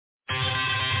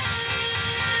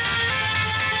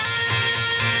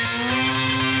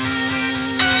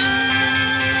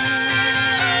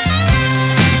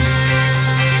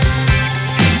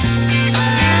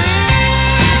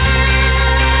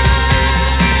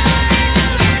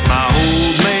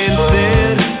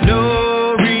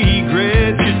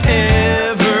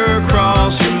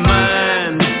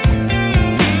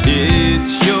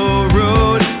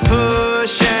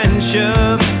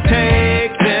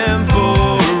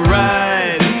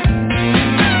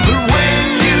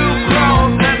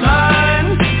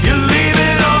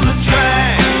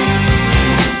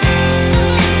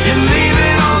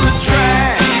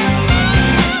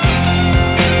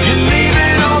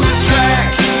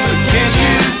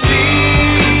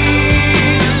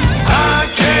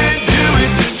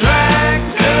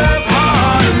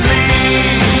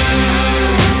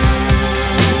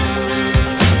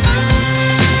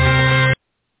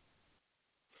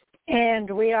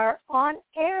are on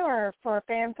air for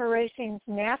Fan4Racing's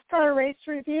NASCAR Race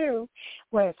Review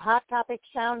with Hot Topic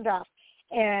Sound Off.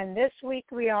 And this week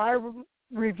we are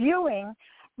reviewing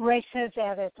races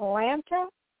at Atlanta,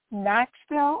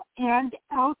 Knoxville, and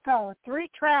Elko. 3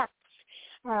 tracks.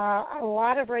 A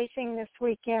lot of racing this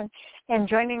weekend. And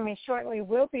joining me shortly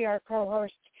will be our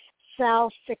co-host,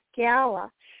 Sal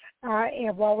Sigala.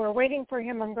 And while we're waiting for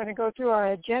him, I'm going to go through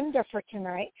our agenda for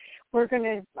tonight. We're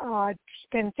going to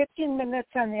spend 15 minutes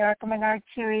on the ARCA Menards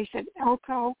Series at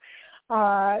Elko,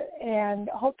 and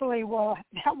hopefully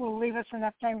that will leave us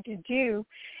enough time to do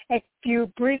a few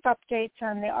brief updates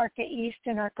on the ARCA East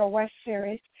and ARCA West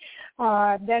Series.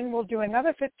 Then we'll do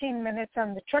another 15 minutes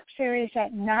on the Truck Series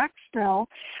at Knoxville.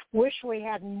 Wish we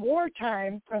had more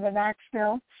time for the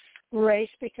Knoxville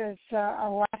race because a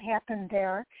lot happened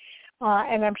there.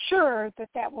 And I'm sure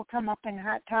that will come up in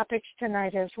Hot Topics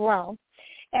tonight as well.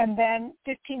 And then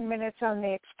 15 minutes on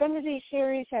the Xfinity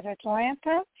Series at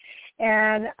Atlanta,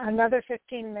 and another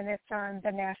 15 minutes on the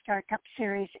NASCAR Cup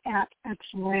Series at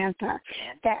Atlanta.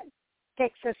 That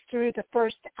takes us through the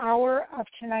first hour of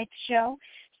tonight's show.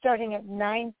 Starting at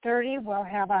 9:30, we'll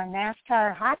have our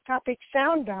NASCAR Hot Topic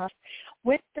Sound Off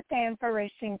with the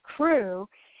Fan4Racing crew.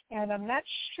 And I'm not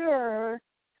sure...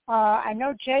 I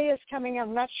know Jay is coming.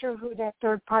 I'm not sure who that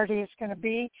third party is going to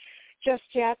be just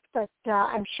yet, but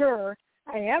I am sure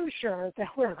that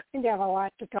we're going to have a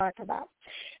lot to talk about.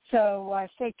 So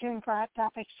stay tuned for Hot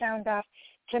Topic Sound Off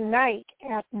tonight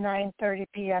at 9:30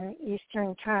 p.m.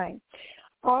 Eastern Time.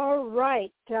 All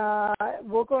right.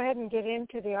 We'll go ahead and get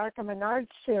into the ARCA Menards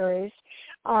Series.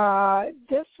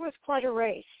 This was quite a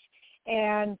race,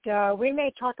 and we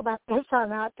may talk about this on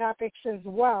Hot Topics as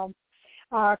well.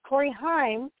 Corey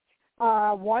Heim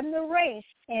won the race,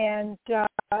 and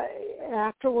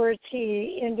afterwards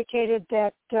he indicated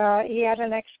that he had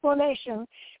an explanation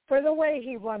for the way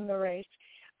he won the race,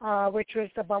 which was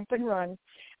the bump and run,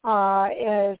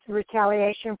 as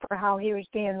retaliation for how he was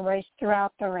being raced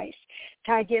throughout the race.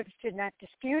 Ty Gibbs did not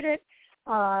dispute it,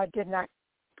 did not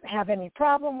have any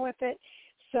problem with it,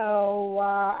 so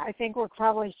I think we'll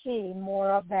probably see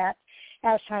more of that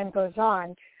as time goes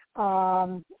on.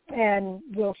 And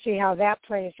we'll see how that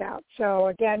plays out. So,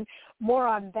 again, more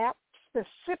on that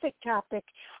specific topic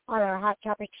on our Hot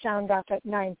Topic Sound Off at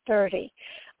 9:30.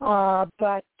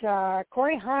 But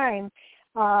Corey Heim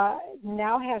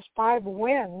now has 5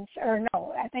 wins. Or,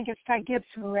 no, I think it's Ty Gibbs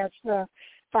who has the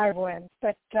 5 wins.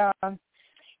 But,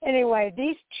 anyway,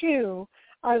 these two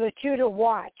are the two to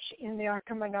watch in the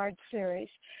ARCA Menards Series.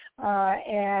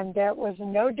 And that was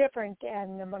no different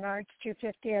than the Menards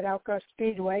 250 at Elko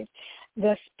Speedway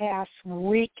this past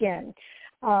weekend.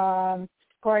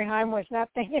 Corey Heim was not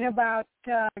thinking about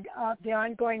the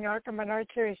ongoing ARCA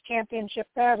Menards Series championship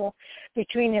battle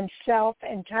between himself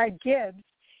and Ty Gibbs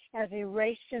as he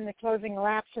raced in the closing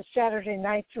laps of Saturday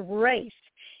night's race.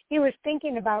 He was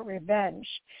thinking about revenge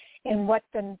and what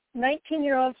the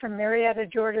 19-year-old from Marietta,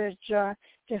 Georgia,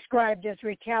 described as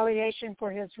retaliation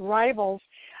for his rival's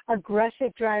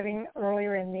aggressive driving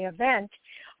earlier in the event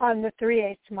on the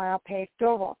 3/8-mile paved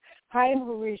oval. Heim,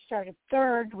 who restarted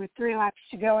third with 3 laps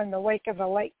to go in the wake of a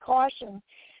late caution,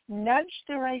 nudged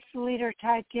the race leader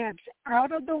Ty Gibbs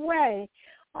out of the way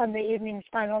on the evening's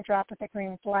final drop of the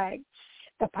green flag.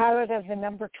 The pilot of the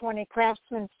number 20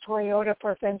 Craftsman's Toyota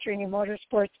for Venturini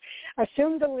Motorsports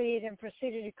assumed the lead and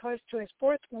proceeded to coast to his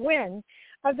 4th win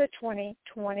of the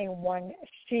 2021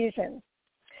 season.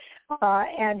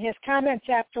 And his comments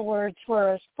afterwards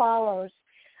were as follows.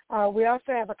 We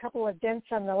also have a couple of dents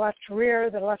on the left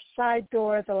rear, the left side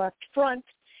door, the left front.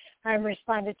 Heim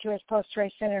responded to his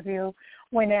post-race interview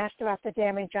when asked about the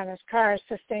damage on his car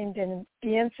sustained in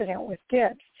the incident with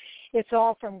Gibbs. It's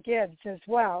all from Gibbs as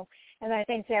well. And I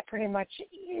think that pretty much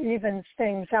evens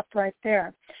things up right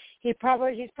there. He's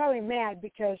probably mad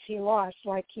because he lost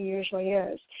like he usually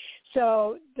is.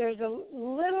 So there's a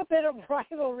little bit of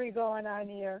rivalry going on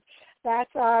here.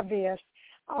 That's obvious.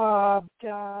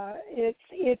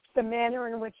 It's the manner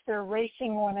in which they're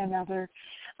racing one another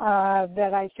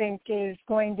that I think is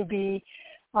going to be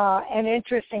an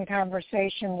interesting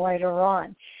conversation later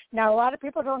on. Now, a lot of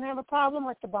people don't have a problem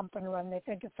with the bump and run. They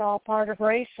think it's all part of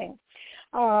racing.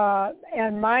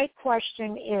 And my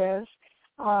question is,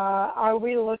 are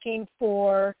we looking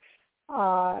for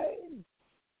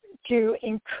to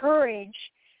encourage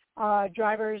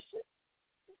drivers'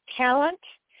 talent,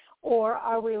 or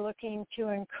are we looking to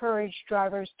encourage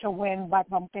drivers to win by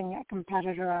bumping a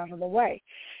competitor out of the way?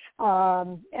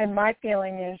 And my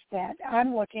feeling is that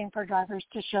I'm looking for drivers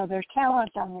to show their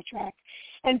talent on the track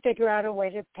and figure out a way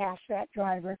to pass that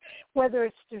driver, whether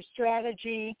it's through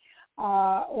strategy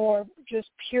or just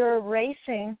pure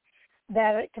racing.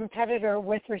 that competitor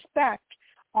with respect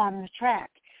on the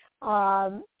track.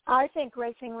 I think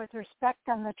racing with respect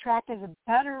on the track is a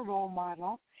better role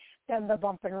model than the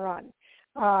bump and run.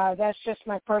 That's just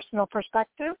my personal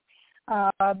perspective,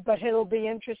 but it'll be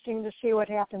interesting to see what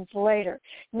happens later.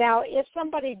 Now, if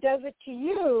somebody does it to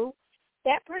you,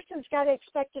 that person's got to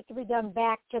expect it to be done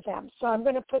back to them. So I'm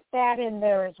going to put that in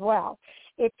there as well.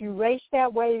 If you race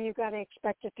that way, you've got to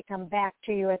expect it to come back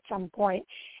to you at some point,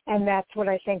 and that's what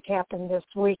I think happened this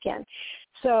weekend.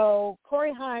 So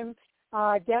Corey Heim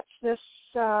gets this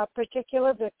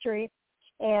particular victory,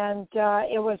 and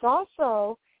it was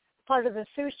also part of the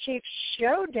Sioux Chiefs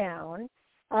Showdown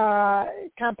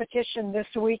competition this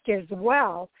week as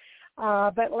well.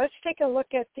 But let's take a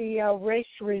look at the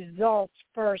race results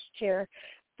first here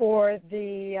for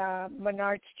the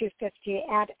Menards 250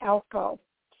 at Elko.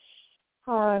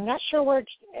 I'm not sure where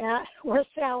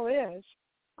Sal is,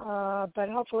 but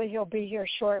hopefully he'll be here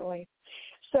shortly.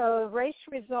 So race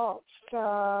results,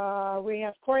 we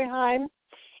have Corey Heim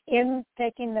in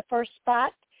taking the first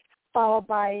spot, followed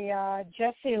by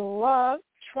Jesse Love,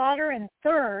 Trotter in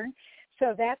third.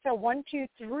 So that's a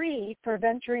 1-2-3 for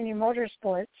Venturini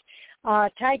Motorsports.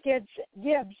 Ty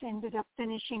Gibbs ended up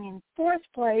finishing in fourth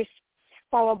place,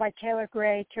 followed by Taylor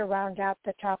Gray to round out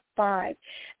the top five.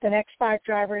 The next five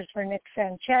drivers were Nick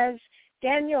Sanchez,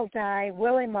 Daniel Dye,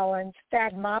 Willie Mullins,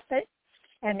 Thad Moffitt,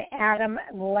 and Adam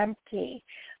Lemke.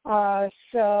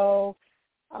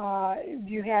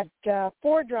 You had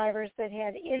four drivers that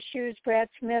had issues. Brad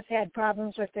Smith had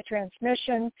problems with the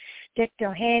transmission. Dick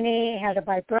Doheny had a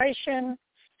vibration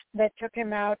that took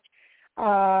him out.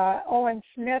 Owen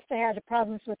Smith had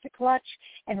problems with the clutch,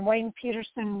 and Wayne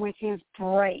Peterson with his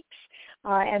brakes.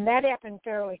 And that happened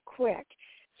fairly quick,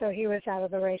 so he was out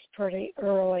of the race pretty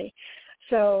early.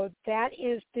 So that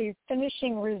is the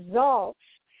finishing results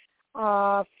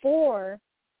for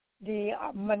the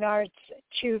Menards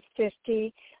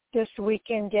 250 this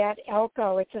weekend at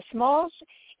Elko. It's a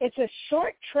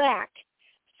short track,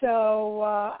 so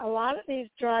a lot of these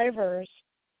drivers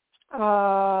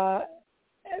have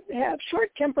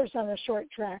short tempers on a short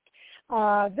track.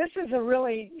 This is a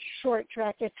really short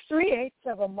track. It's 3/8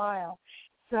 of a mile,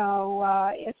 so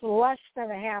it's less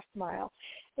than a half mile,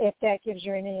 if that gives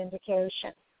you any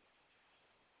indication.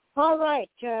 All right,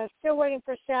 still waiting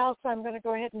for Sal, so I'm going to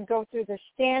go ahead and go through the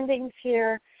standings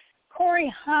here. Corey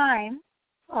Heim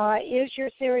is your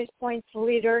series points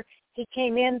leader. He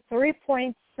came in 3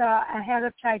 points ahead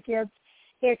of Ty Gibbs.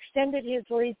 He extended his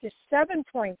lead to 7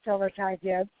 points over Ty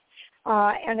Gibbs.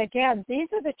 And again,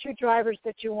 these are the two drivers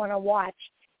that you want to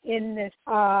watch in this.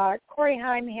 Corey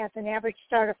Heim has an average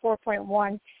start of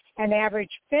 4.1, an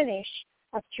average finish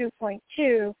of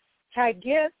 2.2. Ty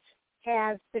Gibbs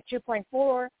has the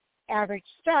 2.4 average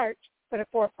start, but a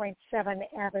 4.7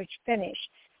 average finish.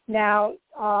 Now,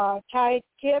 Ty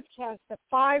Gibbs has the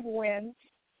 5 wins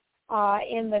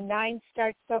in the 9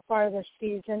 starts so far this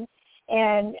season,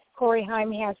 and Corey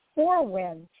Heim has 4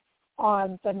 wins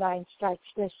on the 9 starts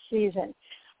this season.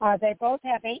 They both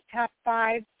have 8 top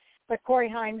 5s, but Corey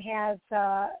Heim has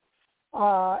the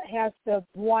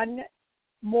one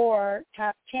more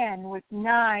top 10 with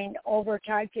 9 over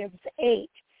Ty Gibbs' 8.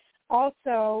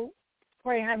 Also,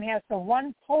 Corey Heim has the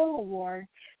 1 pole award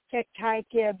to Ty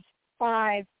Gibbs'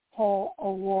 5 pole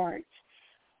awards.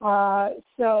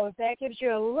 So that gives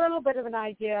you a little bit of an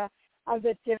idea of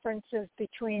the differences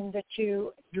between the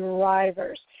two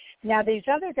drivers. Now, these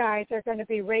other guys are going to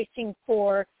be racing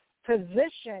for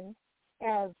position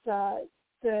as the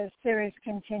series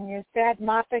continues. Thad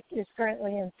Moffitt is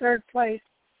currently in 3rd place.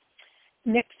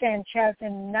 Nick Sanchez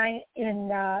in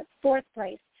 4th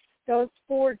place. Those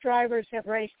 4 drivers have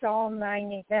raced all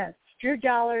 9 events. Drew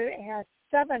Dollar has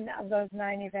 7 of those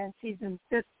 9 events. He's in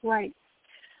 5th place.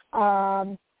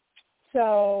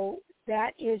 So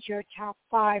that is your top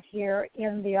 5 here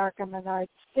in the ARCA Menards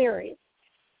Series.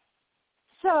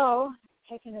 So,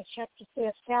 taking a check to see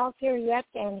if Sal's here yet,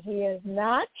 and he is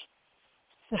not.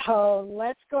 So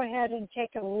let's go ahead and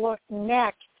take a look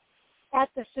next at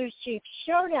the Sioux Chief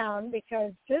Showdown,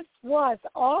 because this was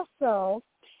also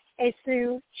a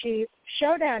Sioux Chief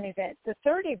Showdown event, the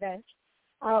 3rd event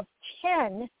of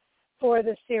 10 for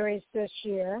the series this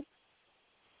year.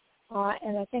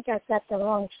 And I think I've got the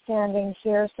wrong standings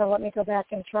here, so let me go back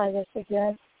and try this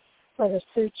again for the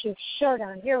Sioux Chief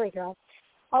Showdown. Here we go.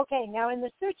 Okay, now in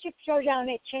the Sioux Chief Showdown,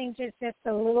 it changes this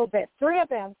a little bit. 3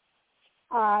 events.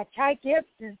 Ty Gibbs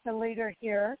is the leader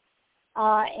here,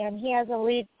 and he has a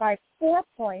lead by 4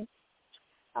 points,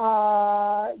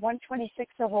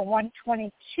 126 over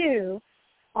 122.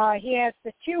 He has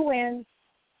the 2 wins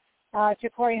to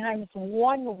Corey Heim's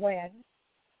 1 win.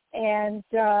 And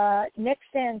Nick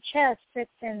Sanchez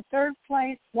sits in third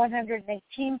place,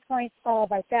 118 points, followed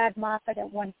by Thad Moffitt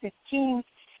at 115,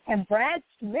 and Brad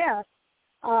Smith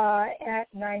at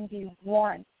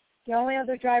 91. The only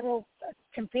other driver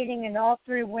competing in all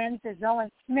three wins is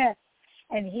Owen Smith,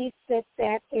 and he sits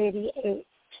at 88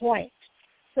 points.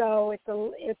 So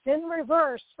it's in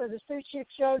reverse for the Sioux Chief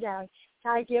Showdown.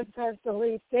 Ty Gibbs has the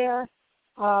lead there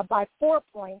by 4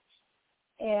 points,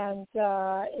 and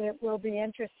it will be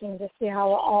interesting to see how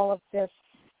all of this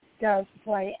does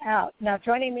play out. Now,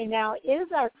 joining me now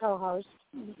is our co-host,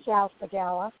 Sal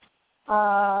Sigala.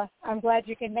 I'm glad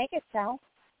you can make it, Sal.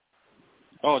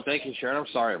 Oh, thank you, Sharon. I'm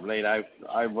sorry I'm late.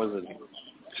 I wasn't.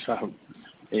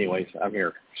 Anyways, I'm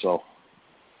here. So.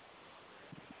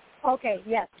 Okay,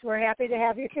 yes, we're happy to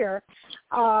have you here.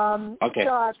 Okay.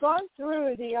 So I've gone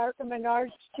through the ARCA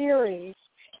Menards Series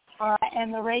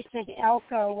and the race at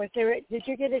Elko. Did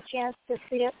you get a chance to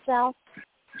see it, Sal?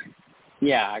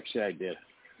 Yeah, actually I did.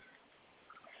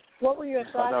 What were your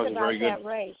thoughts about that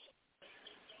race?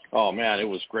 Oh, man, it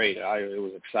was great. It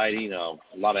was exciting, a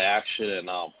lot of action, and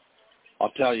I'll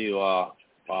tell you,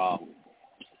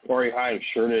 Corey Himes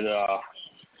sure did,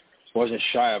 wasn't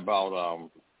shy about,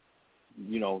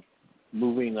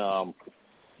 moving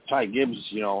Ty Gibbs,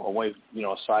 away,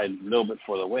 aside a little bit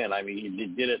for the win. I mean, he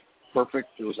did it perfect.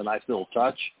 It was a nice little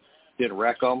touch. Didn't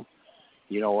wreck him.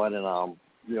 You know what? And,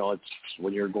 it's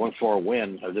when you're going for a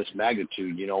win of this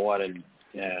magnitude, you know what? And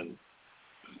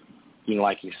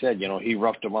like you said, he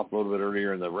roughed him up a little bit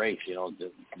earlier in the race. You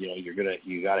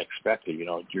got to expect it.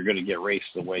 You're going to get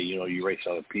raced the way, you race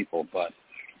other people. But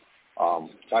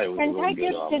Ty was and really good.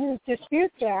 And Ty Gibbs didn't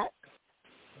dispute that.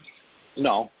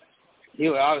 No.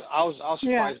 I was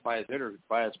surprised by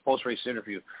his post-race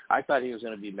interview. I thought he was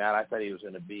going to be mad. I thought he was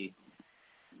going to be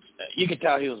 – you could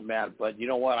tell he was mad. But you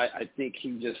know what? I think he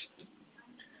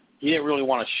didn't really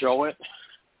want to show it.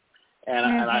 And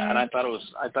I thought it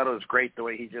was great the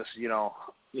way he just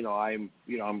I'm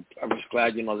just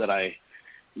glad that I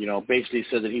basically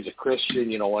said that he's a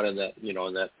Christian, and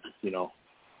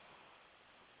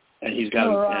he's got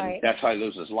and that's how he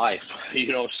lives his life,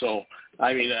 So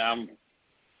I mean,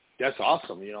 that's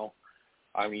awesome,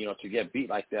 I mean, to get beat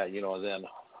like that, then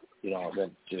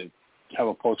to have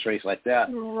a post race like that.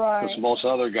 Right. Because most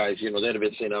other guys, they'd have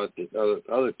been saying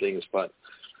other things, but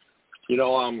he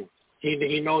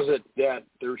knows that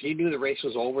he knew the race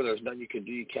was over. There's nothing you can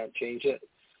do. You can't change it.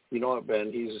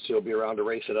 And he'll be around to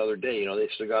race another day. They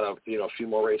still got a few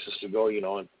more races to go.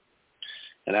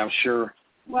 And I'm sure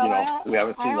we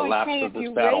haven't seen the last of this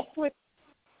battle.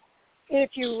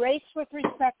 If you race with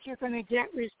respect, you're going to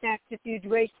get respect. If you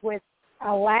race with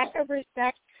a lack of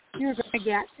respect, you're going to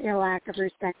get a lack of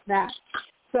respect back.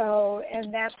 So,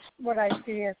 and that's what I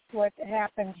see is what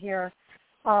happened here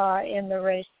in the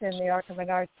race in the ARCA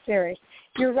Menards Series.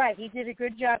 You're right. He did a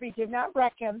good job. He did not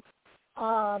wreck him.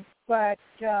 But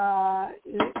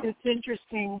it's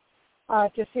interesting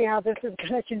to see how this is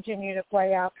going to continue to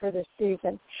play out for this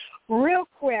season. Real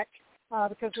quick,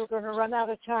 because we're going to run out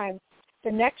of time,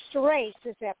 the next race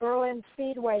is at Berlin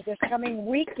Speedway this coming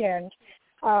weekend.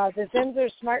 The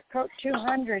Zinsser Smart Coat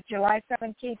 200, July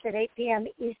 17th at 8 p.m.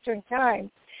 Eastern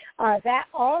Time. That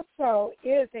also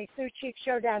is a Sioux Chief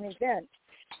Showdown event.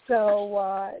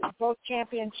 So both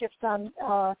championships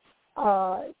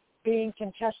being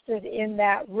contested in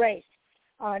that race.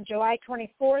 On July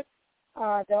 24th,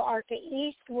 the ARCA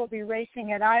East will be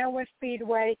racing at Iowa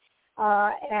Speedway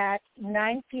at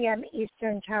 9 p.m.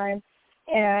 Eastern Time.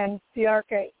 And the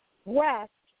ARCA West,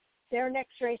 their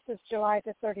next race is July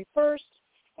the 31st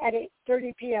at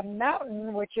 8:30 p.m.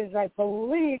 Mountain, which is, I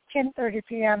believe, 10:30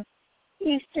 p.m.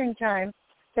 Eastern Time.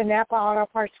 The Napa Auto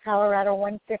Parts Colorado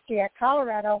 150 at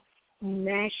Colorado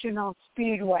National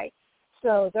Speedway.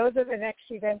 So those are the next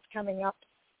events coming up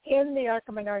in the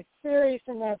ARCA Menards Series.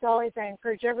 And as always, I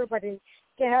encourage everybody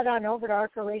to head on over to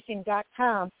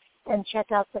arcaracing.com and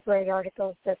check out the great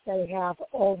articles that they have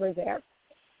over there.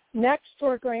 Next,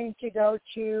 we're going to go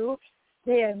to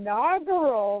the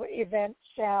inaugural event,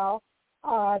 Sal,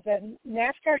 the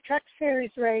NASCAR Truck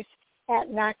Series race at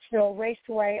Knoxville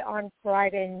Raceway on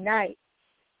Friday night.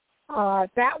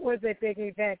 That was a big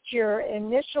event. Your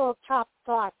initial top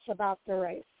thoughts about the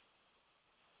race?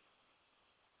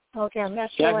 Okay, I'm not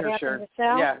sure what happened to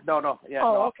Sal. Yeah, no. Yeah,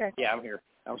 oh, no. Okay. Yeah, I'm here.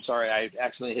 I'm sorry, I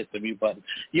accidentally hit the mute button.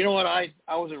 You know what? I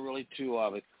wasn't really too. I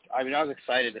was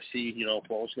excited to see what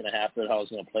was going to happen, how it was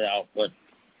going to play out, but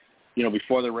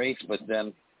before the race. But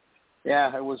then,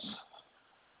 yeah, it was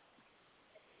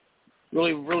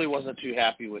really wasn't too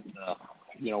happy with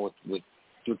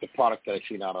with the product that I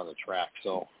seen out on the track.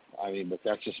 So I mean, but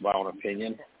that's just my own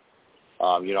opinion.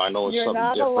 I know it's You're something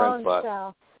not different, alone, but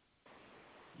Sal.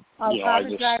 how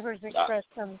the drivers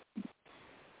expressed them.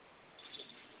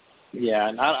 Yeah,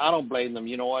 and I don't blame them.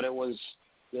 You know what? It was.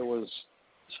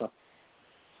 So,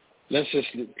 let's just.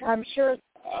 I'm sure it's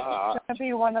going to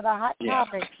be one of the hot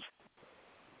topics.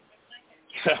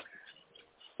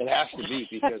 It has to be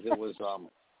because it was.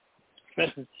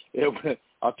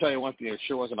 I'll tell you one thing. It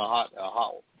sure wasn't a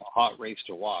hot race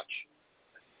to watch.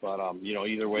 But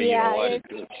either way, you know what?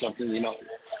 It's something.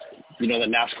 The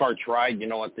NASCAR tried. You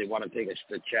know what? They want to take a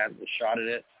shot at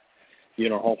it.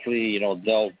 Hopefully,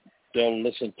 they'll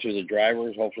listen to the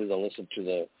drivers. Hopefully, they'll listen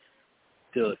to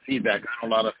the feedback. I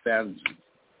know a lot of fans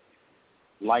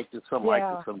liked it, some liked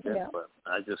it, some didn't. But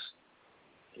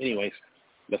anyways,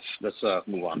 let's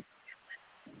move on.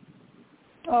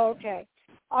 Okay.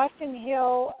 Austin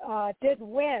Hill did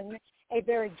win a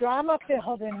very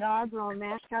drama-filled inaugural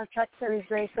NASCAR Truck Series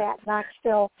race at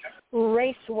Knoxville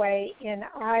Raceway in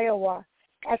Iowa.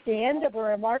 At the end of a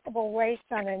remarkable race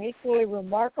on an equally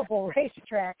remarkable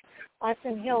racetrack,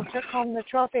 Austin Hill took home the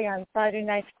trophy on Friday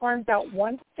night's Corn Belt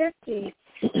 150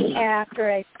 after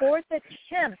a fourth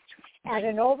attempt at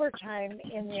an overtime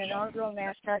in the inaugural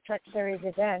NASCAR Truck Series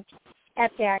event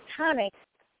at the iconic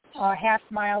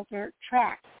half-mile dirt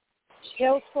track.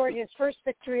 Hill scored his first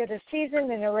victory of the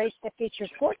season in a race that featured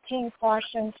 14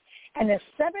 cautions and a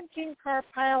 17-car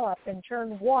pileup in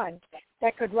Turn 1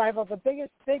 that could rival the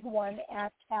biggest big one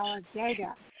at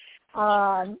Talladega.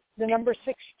 The number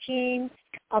 16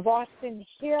 of Austin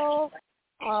Hill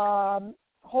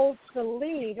holds the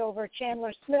lead over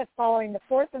Chandler Smith following the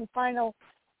fourth and final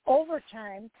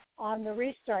overtime on the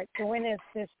restart to win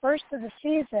his first of the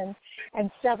season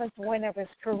and seventh win of his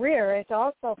career. It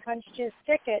also punched his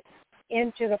ticket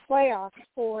into the playoffs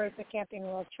for the Camping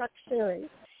World Truck Series.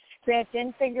 Grant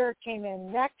Denfinger came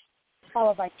in next,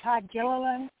 followed by Todd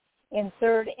Gilliland in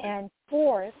third and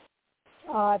fourth.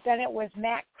 Then it was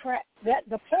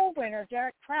the pole winner,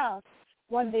 Derek Kraus,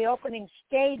 won the opening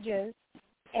stages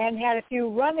and had a few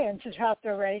run-ins throughout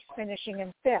the race, finishing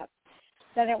in fifth.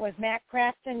 Then it was Matt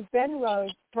Crafton, Ben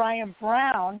Rhodes, Brian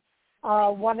Brown,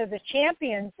 one of the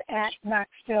champions at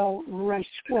Knoxville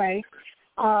Raceway,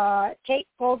 Kate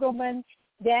Fogelman,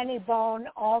 Danny Bone,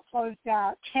 all closed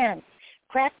out 10th.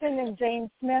 Crafton and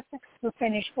Zane Smith, who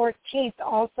finished 14th,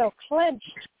 also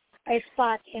clinched a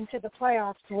spot into the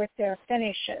playoffs with their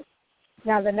finishes.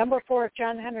 Now, the number 4,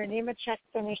 John Hunter Nemechek,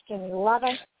 finished in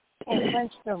 11th and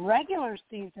clinched the regular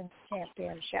season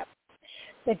championship.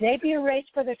 The debut race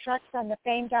for the trucks on the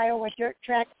famed Iowa dirt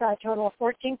track saw a total of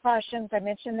 14 cautions, I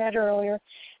mentioned that earlier,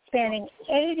 spanning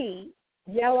 80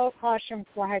 yellow caution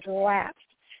flag laps.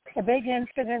 The big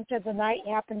incident of the night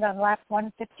happened on lap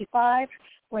 155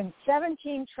 when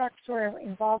 17 trucks were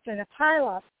involved in a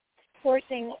pileup,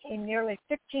 forcing a nearly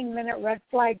 15-minute red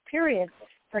flag period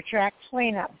for track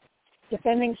cleanup.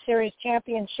 Defending series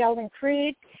champion Sheldon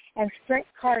Creed and sprint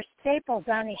car staple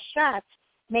Donnie Schatz,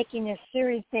 making his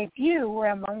series debut, were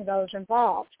among those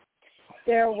involved.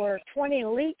 There were 20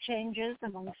 lead changes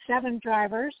among 7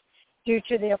 drivers due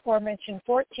to the aforementioned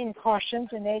 14 cautions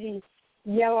and 80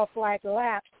 yellow flag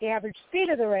laps. The average speed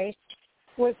of the race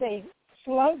was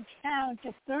slowed down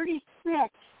to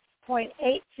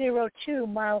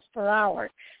 36.802 miles per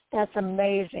hour. That's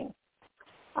amazing.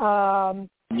 Now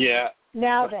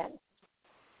then,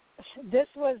 this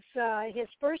was his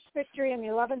first victory in the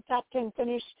 11th top 10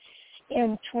 finish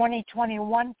in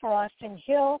 2021 for Austin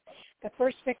Hill, the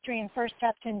first victory and first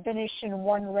top 10 finish in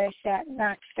one race at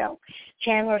Knoxville.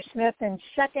 Chandler Smith in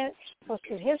second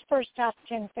posted his first top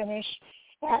 10 finish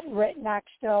at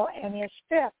Knoxville and his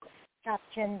fifth top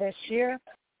 10 this year.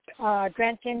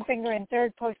 Grant Denfinger in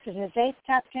third posted his 8th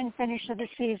top 10 finish of the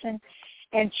season,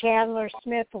 and Chandler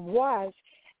Smith was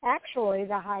actually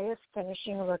the highest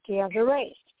finishing rookie of the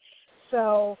race.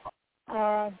 So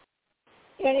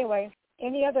anyway,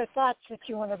 any other thoughts that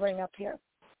you want to bring up here?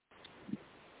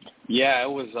 Yeah, it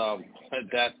was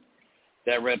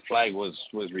that red flag was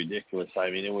ridiculous. I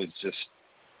mean, it was just,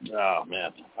 oh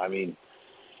man. I mean,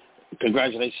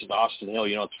 congratulations to Austin Hill.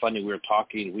 You know, it's funny, we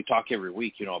talk every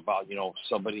week, you know, about, you know,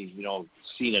 somebody, you know,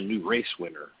 seeing a new race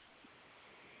winner.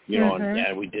 You know,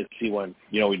 and we did see one,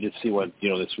 you know,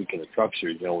 this week in the Truck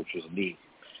Series, you know, which was neat.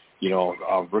 You know,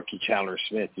 rookie Chandler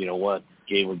Smith, you know what,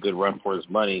 gave a good run for his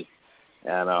money.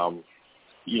 And,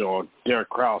 you know, Derek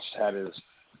Kraus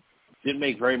didn't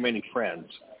make very many friends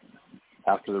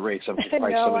after the race. I'm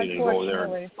surprised somebody didn't go there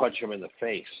and punch him in the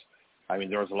face. I mean,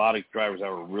 there was a lot of drivers that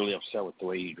were really upset with the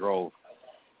way he drove.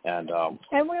 And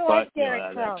we like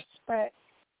Derek Kraus, but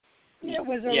it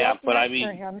was a rough night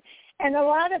for him. And a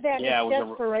lot of that is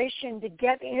desperation to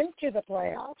get into the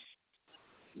playoffs.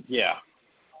 Yeah.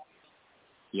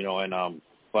 You know, and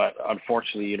but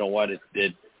unfortunately, you know what,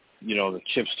 it the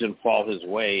chips didn't fall his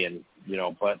way, and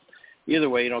but either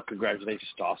way,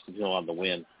 congratulations to Austin Hill on the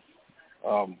win.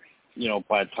 By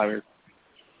the time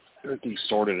everything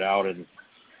sorted out, and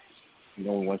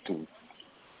we went to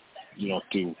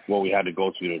to what we had to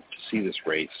go to see this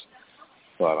race,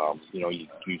 but you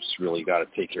just really got to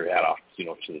take your hat off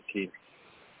to the team.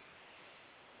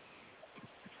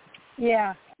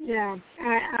 Yeah,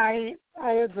 I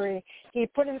agree. He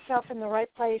put himself in the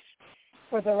right place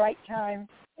for the right time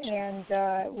and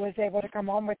was able to come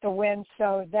home with the win.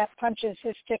 So that punches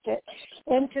his ticket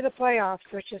into the playoffs,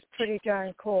 which is pretty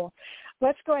darn cool.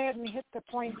 Let's go ahead and hit the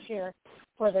points here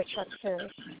for the Truck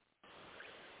Series.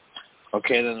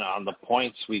 Okay, then on the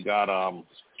points, we got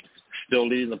still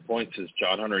leading the points is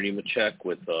John Hunter Nemechek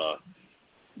with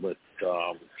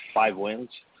 5 wins.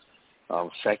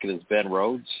 Second is Ben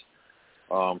Rhodes.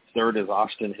 Third is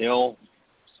Austin Hill.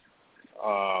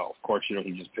 Of course,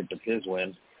 he just picked up his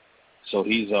win, so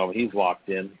he's locked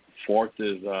in. Fourth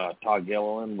is Todd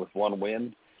Gilliland with 1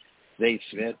 win. Zane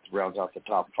Smith rounds out the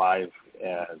top 5,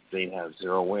 and Zane has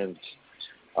 0 wins.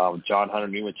 John Hunter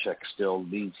Nemechek still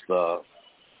leads the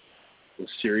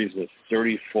series with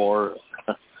 34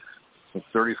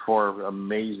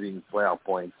 amazing playoff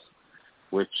points,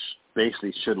 which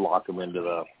basically should lock him into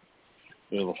the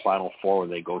Final Four when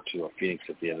they go to Phoenix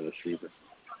at the end of the season.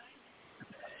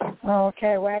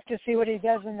 Okay, we'll have to see what he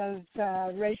does in those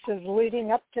races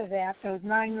leading up to that, those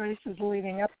 9 races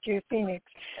leading up to Phoenix.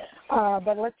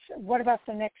 But what about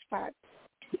the next 5?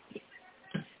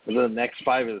 The next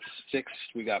 5 is 6th.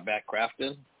 We got Matt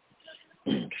Crafton.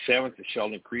 7th is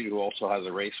Sheldon Creed, who also has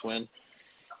a race win.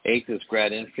 8th is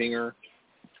Grant Enfinger.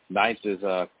 9th is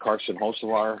Carson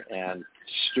Hocevar, and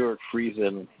Stuart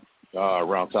Friesen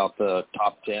rounds out the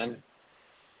top 10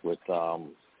 with,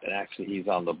 and actually he's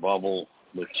on the bubble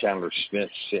with Chandler Smith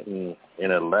sitting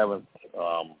in 11th.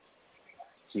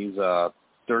 He's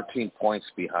 13 points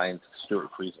behind Stuart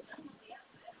Friesen.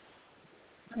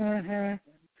 Mm-hmm.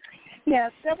 Yeah,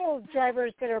 several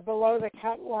drivers that are below the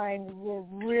cut line were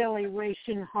really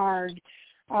racing hard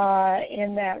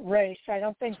in that race. I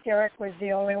don't think Derek was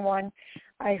the only one.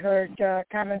 I heard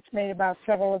comments made about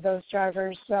several of those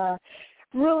drivers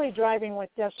really driving with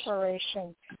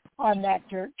desperation on that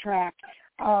dirt track.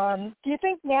 Do you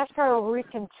think NASCAR will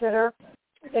reconsider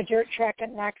the dirt track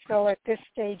at Knoxville at this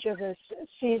stage of the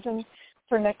season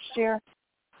for next year?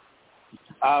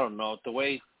 I don't know. The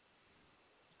way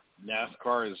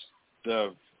NASCAR is,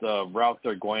 the route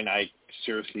they're going, I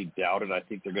seriously doubt it. I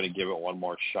think they're going to give it one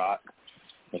more shot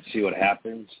and see what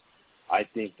happens. I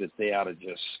think that they ought to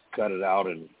just cut it out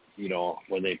and,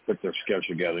 when they put their schedule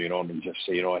together, and just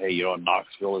say, hey,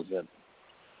 Knoxville isn't,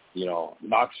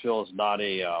 Knoxville is not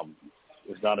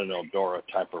it's not an Eldora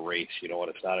type of race.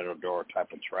 It's not an Eldora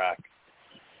type of track.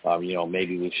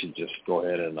 Maybe we should just go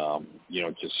ahead and,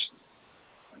 just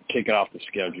kick it off the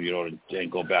schedule,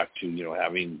 and go back to,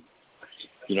 having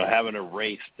a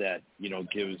race that,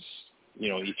 gives,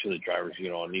 each of the drivers,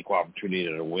 an equal opportunity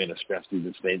to win, especially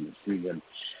this late in the season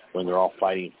when they're all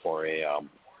fighting for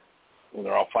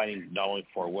not only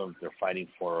for a win, but they're fighting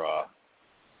for a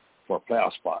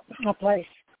playoff spot. A place.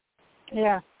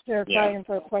 Yeah, they're fighting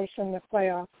for a place in the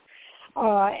playoff.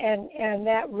 And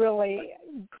that really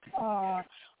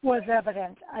was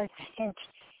evident, I think,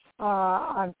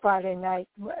 on Friday night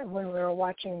when we were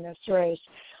watching this race.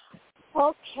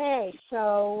 Okay,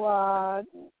 so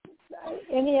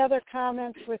any other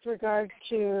comments with regard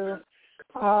to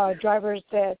drivers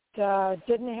that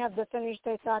didn't have the finish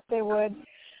they thought they would?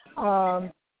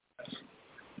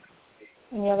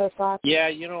 Any other thoughts? Yeah,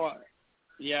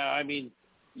 I mean,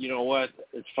 you know what?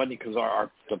 It's funny because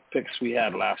the picks we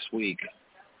had last week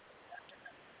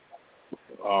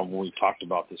when we talked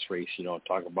about this race,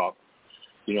 talk about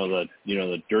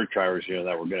the dirt drivers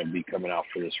that were going to be coming out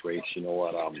for this race. You know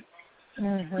what?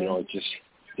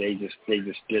 They just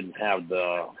didn't have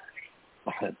the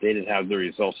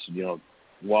results.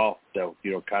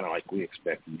 Kind of like we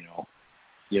expected.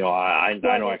 I know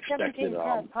I expected.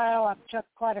 17-car pile-up took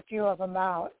quite a few of them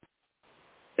out.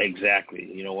 Exactly.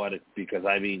 You know what? Because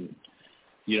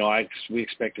we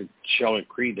expected Sheldon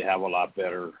Creed to have a lot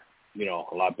better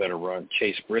run.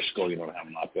 Chase Briscoe, to have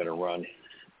a lot better run.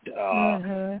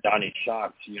 Donnie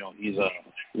Schatz, he's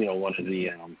one of the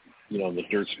the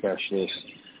dirt specialists.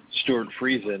 Stuart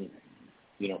Friesen,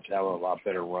 to have a lot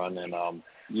better run, and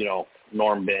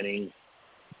Norm Benning.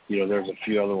 There's a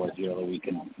few other ones, that we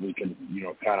can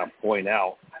kind of point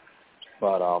out,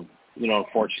 but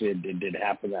unfortunately it didn't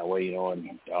happen that way,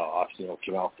 and Austin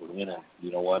came out to win it.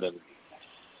 You know what? And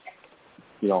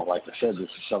like I said, this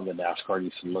is something that NASCAR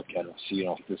needs to look at and see,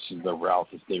 if this is the route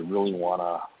that they really want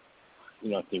to,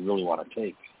 if they really want to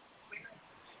take.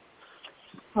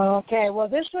 Okay, well,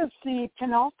 this was the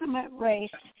penultimate race,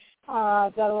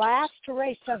 the last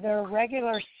race of their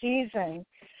regular season.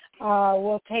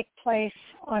 Will take place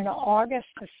on August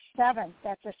the 7th.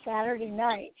 That's a Saturday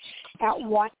night at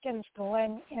Watkins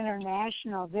Glen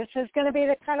International. This is going to be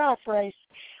the cutoff race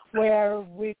where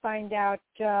we find out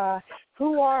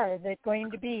who are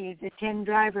going to be the 10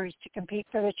 drivers to compete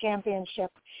for the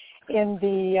championship in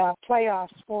the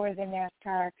playoffs for the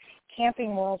NASCAR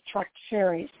Camping World Truck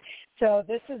Series. So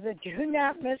this is a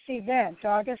do-not-miss event,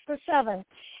 August the 7th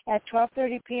at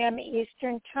 12:30 p.m.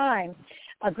 Eastern Time.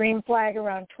 A green flag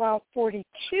around 12:42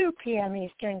 p.m.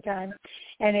 Eastern Time,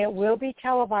 and it will be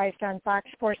televised on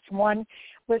Fox Sports 1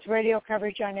 with radio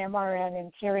coverage on MRN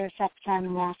and SiriusXM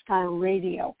NASCAR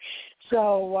Radio.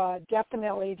 So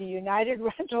definitely the United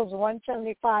Rentals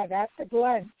 175 at the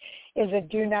Glen is a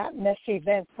do-not-miss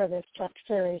event for this Truck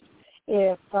Series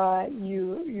if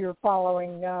you're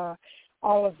following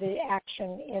all of the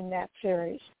action in that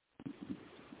series.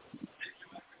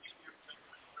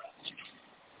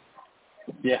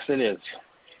 Yes, it is.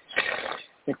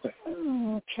 Okay.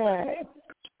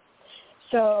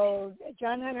 So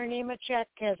John Hunter Nemechek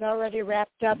has already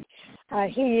wrapped up.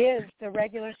 He is the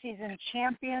regular season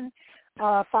champion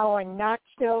following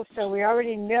Knoxville, so we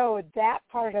already know that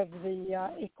part of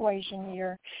the equation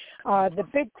here. The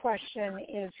big question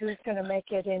is who's going to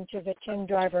make it into the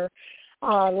 10-driver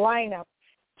lineup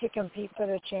to compete for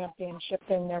the championship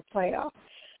in their playoff.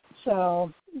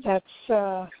 So that's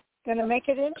going to make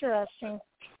it interesting.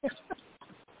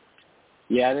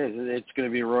 Yeah, it is. It's going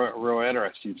to be real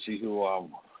interesting to see who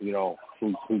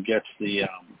gets the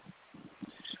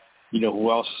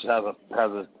who else has a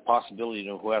possibility,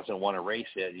 who hasn't won a race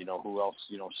yet, who else,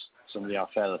 somebody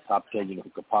outside of the top 10, who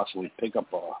could possibly pick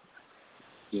up a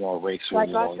race. Like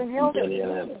Austin Hill.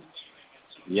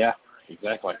 Yeah,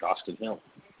 exactly, like Austin Hill.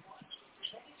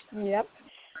 Yep.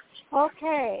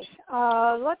 Okay,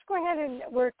 let's go ahead and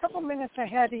we're a couple minutes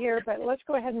ahead here, but let's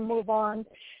go ahead and move on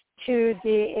to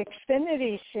the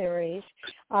Xfinity Series.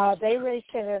 They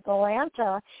raced at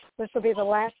Atlanta. This will be the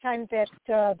last time that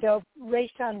they'll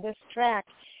race on this track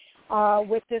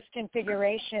with this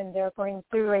configuration. They're going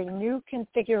through a new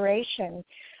configuration.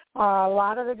 A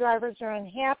lot of the drivers are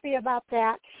unhappy about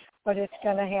that, but it's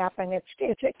going to happen.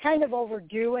 It's kind of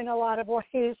overdue in a lot of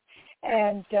ways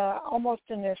and almost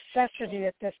a necessity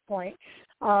at this point.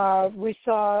 We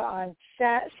saw on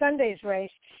Sunday's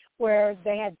race where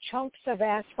they had chunks of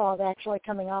asphalt actually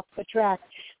coming off the track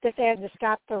that they had to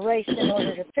stop the race in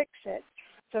order to fix it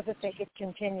so that they could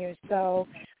continue. So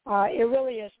it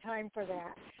really is time for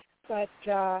that. But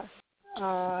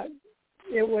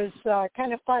it was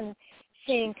kind of fun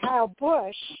seeing Kyle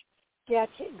Busch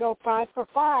go 5 for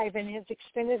 5 in his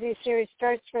Xfinity Series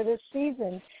starts for this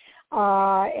season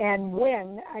and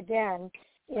win again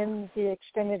in the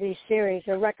Xfinity Series,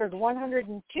 a record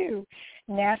 102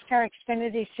 NASCAR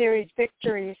Xfinity Series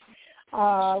victories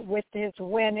with his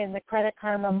win in the Credit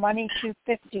Karma Money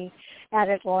 250 at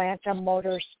Atlanta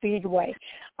Motor Speedway.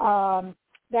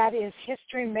 That is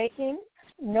history-making.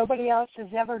 Nobody else has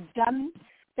ever done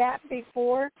that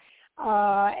before.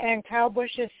 And Kyle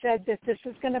Busch has said that this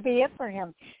is going to be it for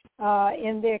him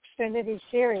in the Xfinity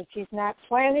Series. He's not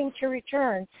planning to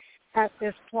return at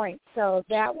this point. So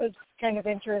that was kind of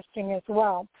interesting as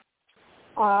well.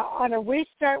 On a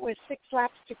restart with 6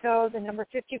 laps to go, the number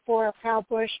 54 of Kyle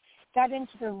Busch got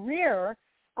into the rear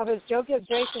of his Joe Gibbs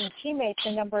Racing teammate,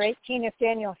 the number 18 of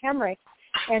Daniel Hemrick,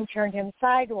 and turned him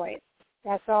sideways.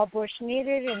 That's all Busch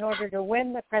needed in order to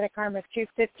win the Credit Karma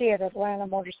 250 at Atlanta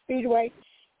Motor Speedway,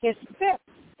 his 5th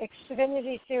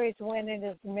Xfinity Series win in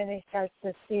his mini starts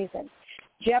this season.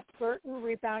 Jeff Burton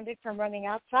rebounded from running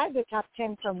outside the top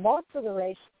 10 for most of the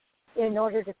race in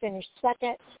order to finish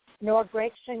second. Noah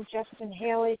Gragson, Justin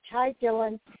Haley, Ty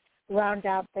Dillon round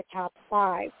out the top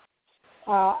 5.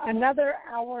 Another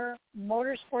Hour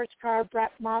Motorsports car,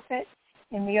 Brett Moffitt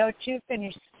in the 02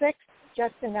 finished 6th.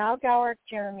 Justin Allgaier,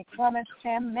 Jeremy Clements,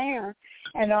 Sam Mayer,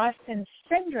 and Austin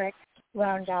Cindric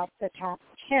round out the top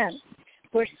 10.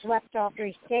 Busch swept all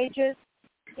 3 stages.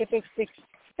 If his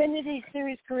Xfinity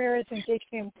Series career isn't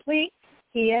complete,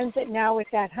 he ends it now with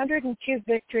that 102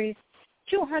 victories,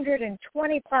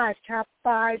 225 top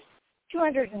 5s,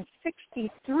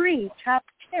 263 top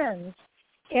 10s,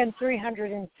 and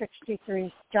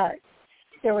 363 starts.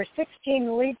 There were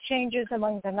 16 lead changes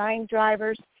among the 9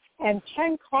 drivers and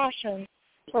 10 cautions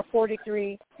for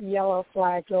 43 yellow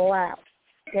flag laps.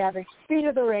 The average speed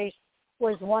of the race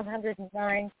was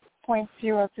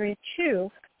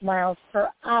 109.032 miles per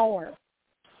hour.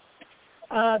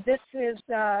 This is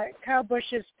Kyle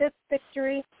Busch's 5th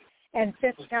victory and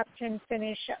 5th top 10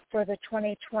 finish for the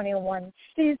 2021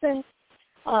 season.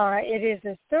 It is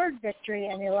his third victory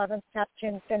and 11th top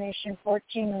 10 finish in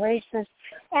 14 races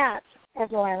at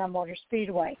Atlanta Motor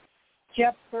Speedway.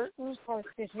 Jeff Burton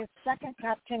posted his second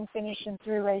top 10 finish in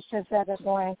 3 races at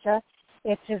Atlanta.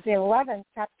 It's his 11th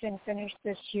top 10 finish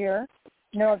this year.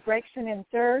 Noah Gragson in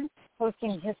third,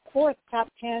 posting his 4th top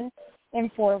 10 in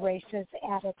 4 races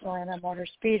at Atlanta Motor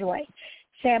Speedway.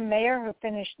 Sam Mayer, who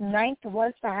finished 9th,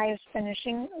 was the highest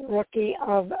finishing rookie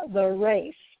of the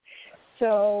race.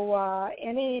 So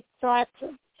any thoughts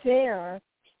there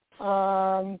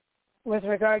with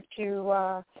regard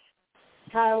to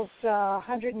Kyle's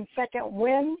 102nd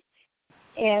win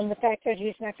and the fact that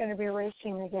he's not going to be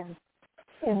racing again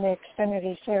in the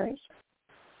Xfinity Series?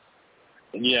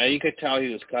 Yeah, you could tell he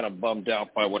was kind of bummed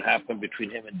out by what happened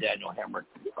between him and Daniel Hemrick.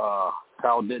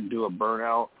 Kyle didn't do a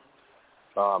burnout.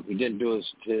 He didn't do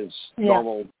his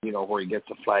normal, where he gets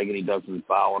a flag and he does his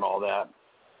bow and all that.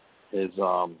 His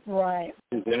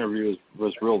interview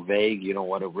was real vague. You know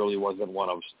what? It really wasn't one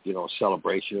of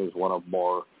celebration. It was one of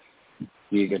more.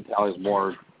 You can tell he's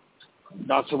more,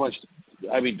 not so much.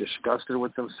 Disgusted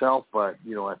with himself, but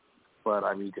you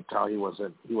could tell he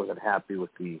wasn't happy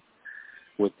with the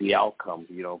outcome.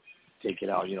 Taking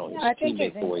out his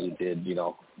teammate the way he did.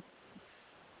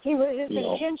 His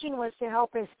intention was to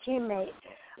help his teammate,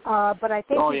 but I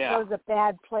think he chose a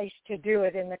bad place to do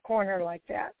it in the corner like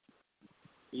that.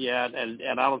 Yeah,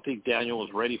 and I don't think Daniel was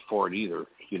ready for it either.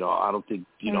 I don't think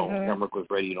Hemrick was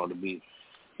ready, to be,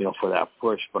 for that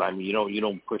push. But you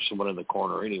don't push someone in the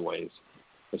corner anyways,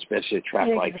 especially a track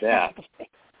like that.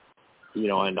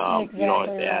 And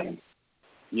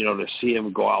to see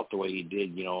him go out the way he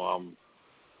did, I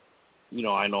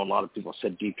know a lot of people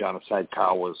said deep down inside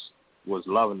Kyle was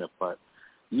loving it, but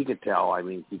you could tell.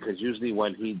 Because usually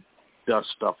when he does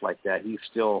stuff like that, he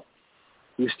still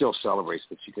celebrates,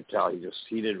 but you could tell he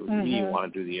didn't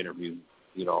want to do the interview,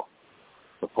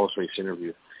 the post-race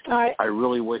interview. I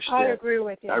really wish that. I agree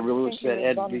with you. I really wish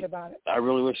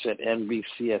that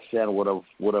NBCSN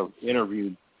would have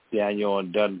interviewed Daniel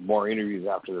and done more interviews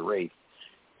after the race.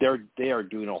 They are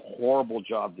doing a horrible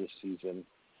job this season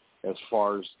as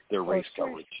far as their race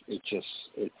coverage. It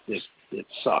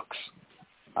sucks.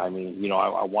 I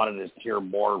wanted to hear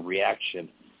more reaction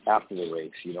after the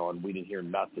race, and we didn't hear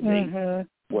nothing. They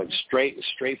went straight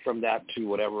from that to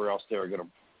whatever else they were going to.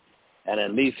 And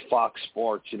at least Fox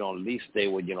Sports, at least they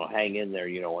would, hang in there,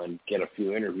 and get a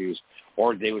few interviews,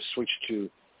 or they would switch to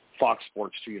Fox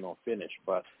Sports to, finish.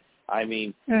 But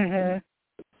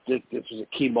this was a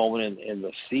key moment in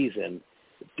the season.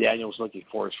 Daniel was looking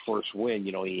for his first win.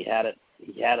 He had it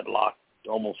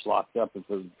almost locked up. If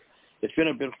it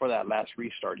hadn't been for that last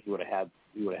restart, he would have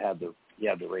had the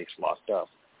race locked up.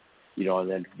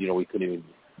 And then we couldn't even.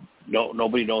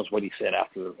 Nobody knows what he said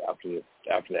after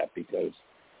that because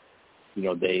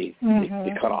they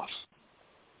cut off.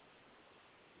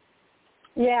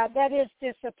 Yeah, that is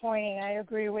disappointing. I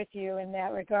agree with you in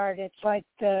that regard. It's like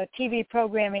the TV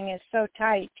programming is so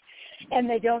tight, and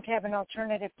they don't have an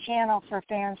alternative channel for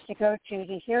fans to go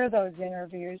to hear those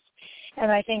interviews.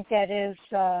 And I think that is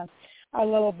a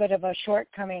little bit of a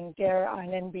shortcoming there on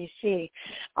NBC.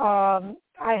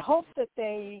 I hope that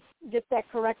they get that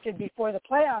corrected before the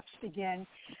playoffs begin,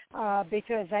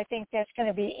 because I think that's going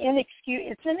to be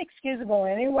it's inexcusable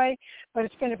anyway, but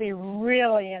it's going to be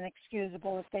really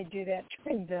inexcusable if they do that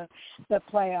during the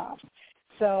playoffs.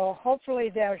 So hopefully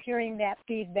they're hearing that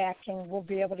feedback and we'll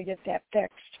be able to get that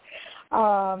fixed.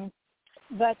 And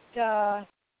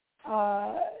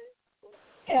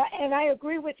I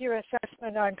agree with your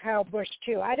assessment on Kyle Busch,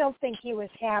 too. I don't think he was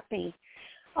happy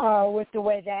with the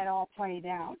way that all played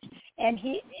out. And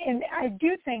I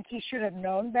do think he should have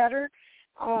known better.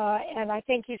 And I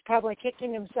think he's probably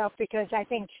kicking himself because I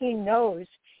think he knows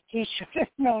he should have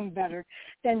known better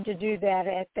than to do that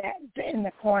in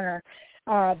the corner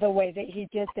the way that he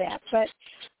did that. But,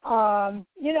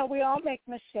 we all make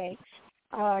mistakes.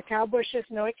 Kyle Busch is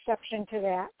no exception to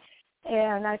that.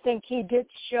 And I think he did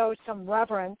show some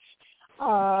reverence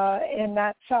in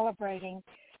not celebrating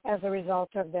as a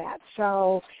result of that.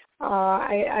 So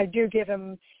I do give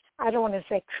him, I don't want to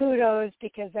say kudos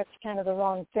because that's kind of the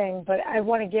wrong thing, but I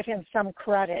want to give him some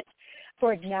credit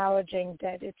for acknowledging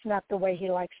that it's not the way he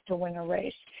likes to win a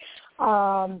race.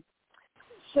 But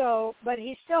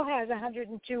he still has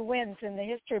 102 wins in the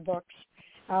history books,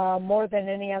 more than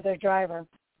any other driver.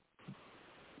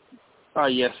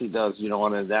 Yes, he does,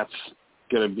 and that's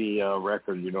going to be a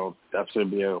record, that's going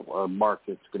to be a mark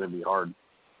that's going to be hard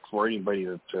for anybody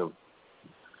to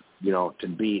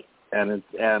beat. And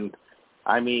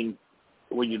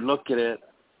when you look at it,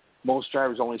 most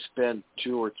drivers only spend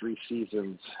 2 or 3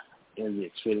 seasons in the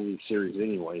Xfinity Series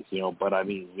anyways, but I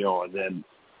mean, and then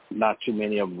not too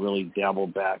many of them really dabble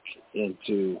back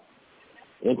into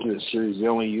the series. They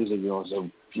only use it,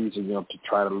 to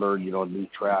try to learn, a new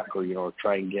track or,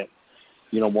 try and get,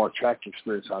 more track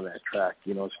experience on that track.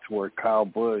 It's to where Kyle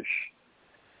Busch,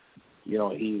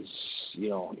 he's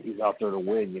out there to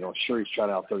win. Sure, he's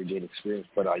trying out there to gain experience,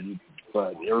 but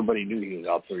everybody knew he was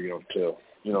out there, to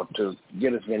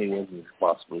get as many wins as he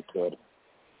possibly could.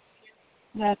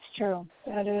 That's true.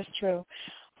 That is true.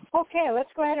 Okay, let's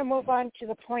go ahead and move on to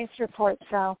the points report,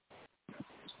 Sal.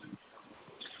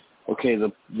 Okay,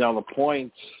 now the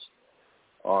points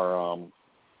are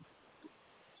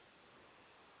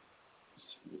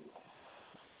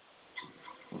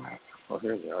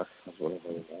here they are.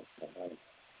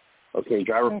 Okay,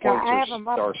 driver points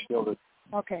are still the.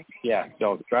 Okay. Yeah,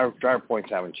 no, driver points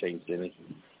haven't changed any.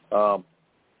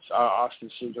 Austin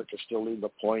Cindric is still leading the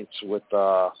points with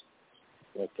 4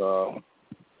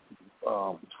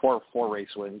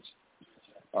 race wins.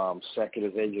 Second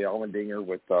is AJ Allmendinger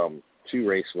with 2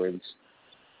 race wins.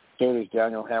 Third is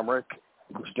Daniel Hemrick,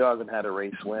 who still hasn't had a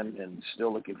race win and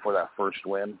still looking for that first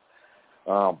win.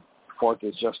 Fourth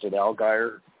is Justin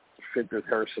Allgaier. Fifth is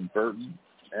Harrison Burton.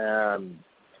 And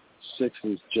sixth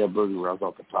is Jeb Burton, who rounds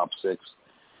out the top 6.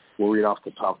 We'll read off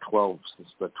the top 12 since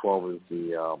the 12 is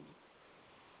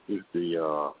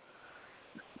the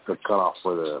cutoff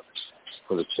for the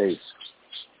chase.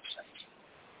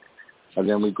 And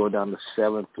then we go down to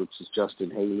 7th, which is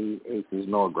Justin Haley. 8th is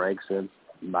Noah Gragson.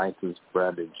 9th is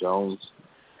Brandon Jones.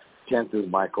 10th is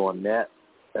Michael Annett.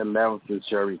 11th is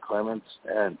Jeremy Clements.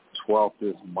 And 12th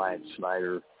is Mike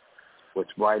Snyder, with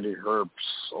Riley Herbst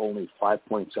only 5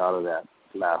 points out of that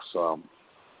last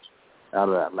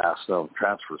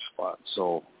transfer spot.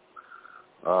 So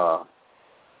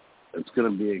it's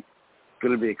going to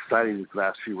be exciting these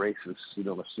last few races,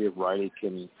 to see if Riley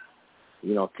can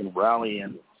rally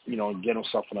and get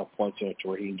himself enough points in it to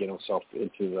where he can get himself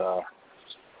into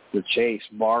the chase,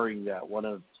 barring that one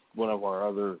of our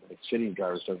other Xfinity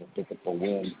drivers doesn't pick up a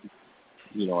win,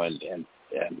 and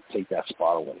take that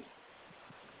spot away.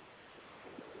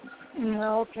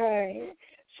 Okay.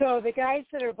 So the guys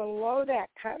that are below that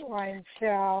cut line,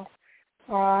 Sal,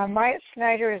 Mike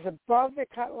Snyder is above the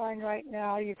cut line right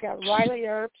now. You've got Riley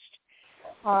Herbst.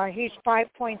 He's 5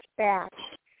 points back.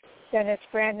 Then it's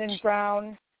Brandon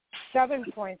Brown, 7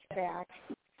 points back.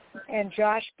 And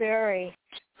Josh Berry,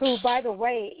 who, by the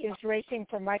way, is racing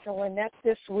for Michael Annett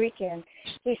this weekend.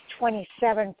 He's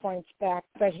 27 points back,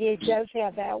 but he does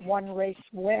have that one race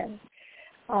win.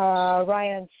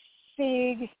 Ryan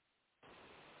Sieg,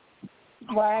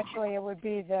 well, actually, it would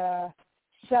be the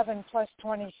 7 plus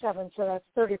 27, so that's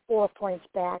 34 points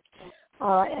back.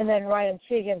 And then Ryan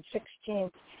Sieg in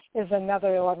 16th is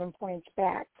another 11 points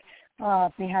back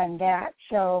behind that.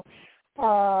 So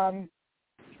those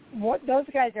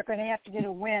guys are going to have to get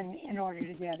a win in order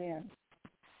to get in.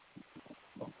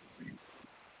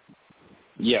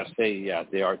 Yes, they are.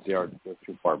 They're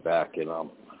too far back, and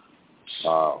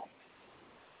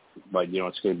but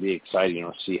it's going to be exciting,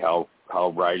 to see how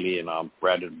Riley and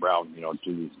Brandon Brown,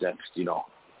 do these next,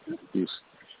 these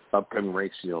upcoming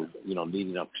races,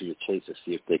 leading up to the chase, to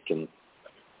see if they can,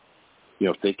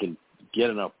 get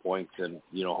enough points, and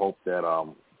hope that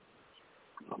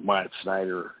Mike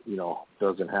Snyder,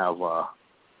 doesn't have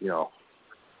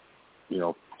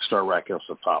start racking up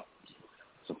some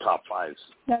top fives.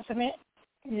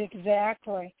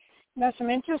 Exactly. Now, some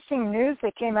interesting news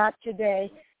that came out today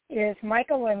is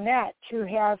Michael Annett, who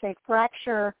has a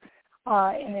fracture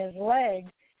in his leg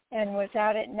and was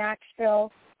out at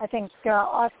Knoxville. I think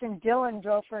Austin Dillon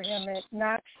drove for him at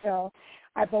Knoxville.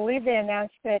 I believe they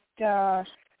announced that,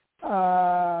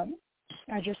 I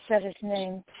just said his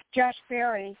name, Josh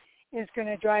Berry is going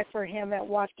to drive for him at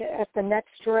the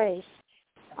next race.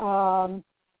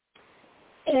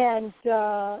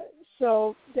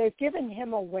 So they've given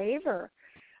him a waiver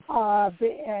so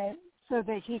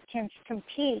that he can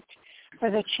compete for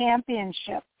the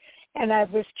championship. And I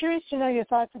was curious to know your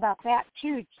thoughts about that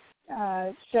too,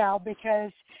 Sal,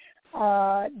 because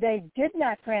they did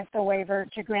not grant the waiver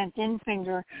to Grant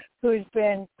Enfinger, who's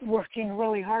been working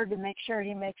really hard to make sure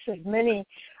he makes as many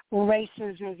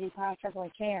races as he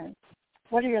possibly can.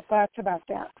 What are your thoughts about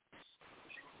that?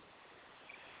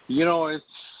 It's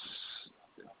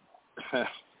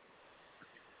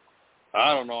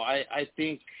I don't know. I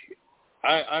think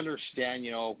I understand,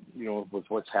 with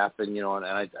what's happened, and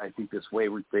I think this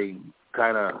waiver thing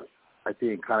kind of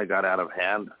got out of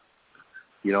hand,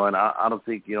 and I don't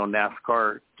think,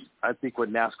 NASCAR, I think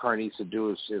what NASCAR needs to do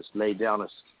is they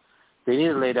need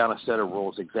to lay down a set of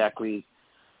rules exactly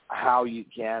how you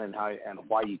can and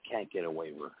why you can't get a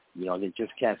waiver, You know, they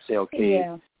just can't say, okay,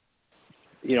 Yeah.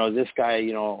 you know, this guy,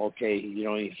 you know, okay, you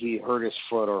know, he hurt his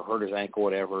foot or hurt his ankle,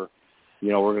 whatever,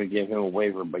 you know, we're going to give him a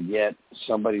waiver. But yet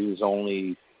somebody who's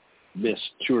only missed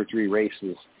 2 or 3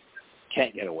 races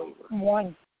can't get a waiver.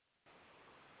 One.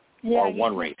 Yeah, or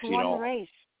one race, you know. One race.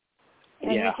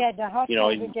 And yeah. he had to hustle you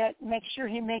know, to make sure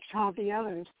he makes all the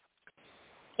others.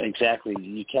 Exactly.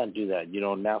 You can't do that. You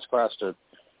know, NASCAR has to,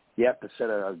 you have to set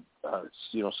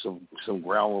you know, some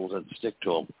ground rules and stick to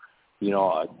them. You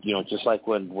know, just like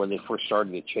when they first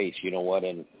started the chase, you know what,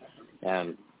 and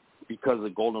because the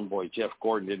Golden Boy, Jeff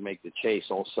Gordon, didn't make the chase,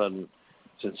 all of a sudden,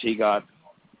 since he got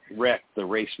wrecked the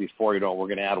race before, you know, we're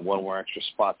going to add one more extra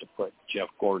spot to put Jeff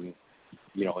Gordon,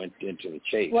 you know, into the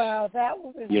chase. Well, that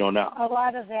was, you know, now a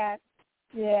lot of that,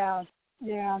 yeah.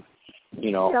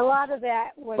 You know, a lot of that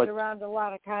was around a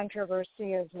lot of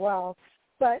controversy as well.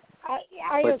 But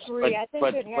I agree. I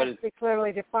think it has to be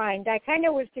clearly defined. I kind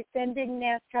of was defending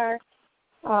NASCAR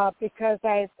because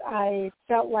I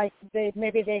felt like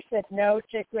maybe they said no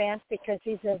to Grant because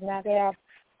he does not have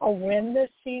a win this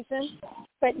season.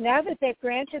 But now that they've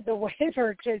granted the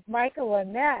waiver to Michael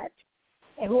Annett,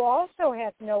 who also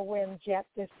has no wins yet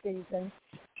this season,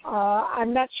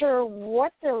 I'm not sure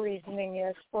what their reasoning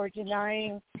is for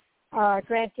denying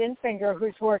Grant Enfinger,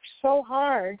 who's worked so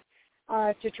hard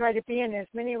to try to be in as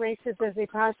many races as he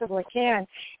possibly can,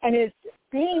 and is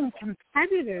being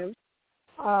competitive.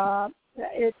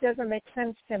 It doesn't make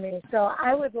sense to me. So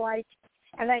I would like,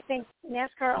 and I think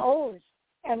NASCAR owes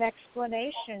an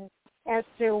explanation as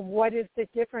to what is the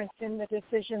difference in the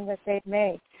decision that they've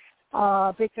made,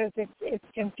 because it's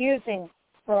confusing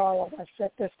for all of us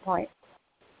at this point.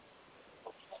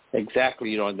 Exactly,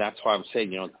 you know, and that's why I'm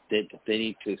saying, you know, they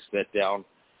need to set down,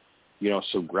 you know,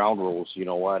 some ground rules, you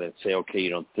know what, and say, okay, you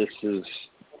know, this is,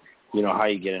 you know, how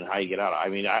you get in, how you get out. I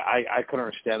mean, I couldn't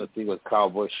understand the thing with Kyle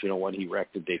Busch, you know, when he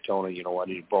wrecked at Daytona, you know, when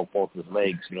he broke both his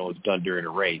legs, you know, it was done during a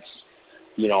race.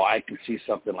 You know, I could see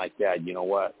something like that, you know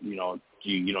what, you know,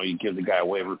 you give the guy a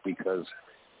waiver because,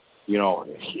 you know,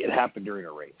 it happened during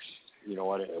a race. You know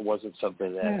what, it wasn't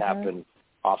something that happened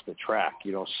off the track,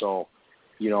 you know, so,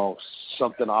 you know,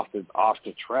 something off the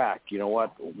track, you know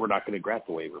what, we're not going to grant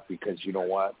the waiver because, you know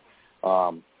what,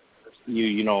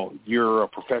 you know, you're a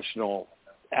professional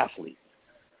athlete.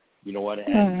 You know what,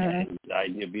 and the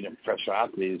idea of being a professional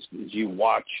athlete is you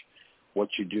watch what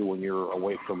you do when you're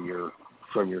away from your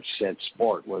said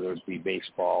sport, whether it be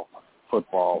baseball,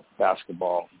 football,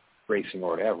 basketball, racing,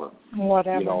 or whatever.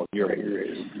 You know,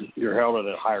 you're held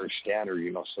at a higher standard,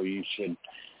 you know, so you should,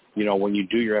 you know, when you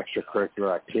do your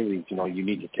extracurricular activities, you know, you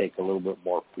need to take a little bit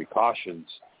more precautions,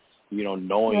 you know,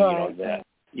 knowing,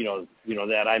 you know,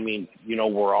 that, I mean, you know,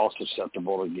 we're all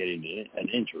susceptible to getting an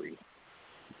injury,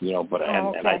 you know, but,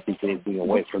 and I think anything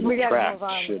away from the track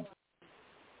should.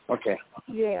 Okay.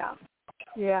 Yeah.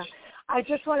 I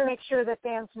just want to make sure that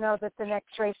fans know that the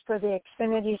next race for the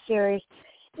Xfinity Series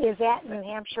is at New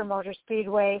Hampshire Motor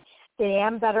Speedway. The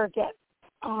Am Better Get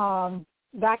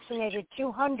Vaccinated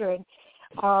 200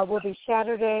 will be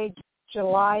Saturday,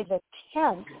 July the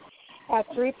 10th at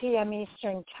 3 p.m.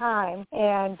 Eastern Time,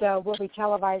 and will be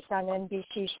televised on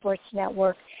NBC Sports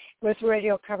Network with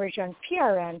radio coverage on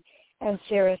PRN and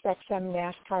Sirius XM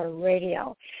NASCAR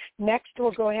Radio. Next,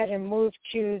 we'll go ahead and move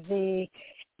to the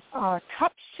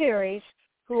Cup Series,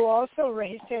 who also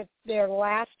raced at their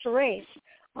last race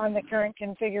on the current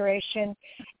configuration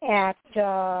at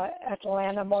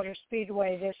Atlanta Motor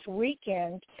Speedway this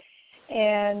weekend.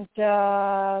 And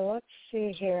let's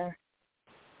see here.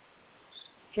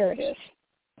 Here it is.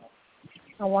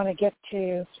 I want to get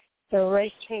to the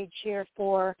race page here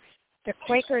for the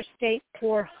Quaker State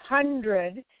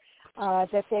 400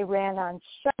 that they ran on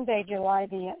Sunday, July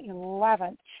the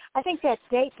 11th. I think that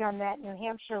date on that New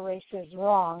Hampshire race is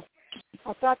wrong.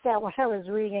 I thought that when I was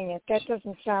reading it. That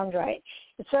doesn't sound right.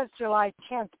 It says July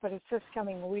 10th, but it's this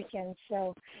coming weekend,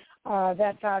 so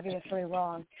that's obviously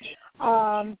wrong.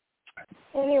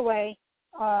 Anyway,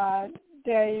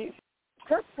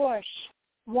 Kurt Busch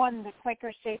won the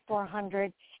Quaker State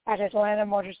 400 at Atlanta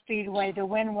Motor Speedway. The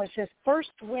win was his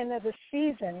first win of the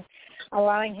season,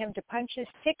 allowing him to punch his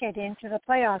ticket into the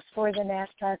playoffs for the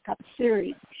NASCAR Cup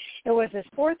Series. It was his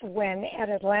fourth win at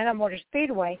Atlanta Motor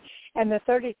Speedway and the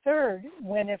 33rd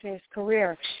win of his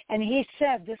career. And he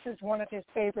said this is one of his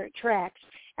favorite tracks,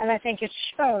 and I think it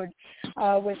showed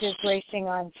with his racing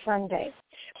on Sunday.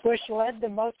 Busch led the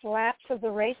most laps of the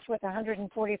race with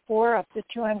 144 up to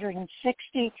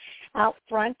 260 out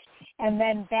front, and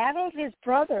then battled his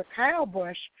brother, Kyle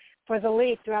Busch, for the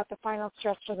lead throughout the final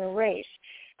stretch of the race.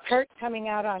 Kurt coming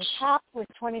out on top with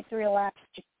 23 laps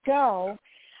to go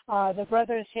The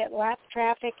brothers hit lap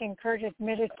traffic, and Kurt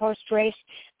admitted post-race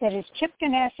that his Chip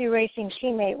Ganassi Racing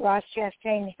teammate Ross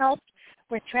Chastain helped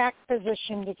with track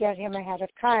position to get him ahead of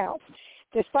Kyle.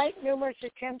 Despite numerous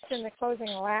attempts in the closing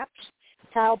laps,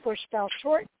 Kyle Busch fell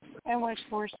short and was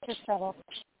forced to settle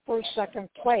for second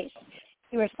place.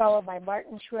 He was followed by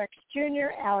Martin Truex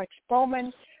Jr., Alex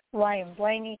Bowman, Ryan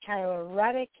Blaney, Tyler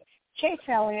Reddick, Chase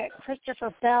Elliott,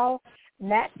 Christopher Bell,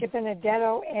 Matt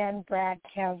DiBenedetto, and Brad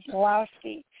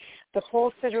Keselowski. The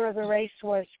pole sitter of the race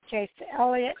was Chase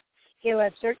Elliott. He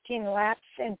led 13 laps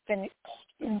and finished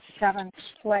in 7th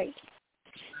place.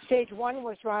 Stage 1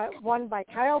 was won by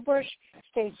Kyle Busch,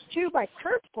 Stage 2 by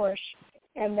Kurt Busch,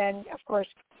 and then, of course,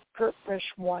 Kurt Busch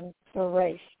won the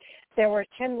race. There were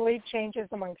 10 lead changes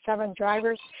among 7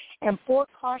 drivers and 4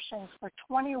 cautions for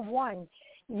 21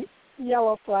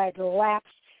 yellow flag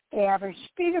laps. The average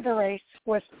speed of the race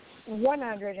was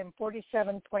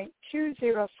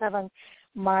 147.207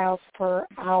 miles per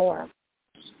hour.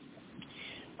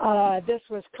 This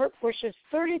was Kurt Busch's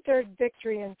 33rd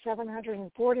victory in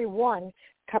 741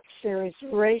 Cup Series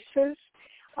races,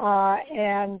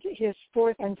 and his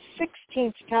 4th and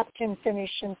 16th top 10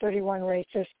 finish in 31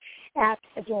 races at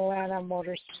Atlanta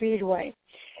Motor Speedway.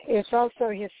 It's also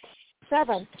his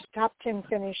 7th top 10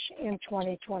 finish in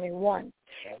 2021.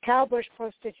 Kyle Busch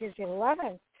posted his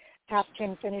 11th top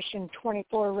 10 finish in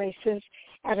 24 races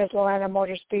at Atlanta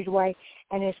Motor Speedway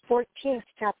and his 14th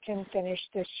top 10 finish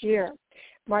this year.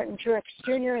 Martin Truex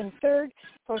Jr. in 3rd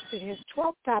posted his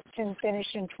 12th top 10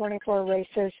 finish in 24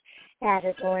 races at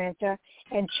Atlanta,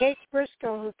 and Chase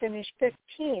Briscoe, who finished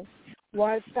 15th,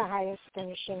 was the highest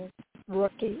finishing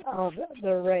rookie of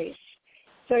the race.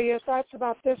 So your thoughts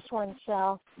about this one,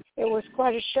 Sal? It was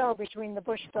quite a show between the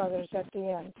Busch brothers at the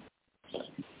end.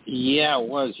 Yeah, it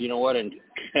was. You know what? And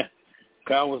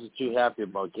Kyle wasn't too happy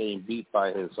about getting beat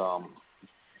by his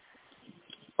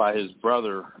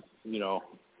brother. You know,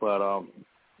 but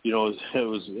you know,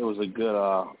 it was a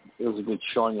good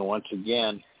showing. And once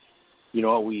again, you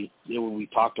know, we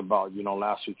talked about, you know,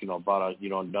 last week, you know, about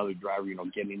another driver, you know,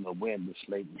 getting the win this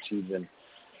late in the season,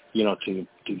 you know, to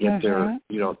get there,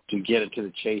 you know, to get it to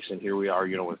the chase, and here we are,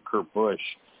 you know, with Kurt Busch,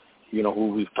 you know, who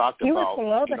we've talked about, you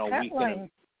know, week in.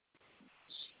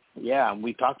 Yeah, and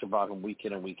we talked about him week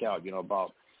in and week out, you know,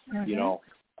 about, you know,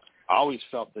 I always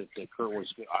felt that Kurt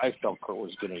was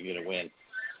going to get a win,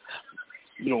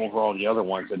 you know, over all the other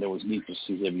ones, and it was neat to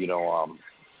see him, you know,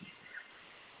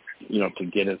 to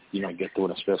get it, you know, get to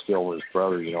it, especially over his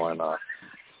brother, you know, and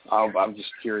I'm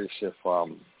just curious if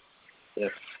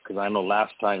because I know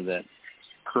last time that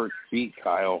Kurt beat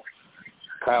Kyle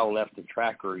left the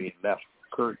track early and left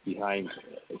Kurt behind.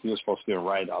 He was supposed to be a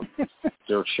ride out.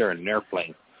 They were sharing an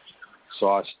airplane. So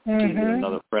I was speaking to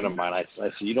another friend of mine. I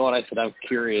said, you know what? I said, I'm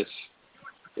curious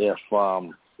if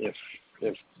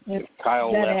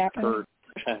Kyle left Kurt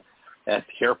at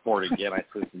the airport again. I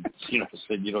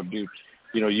said, you know, dude,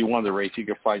 you know, you won the race. You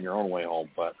can find your own way home.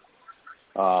 But,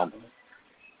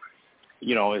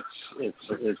 you know, it's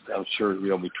I'm sure, you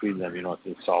know, between them, you know,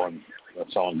 it's all in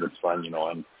good fun, you know,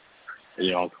 and,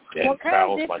 you know, and well,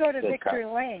 Kyle did go to victory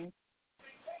lane.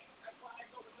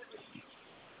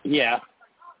 Yeah.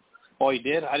 Oh, he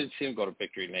did? I didn't see him go to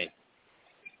victory lane.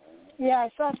 Yeah, I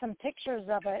saw some pictures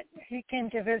of it. He came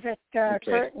to visit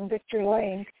Kurt in victory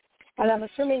lane, and I'm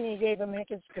assuming he gave him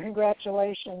his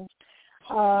congratulations.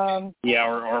 Yeah,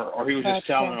 or he was just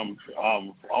telling him,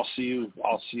 I'll see you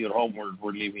at home.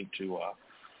 We're leaving to,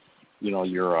 you know,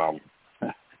 your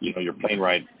plane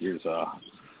ride. Here's,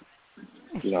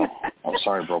 you know, I'm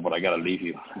sorry, bro, but I got to leave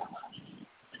you.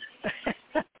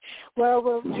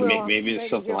 Well, maybe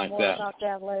it's something like that. About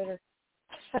that later.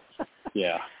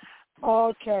 Yeah.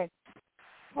 Okay.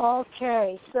 So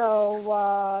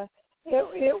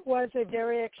it was a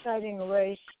very exciting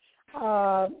race.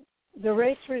 The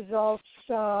race results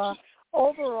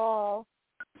overall,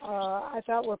 I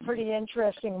thought were pretty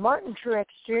interesting. Martin Truex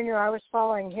Jr., I was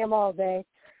following him all day,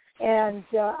 and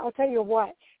I'll tell you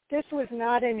what, this was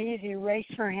not an easy race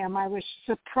for him. I was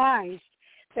surprised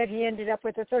that he ended up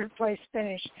with a third-place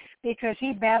finish because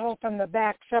he battled from the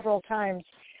back several times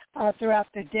throughout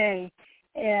the day,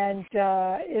 and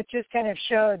it just kind of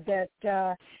showed that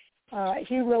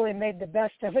he really made the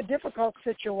best of a difficult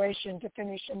situation to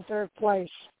finish in third place.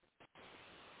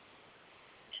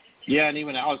 Yeah, and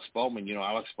even Alex Bowman,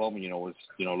 was,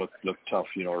 looked tough,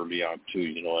 early on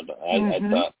too, and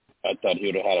I thought he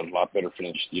would have had a lot better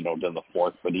finish, than the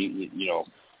fourth, but he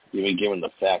even given the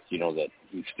fact, that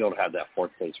he still had that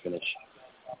fourth place finish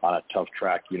on a tough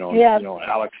track,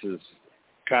 Alex is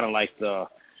kind of like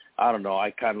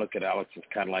I kind of look at Alex as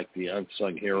kind of like the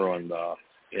unsung hero in the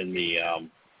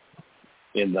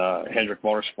in the Hendrick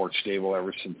Motorsports stable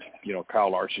ever since,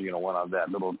 Kyle Larson, went on that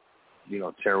little,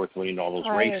 tear with winning all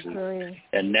those races. Agree.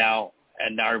 And now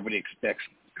everybody expects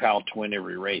Kyle to win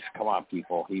every race. Come on,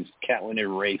 people. He can't win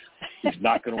every race. He's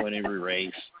not going to win every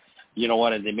race. You know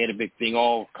what? And they made a big thing.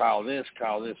 Oh, Kyle this.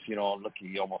 Look,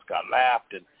 he almost got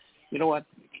lapped. And you know what?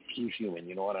 He's human.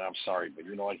 You know what? I'm sorry, but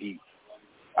you know what?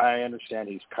 I understand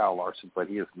he's Kyle Larson, but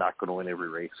he is not going to win every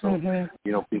race. So,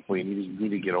 people, you need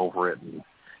to get over it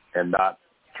and not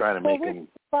try to make him,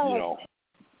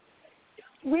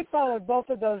 We followed both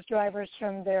of those drivers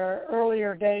from their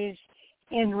earlier days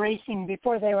in racing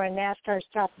before they were in NASCAR's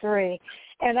top 3.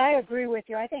 And I agree with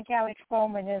you. I think Alex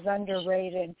Bowman is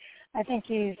underrated. I think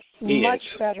he much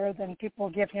better than people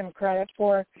give him credit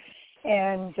for.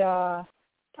 And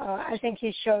I think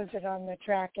he shows it on the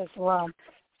track as well.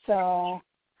 So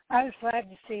I was glad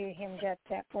to see him get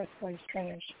that fourth place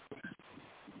finish.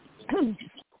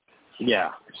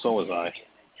 Yeah, so was I.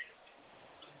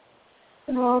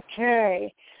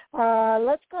 Okay.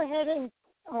 Let's go ahead and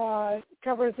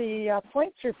cover the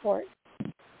points report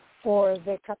for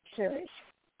the Cup Series.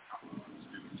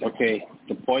 Okay.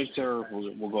 The points are,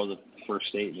 we'll go to the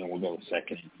first 8, and then we'll go to the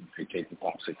second. We take the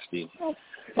top 16.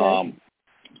 Okay.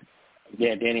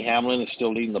 Danny Hamlin is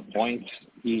still leading the points.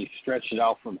 He stretched it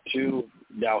out from 2.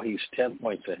 Now he's 10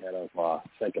 points ahead of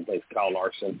second place Kyle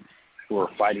Larson, who are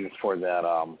fighting for that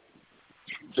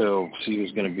to see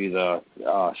who's going to be the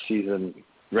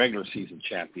regular season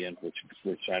champion,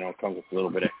 which I know comes with a little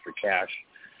bit extra cash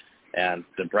and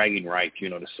the bragging right, to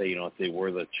say, if they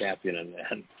were the champion.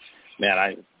 And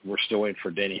man, we're still waiting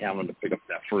for Danny Hamlin to pick up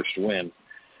that first win,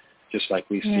 just like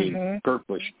we've seen Kurt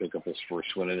Busch pick up his first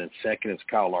win. And then second is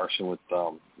Kyle Larson with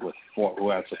 4, who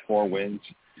has the 4 wins.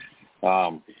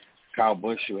 Kyle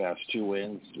Busch, who has 2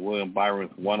 wins. William Byron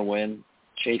with 1 win.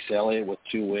 Chase Elliott with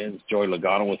 2 wins. Joey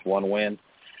Logano with 1 win.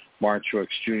 Martin Truex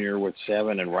Jr. with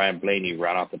 7, and Ryan Blaney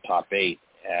round out the top 8.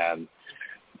 And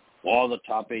all the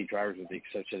top 8 drivers, with the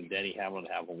exception of Denny Hamlin,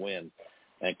 have a win.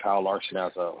 And Kyle Larson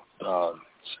has a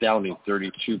astounding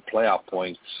 32 playoff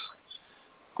points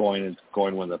going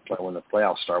when the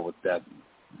playoffs start, with that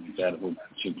would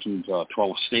include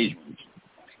 12 stage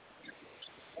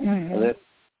wins.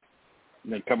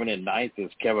 And then coming in 9th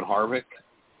is Kevin Harvick,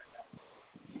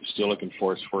 still looking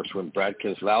for his first win. Brad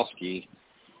Keselowski,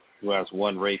 who has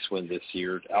 1 race win this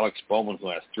year. Alex Bowman, who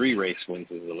has 3 race wins,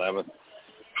 is 11th.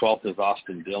 12th is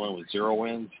Austin Dillon with 0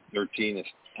 wins. 13th is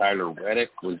Tyler Reddick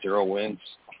with 0 wins.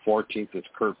 14th is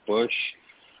Kurt Busch,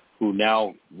 who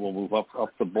now will move up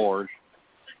the board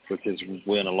with his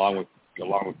win, along with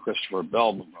Christopher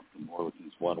Bell moving up the board with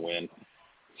his 1 win.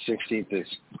 16th is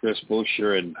Chris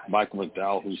Buescher, and Michael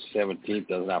McDowell, who's 17th,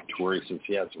 doesn't have to worry since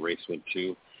he has a race win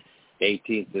too.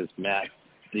 18th is Matt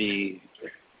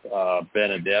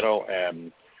Benedetto,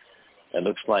 and it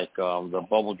looks like the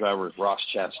bubble driver is Ross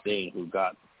Chastain, who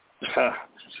got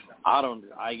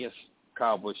I guess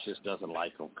Kyle Busch just doesn't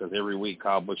like him, because every week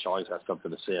Kyle Busch always has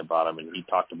something to say about him, and he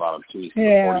talked about him too. He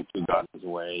said 42 got in his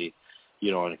way,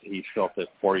 and he felt that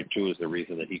 42 is the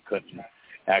reason that he couldn't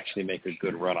actually make a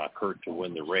good run on Kurt to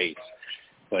win the race.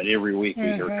 But every week we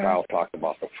hear Kyle talk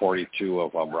about the 42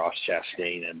 of Ross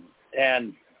Chastain,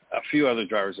 and a few other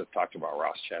drivers have talked about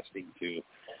Ross Chastain too.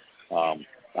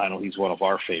 I know he's one of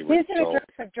our favorites. He's an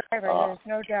aggressive driver, there's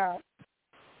no doubt.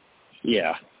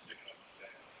 Yeah.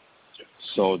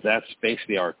 So that's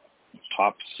basically our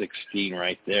top 16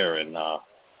 right there, and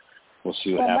we'll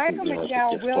see what happens. Michael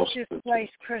McDowell will displace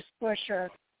Chris Buescher.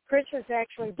 Chris is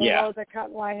actually below the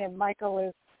cut line, and Michael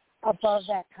is above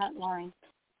that cut line.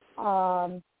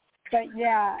 But,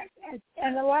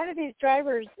 and a lot of these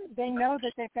drivers, they know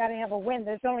that they've got to have a win.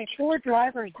 There's only 4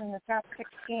 drivers in the top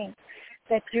 16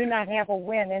 that do not have a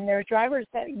win, and they're drivers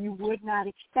that you would not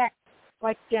expect,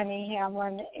 like Denny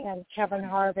Hamlin and Kevin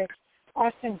Harvick,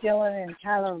 Austin Dillon, and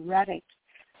Tyler Reddick.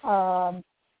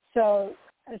 So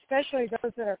especially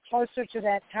those that are closer to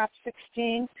that top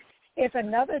 16, if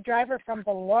another driver from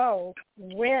below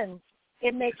wins,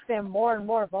 it makes them more and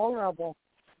more vulnerable.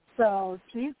 So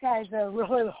these guys are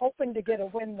really hoping to get a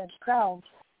win themselves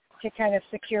to kind of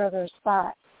secure their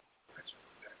spot.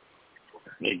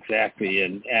 Exactly,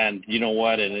 and you know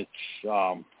what? And it's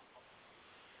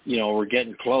we're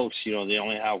getting close. They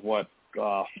only have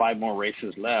 5 more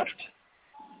races left.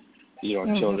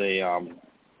 Until they and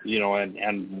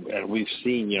we've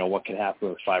seen what can happen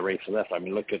with 5 races left. I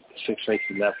mean, look at 6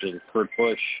 races left in Kurt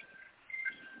Busch.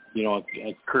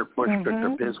 And Kurt Busch picked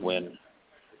up his win.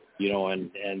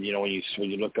 And when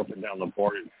you look up and down the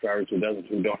board at drivers who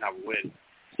don't have a win,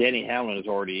 Danny Hamlin is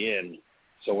already in.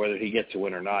 So whether he gets a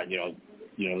win or not,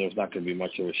 there's not going to be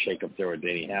much of a shake-up there with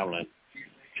Danny Hamlin.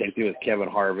 Same thing with Kevin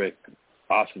Harvick.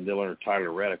 Austin Dillon or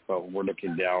Tyler Reddick, but we're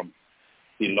looking down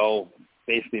below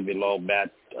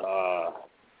Matt,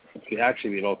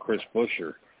 actually below Chris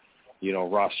Buescher,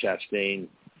 Ross Chastain,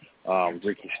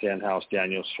 Ricky Stenhouse,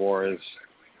 Daniel Suarez,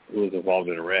 who was involved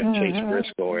in a wreck, Chase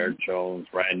Briscoe, Eric Jones,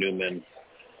 Ryan Newman,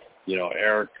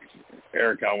 Eric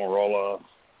Almirola,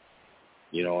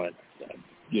 and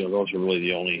those are really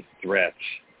the only threats,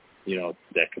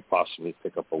 that could possibly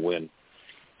pick up a win,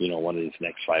 one of these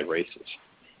next 5 races.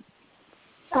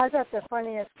 I thought the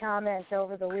funniest comment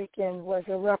over the weekend was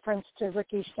a reference to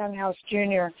Ricky Stenhouse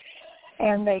Jr.,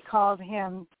 and they called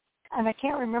him, and I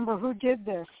can't remember who did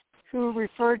this, who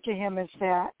referred to him as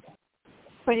that,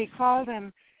 but he called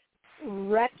him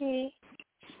Ricky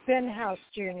Stenhouse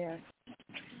Jr.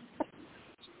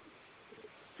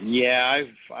 Yeah,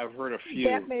 I've heard a few.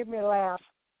 That made me laugh.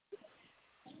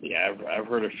 Yeah, I've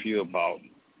heard a few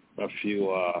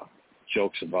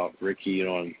jokes about Ricky,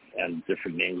 and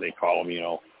different names they call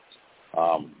him,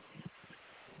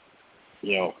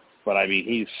 but I mean,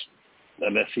 he's,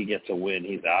 unless he gets a win,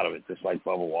 he's out of it. Just like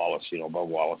Bubba Wallace, Bubba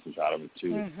Wallace is out of it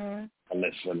too,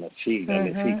 unless he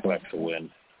collects a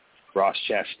win. Ross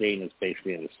Chastain is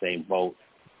basically in the same boat,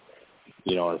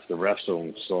 as the rest of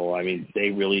them. So I mean,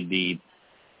 they really need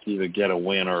to either get a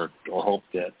win or hope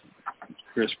that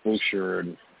Chris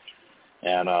Buescher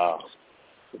and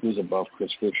who's above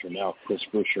Chris Buescher now? Chris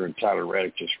Buescher and Tyler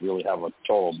Reddick just really have a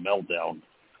total meltdown,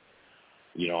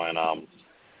 and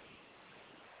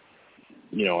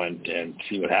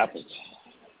see what happens.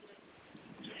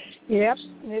 Yep,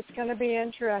 it's going to be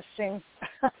interesting.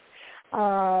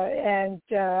 I'm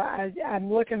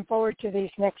looking forward to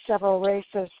these next several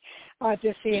races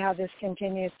to see how this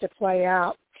continues to play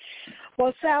out.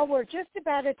 Well, Sal, we're just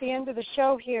about at the end of the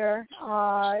show here.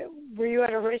 Were you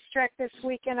at a racetrack this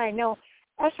weekend? I know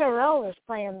SRL is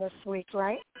playing this week,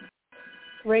 right?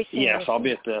 Racing. Yes, I'll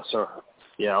be at the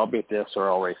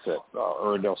SRL race at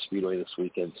Elko Speedway this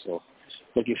weekend. So,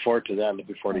 looking forward to that.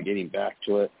 Looking forward to getting back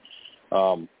to it.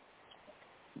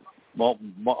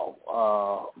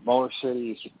 Motor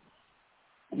City.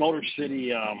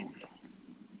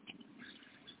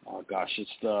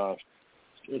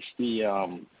 It's the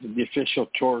official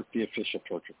tour. The official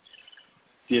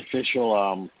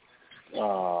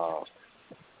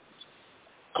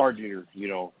car dealer.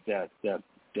 That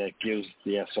gives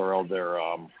the SRL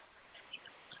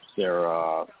their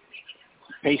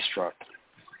pace truck.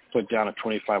 Put down a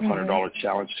 $2,500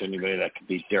 challenge to anybody that could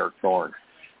beat Derek Thorne.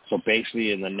 So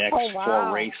basically, in the next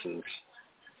 4 races,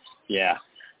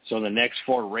 So in the next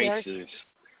 4 races,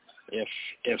 if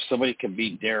somebody can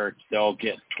beat Derek, they'll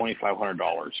get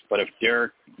 $2,500. But if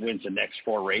Derek wins the next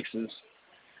 4 races,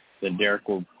 then Derek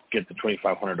will get the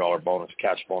 $2,500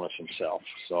 cash bonus himself.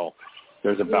 So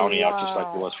there's a bounty out just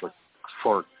like there was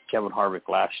for Kevin Harvick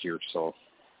last year. So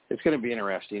it's going to be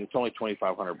interesting. It's only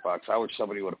 $2,500. I wish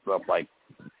somebody would have put up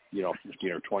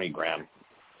 15 or 20 grand.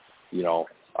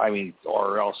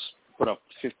 Or else put up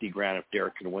 50 grand if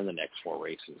Derek can win the next 4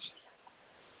 races.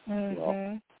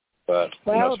 But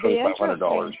it's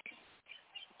 $2,500.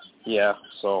 Yeah.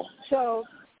 So.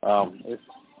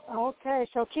 Okay.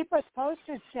 So keep us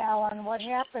posted, Sal, on what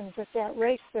happens at that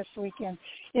race this weekend.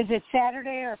 Is it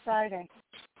Saturday or Friday?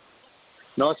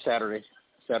 No, it's Saturday.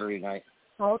 Saturday night.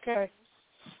 Okay.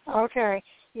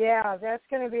 Yeah, that's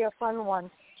going to be a fun one.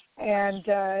 And,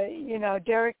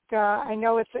 Derek, I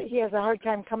know he has a hard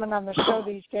time coming on the show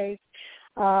these days.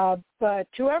 But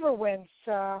whoever wins,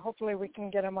 hopefully we can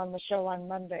get him on the show on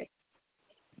Monday.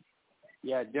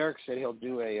 Yeah, Derek said he'll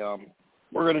do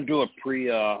we're going to do a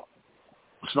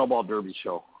pre-Snowball Derby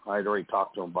show. I had already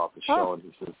talked to him about the show, and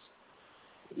he says,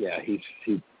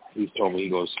 he's told me, he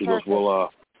goes,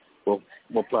 we'll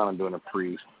plan on doing a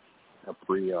pre.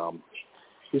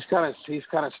 He's kind of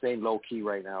staying low key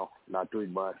right now, not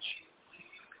doing much.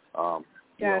 Gotcha.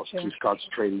 He's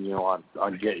concentrating,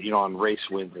 on race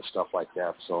wins and stuff like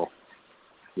that. So,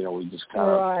 we just kind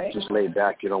of just lay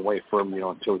back, wait for him,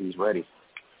 until he's ready.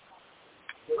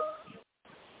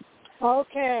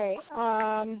 Okay.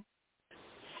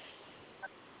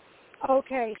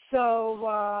 So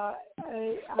I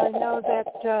know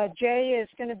that Jay is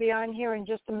going to be on here in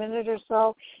just a minute or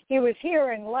so. He was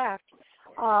here and left,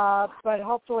 but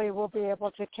hopefully we'll be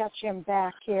able to catch him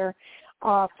back here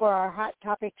for our Hot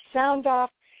Topic Sound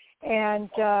Off. And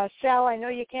Sal, I know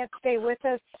you can't stay with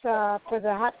us for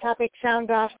the Hot Topic Sound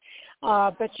Off,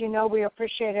 but we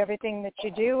appreciate everything that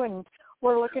you do, and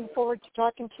we're looking forward to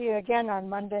talking to you again on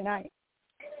Monday night.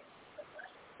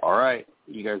 All right.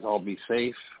 You guys all be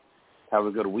safe. Have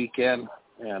a good weekend,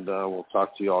 and we'll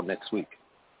talk to you all next week.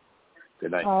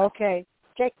 Good night. Okay.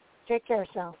 Take care,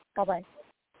 Sal. Bye-bye.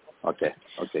 Okay.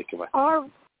 Goodbye.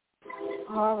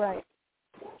 All right.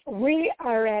 We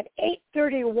are at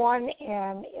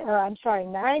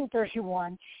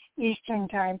 9:31 Eastern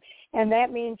Time, and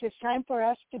that means it's time for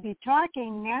us to be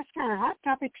talking NASCAR Hot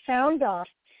Topic Sound Off.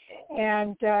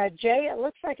 And, Jay, it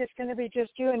looks like it's going to be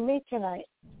just you and me tonight.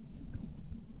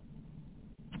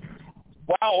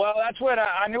 Wow, well, that's what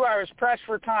I knew. I was pressed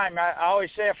for time. I always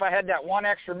say if I had that one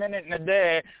extra minute in a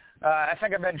day, I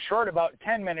think I've been short about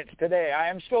 10 minutes today. I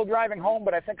am still driving home,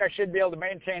 but I think I should be able to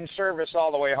maintain service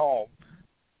all the way home.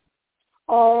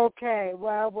 Okay,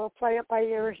 well, we'll play it by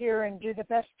ear here and do the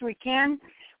best we can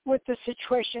with the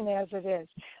situation as it is.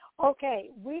 Okay,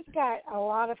 we've got a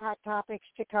lot of hot topics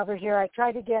to cover here. I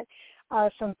tried to get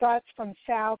some thoughts from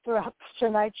Sal throughout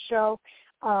tonight's show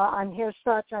on his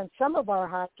thoughts on some of our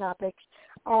hot topics.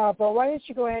 But why don't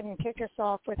you go ahead and kick us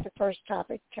off with the first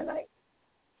topic tonight?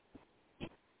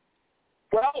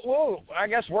 Well, we'll, I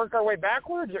guess, work our way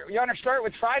backwards. You want to start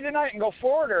with Friday night and go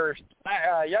forward, or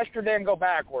yesterday and go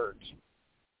backwards?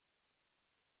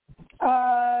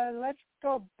 Let's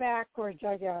go backwards,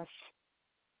 I guess.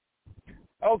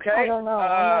 Okay. I don't know. I'm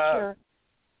not sure.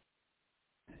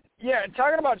 Yeah,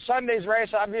 talking about Sunday's race,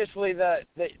 obviously the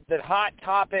hot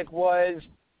topic was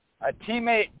a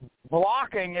teammate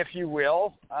blocking, if you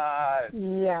will.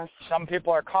 Yes. Some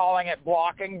people are calling it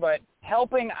blocking, but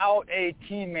helping out a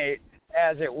teammate,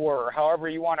 as it were, however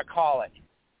you want to call it.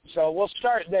 So we'll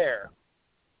start there.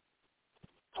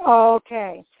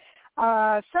 Okay.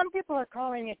 Some people are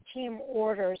calling it team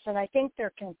orders, and I think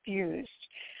they're confused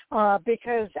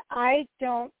because I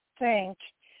don't think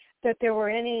that there were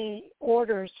any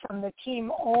orders from the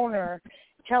team owner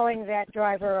telling that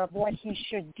driver of what he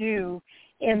should do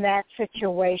in that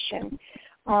situation.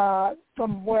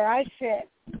 From where I sit,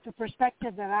 the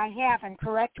perspective that I have, and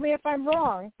correct me if I'm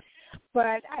wrong,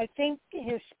 but I think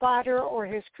his spotter or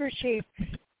his crew chief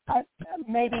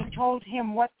maybe told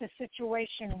him what the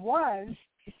situation was,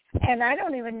 and I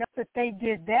don't even know that they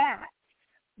did that.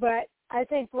 But I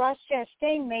think Ross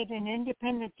Chastain made an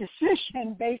independent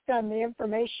decision based on the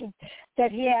information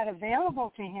that he had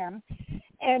available to him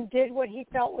and did what he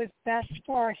felt was best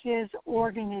for his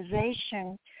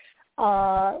organization,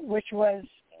 which was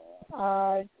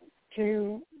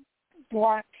to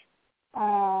block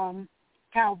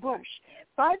Kyle Busch.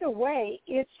 By the way,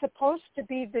 it's supposed to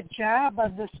be the job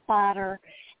of the spotter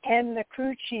and the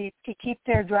crew chief to keep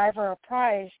their driver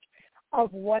apprised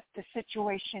of what the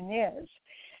situation is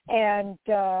and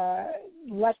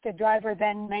let the driver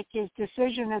then make his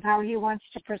decision of how he wants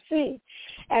to proceed.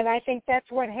 And I think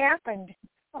that's what happened.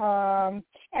 And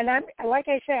like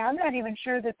I say, I'm not even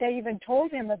sure that they even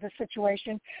told him of the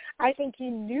situation. I think he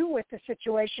knew what the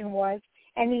situation was,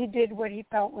 and he did what he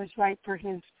felt was right for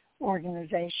his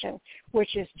organization,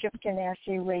 which is Chip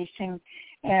Ganassi Racing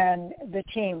and the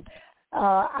team.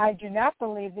 I do not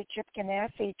believe that Chip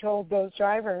Ganassi told those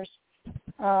drivers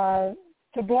to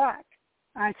block.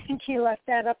 I think he left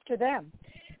that up to them.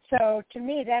 So to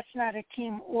me, that's not a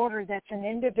team order. That's an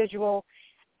individual,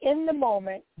 in the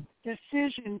moment,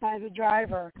 decision by the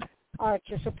driver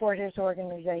to support his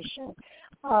organization.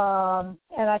 And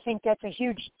I think that's a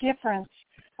huge difference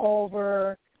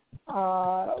over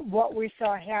what we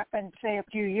saw happen, say, a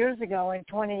few years ago in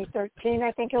 2013,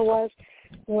 I think it was,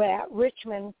 at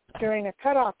Richmond during a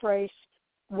cutoff race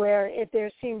where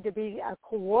there seemed to be a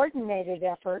coordinated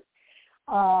effort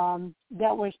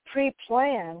that was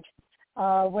pre-planned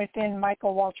within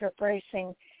Michael Waltrip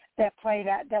Racing that played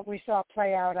out, that we saw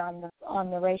play out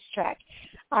on the racetrack.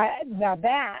 Now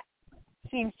that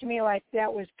seems to me like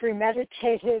that was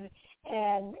premeditated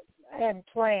and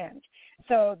planned.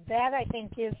 So that, I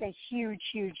think, is a huge,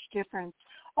 huge difference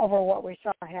over what we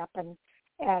saw happen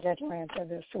at Atlanta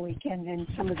this weekend and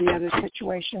some of the other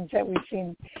situations that we've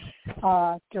seen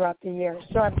throughout the year.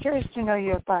 So I'm curious to know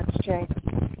your thoughts, Jay.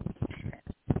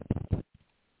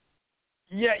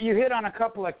 Yeah, you hit on a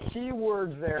couple of key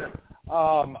words there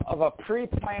of a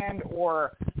pre-planned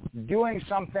or doing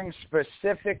something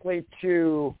specifically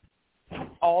to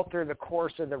alter the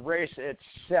course of the race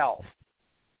itself.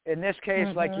 In this case,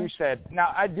 like you said.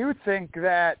 Now, I do think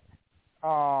that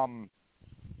from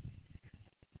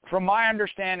my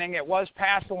understanding, it was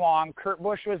passed along. Kurt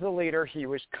Busch was the leader. He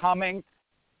was coming.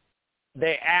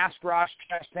 They asked Ross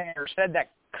Chastain, or said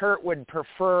that Kurt would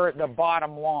prefer the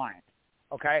bottom line,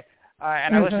 okay?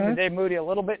 And I listened to Dave Moody a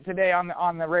little bit today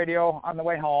on the radio on the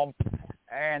way home,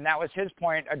 and that was his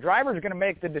point. A driver is going to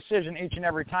make the decision each and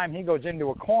every time he goes into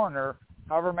a corner,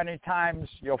 however many times,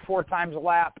 4 times a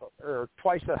lap or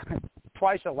twice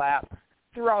a lap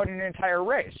throughout an entire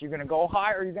race. You're going to go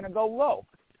high or you're going to go low.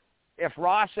 If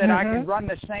Ross said I can run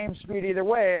the same speed either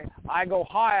way, I go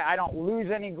high, I don't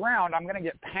lose any ground, I'm going to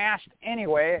get passed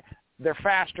anyway, they're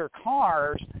faster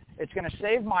cars. It's going to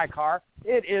save my car.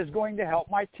 It is going to help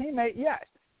my teammate. Yes.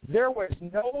 There was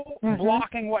no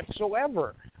blocking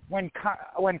whatsoever. When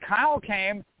Kyle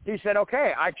came, he said,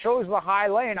 okay, I chose the high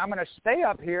lane. I'm going to stay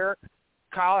up here.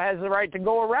 Kyle has the right to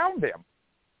go around him.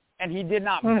 And he did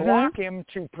not block him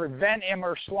to prevent him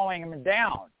or slowing him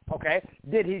down. Okay?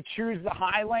 Did he choose the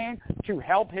high lane to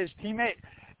help his teammate?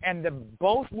 And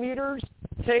both leaders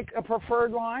take a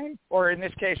preferred line? Or in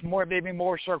this case, maybe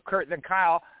more so Kurt than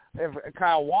Kyle, if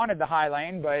Kyle wanted the high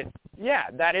lane. But, yeah,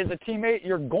 that is a teammate.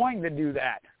 You're going to do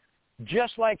that.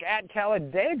 Just like at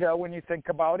Talladega, when you think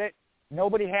about it,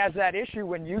 nobody has that issue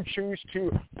when you choose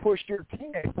to push your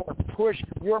teammate or push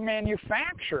your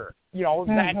manufacturer. You know,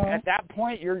 that at that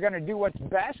point, you're going to do what's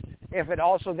best. If it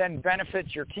also then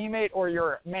benefits your teammate or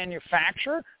your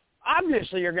manufacturer,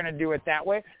 obviously you're going to do it that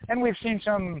way. And we've seen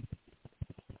some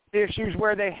issues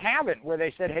where they haven't, where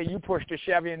they said, hey, you pushed a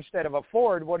Chevy instead of a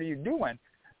Ford. What are you doing?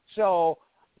 So,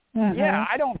 yeah,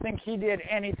 I don't think he did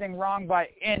anything wrong by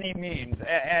any means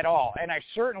at all. And I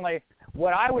certainly,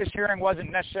 what I was hearing wasn't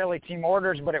necessarily team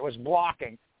orders, but it was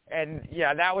blocking. And,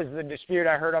 yeah, that was the dispute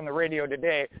I heard on the radio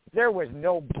today. There was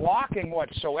no blocking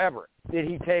whatsoever. Did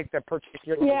he take the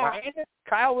particular lane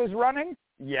Kyle was running?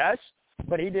 Yes,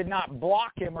 but he did not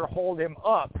block him or hold him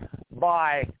up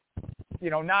by, you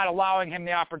know, not allowing him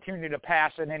the opportunity to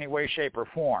pass in any way, shape, or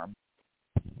form.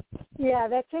 Yeah,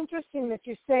 that's interesting that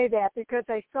you say that, because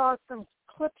I saw some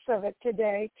clips of it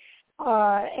today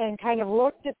and kind of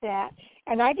looked at that,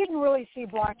 and I didn't really see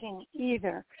blocking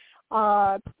either.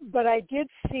 But I did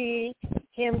see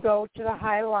him go to the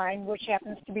high line, which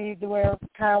happens to be where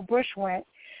Kyle Busch went.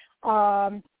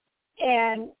 And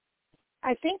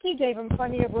I think he gave him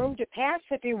plenty of room to pass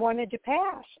if he wanted to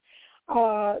pass.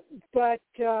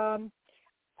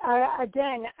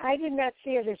 Again, I did not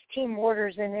see it as team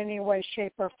orders in any way,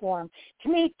 shape, or form. To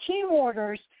me, team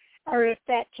orders are if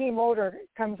that team order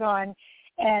comes on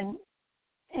and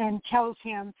tells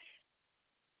him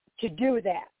to do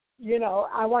that. You know,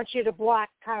 I want you to block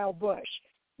Kyle Busch.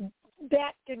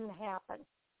 That didn't happen.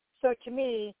 So to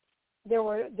me, there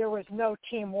was no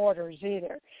team orders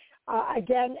either.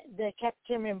 Again, they kept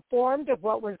him informed of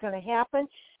what was going to happen.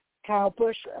 Kurt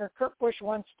Busch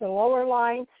wants the lower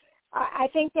line. I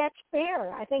think that's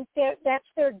fair. I think that's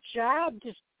their job,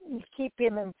 to keep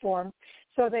him informed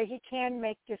so that he can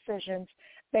make decisions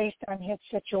based on his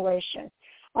situation.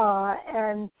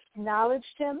 And acknowledged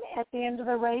him at the end of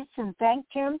the race and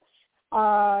thanked him,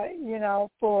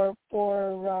 for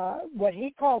what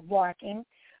he called blocking.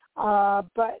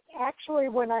 But actually,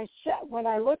 when I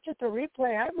looked at the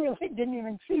replay, I really didn't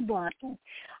even see blocking.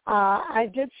 I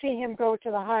did see him go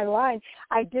to the high line.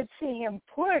 I did see him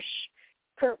push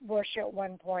Kurt Busch at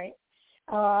one point.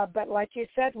 But like you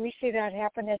said, we see that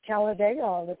happen at Talladega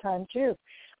all the time too,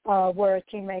 where a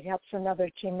teammate helps another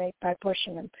teammate by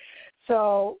pushing them.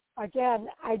 So, again,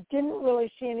 I didn't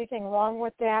really see anything wrong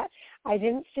with that. I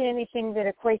didn't see anything that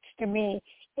equates to me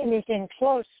anything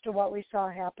close to what we saw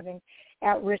happening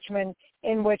at Richmond,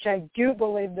 in which I do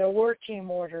believe there were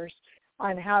team orders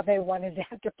on how they wanted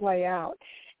that to play out.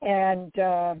 And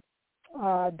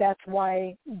that's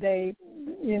why there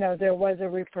was a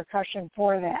repercussion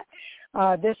for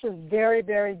that. This is very,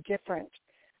 very different.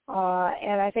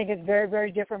 And I think it's very,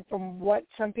 very different from what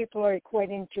some people are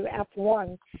equating to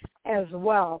F1 as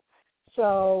well.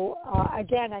 So,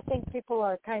 again, I think people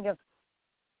are kind of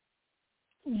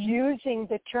using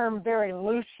the term very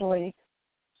loosely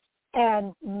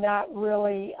and not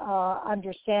really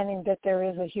understanding that there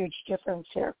is a huge difference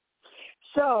here.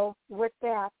 So, with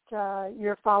that,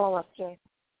 your follow-up, Jay.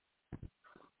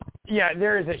 Yeah,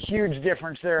 there is a huge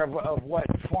difference there of what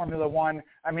Formula One,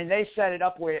 I mean, they set it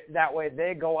up that way.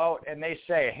 They go out and they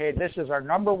say, hey, this is our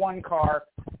number one car.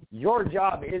 Your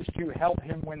job is to help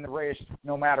him win the race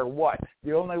no matter what.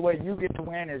 The only way you get to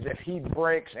win is if he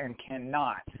breaks and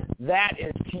cannot. That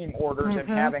is team orders and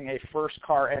having a first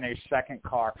car and a second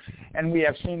car. And we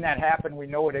have seen that happen. We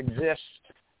know it exists.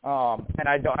 And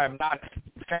I'm not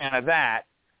a fan of that.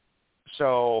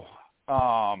 So,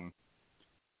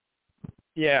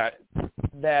 yeah,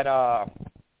 that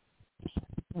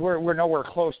we're nowhere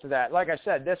close to that. Like I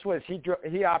said, this was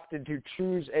he opted to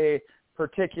choose a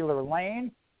particular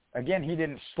lane. Again, he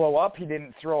didn't slow up. He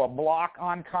didn't throw a block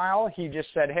on Kyle. He just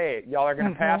said, hey, y'all are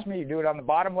going to pass me. You do it on the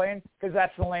bottom lane because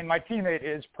that's the lane my teammate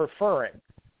is preferring.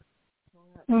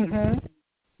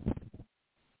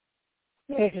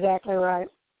 Exactly right.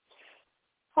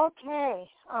 Okay,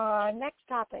 next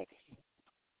topic.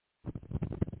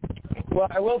 Well,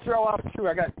 I will throw out two.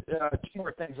 I got two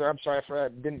more things there. I'm sorry if I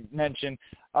didn't mention.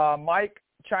 Mike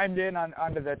chimed in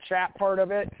onto the chat part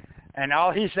of it. And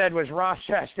all he said was Ross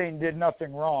Chastain did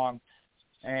nothing wrong.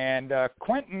 And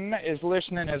Quentin is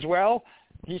listening as well.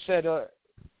 He said,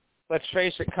 let's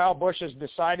face it, Kyle Busch has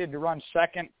decided to run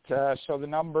second, so the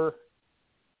number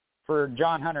for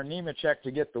John Hunter Nemechek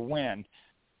to get the win.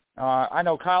 I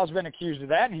know Kyle's been accused of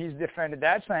that, and he's defended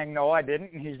that, saying, no, I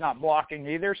didn't, and he's not blocking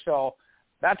either. So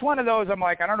that's one of those I'm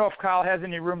like, I don't know if Kyle has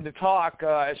any room to talk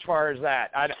as far as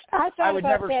that. I would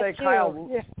never say too. Kyle.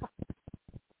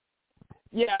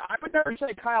 Yeah, I would never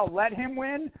say Kyle let him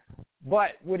win,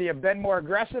 but would he have been more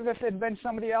aggressive if it had been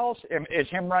somebody else? Is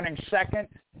him running second,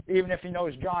 even if he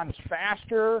knows John's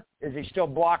faster? Is he still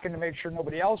blocking to make sure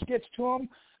nobody else gets to him?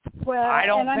 Well, I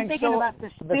don't I'm think thinking so. about the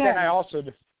spin. But then I also.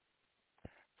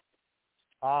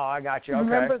 Oh, I got you. Okay.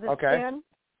 Remember the spin?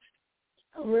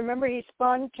 Remember he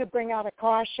spun to bring out a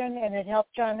caution, and it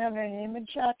helped John Hunter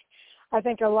Nemechek? I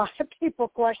think a lot of people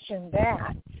questioned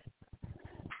that.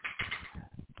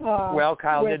 Well,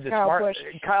 Kyle did the Busch.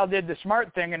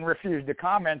 smart thing and refused to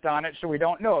comment on it, so we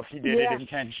don't know if he did it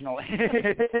intentionally.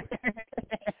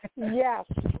 Yes,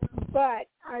 but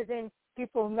I think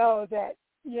people know that,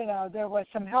 there was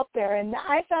some help there. And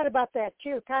I thought about that,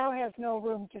 too. Kyle has no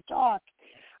room to talk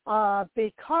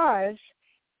because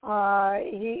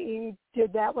he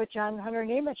did that with John Hunter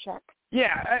Nemechek.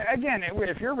 Yeah, again,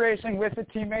 if you're racing with a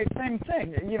teammate, same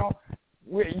thing.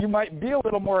 You might be a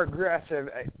little more aggressive,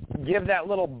 give that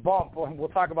little bump, and we'll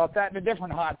talk about that in a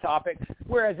different hot topic,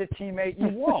 whereas a teammate, you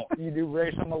won't. You do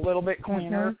race them a little bit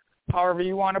cleaner, however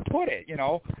you want to put it,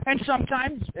 And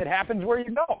sometimes it happens where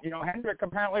you don't. Hendrick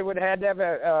apparently would have had to have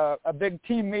a big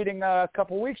team meeting a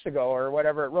couple weeks ago or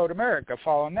whatever at Road America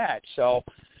following that. So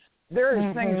there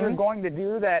is things you're going to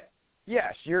do that,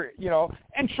 yes,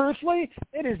 and truthfully,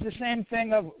 it is the same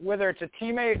thing of whether it's a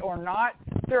teammate or not.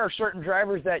 There are certain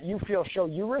drivers that you feel show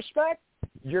you respect.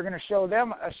 You're going to show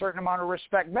them a certain amount of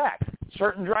respect back.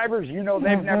 Certain drivers,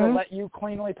 they've never let you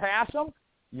cleanly pass them.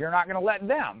 You're not going to let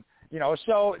them.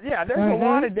 So, yeah, there's a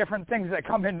lot of different things that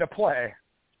come into play.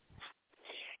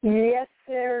 Yes,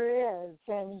 there is.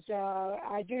 And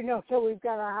I do know that we've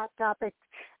got a hot topic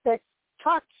that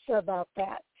talks about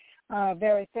that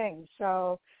very thing.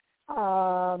 So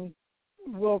we'll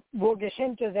get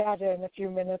into that in a few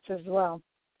minutes as well.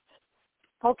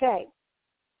 Okay.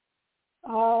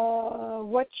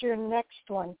 What's your next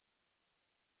one?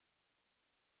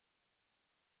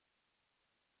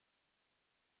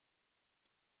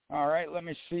 All right, let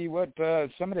me see what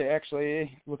somebody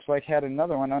actually looks like had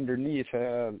another one underneath.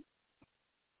 I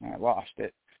lost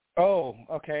it. Oh,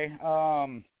 okay.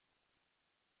 Kind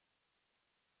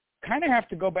of have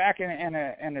to go back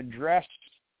and address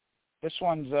this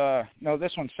one's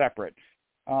this one's separate.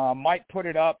 Mike put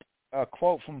it up, a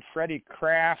quote from Freddie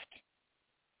Kraft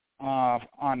on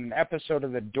an episode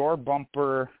of the Door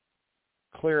Bumper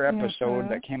Clear episode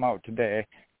that came out today.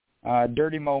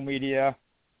 Dirty Mo Media,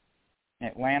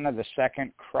 Atlanta the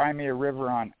 2nd, Crimea River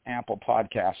on Apple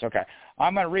Podcasts. Okay,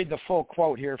 I'm going to read the full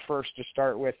quote here first to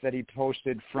start with that he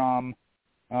posted from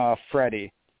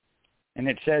Freddie. And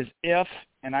it says, if,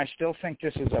 and I still think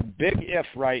this is a big if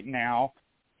right now,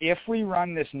 if we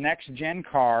run this next-gen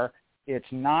car, it's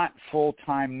not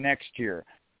full-time next year.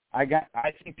 I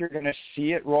think you're going to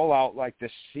see it roll out like the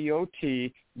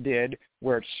COT did,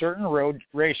 where it's certain road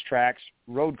racetracks,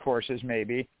 road courses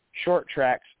maybe, short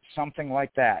tracks, something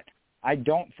like that. I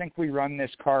don't think we run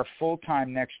this car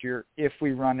full-time next year if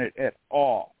we run it at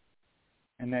all.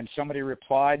 And then somebody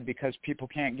replied, because people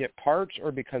can't get parts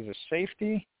or because of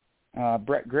safety,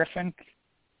 Brett Griffin.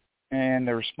 And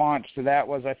the response to that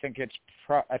was, I think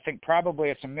probably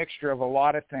it's a mixture of a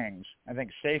lot of things. I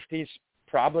think safety's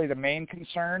probably the main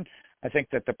concern. I think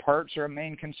that the parts are a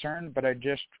main concern, but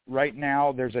right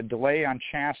now there's a delay on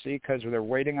chassis because they're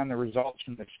waiting on the results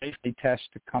from the safety test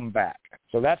to come back.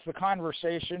 So that's the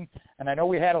conversation, and I know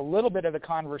we had a little bit of the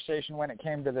conversation when it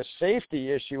came to the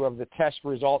safety issue of the test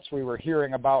results we were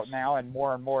hearing about now, and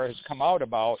more has come out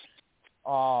about.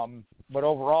 But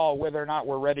overall, whether or not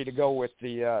we're ready to go with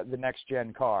the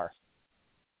next-gen car.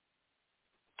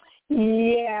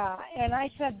 Yeah, and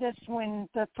I said this when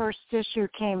the first issue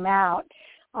came out,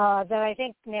 that I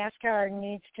think NASCAR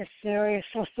needs to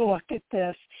seriously look at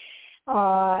this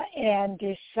and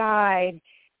decide,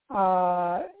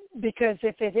 because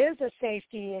if it is a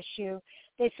safety issue,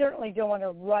 they certainly don't want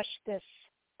to rush this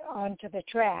onto the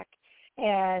track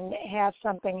and have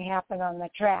something happen on the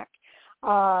track.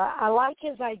 I like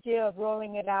his idea of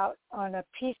rolling it out on a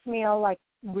piecemeal like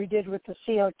we did with the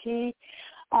COT.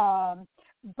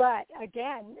 But,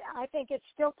 again, I think it's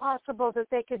still possible that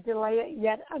they could delay it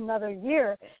yet another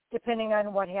year, depending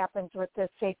on what happens with the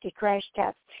safety crash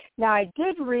test. Now, I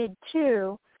did read,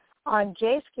 too, on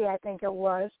J-Ski, I think it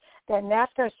was, that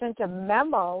NASCAR sent a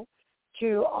memo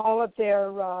to all of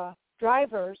their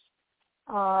drivers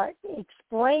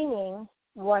explaining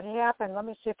what happened. Let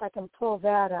me see if I can pull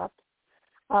that up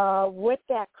with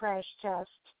that crash test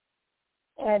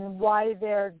and why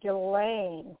they're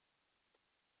delaying.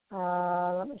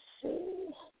 Let me see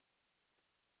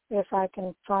if I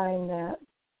can find that.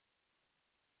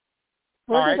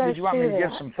 All right, did you want me to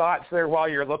give some thoughts there while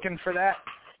you're looking for that?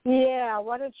 Yeah,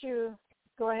 why don't you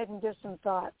go ahead and give some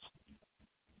thoughts?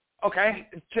 Okay,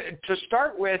 to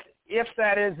start with, if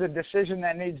that is a decision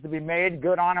that needs to be made,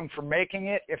 good on them for making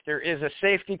it. If there is a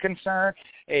safety concern,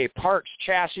 a parts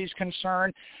chassis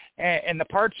concern, and the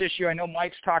parts issue, I know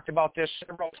Mike's talked about this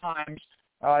several times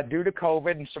due to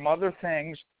COVID and some other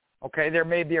things, okay, there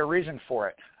may be a reason for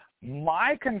it.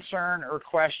 My concern or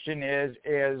question is,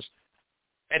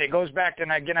 and it goes back,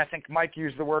 and again, I think Mike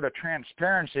used the word of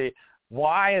transparency,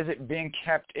 why is it being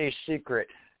kept a secret?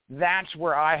 That's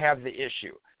where I have the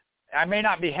issue. I may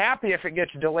not be happy if it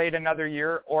gets delayed another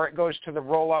year or it goes to the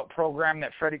rollout program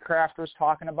that Freddie Kraft was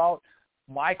talking about.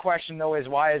 My question, though, is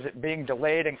why is it being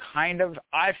delayed and kind of,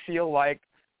 I feel like,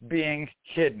 being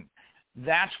hidden?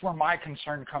 That's where my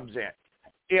concern comes in.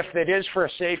 If it is for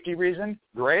a safety reason,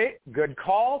 great, good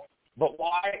call. But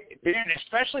why,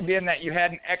 especially being that you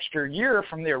had an extra year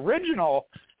from the original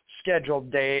scheduled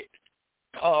date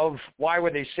of why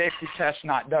were these safety tests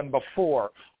not done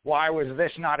before? Why was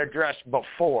this not addressed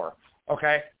before?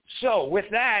 Okay, so with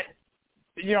that,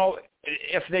 you know,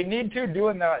 if they need to,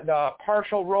 doing the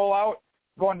partial rollout,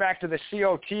 going back to the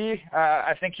COT,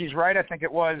 I think he's right. I think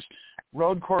it was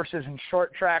road courses and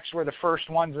short tracks were the first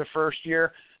ones the first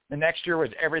year. The next year was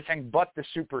everything but the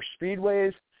super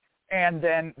speedways. And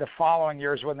then the following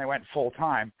years when they went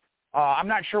full-time. I'm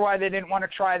not sure why they didn't want to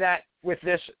try that with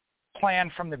this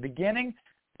plan from the beginning.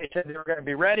 They said they were going to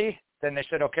be ready. Then they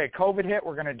said, okay, COVID hit.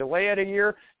 We're going to delay it a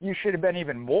year. You should have been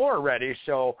even more ready.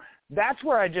 So that's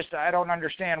where I don't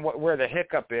understand where the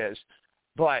hiccup is.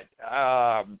 But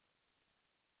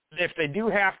if they do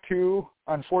have to,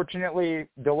 unfortunately,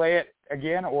 delay it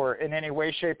again or in any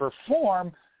way, shape, or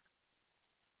form,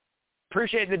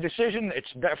 appreciate the decision.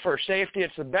 It's for safety.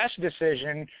 It's the best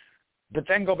decision. But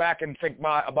then go back and think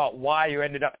about why you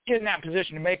ended up in that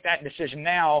position to make that decision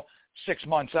now, 6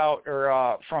 months out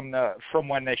or from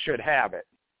when they should have it.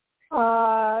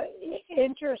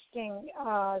 Interesting.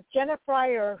 Jenna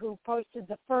Fryer, who posted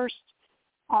the first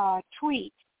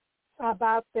tweet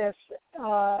about this,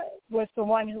 was the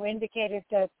one who indicated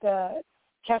that the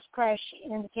test crash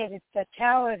indicated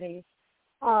fatalities.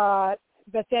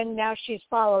 But then now she's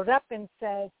followed up and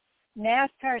says,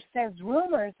 NASCAR says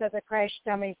rumors of the crash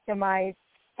dummy's demise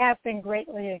have been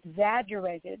greatly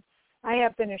exaggerated. I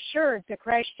have been assured the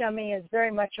crash dummy is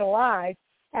very much alive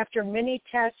after many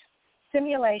tests,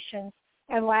 simulations,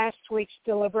 and last week's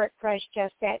deliberate crash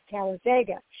test at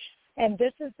Talladega. And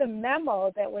this is the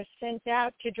memo that was sent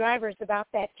out to drivers about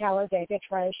that Talladega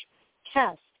crash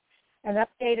test. An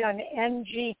update on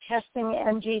NG testing,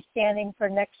 NG standing for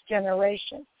next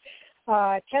generation.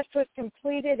 Test was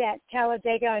completed at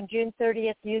Talladega on June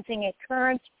 30th using a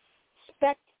current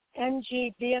spec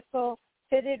NG vehicle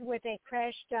fitted with a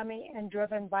crash dummy and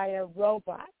driven by a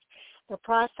robot. The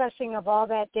processing of all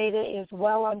that data is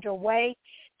well underway.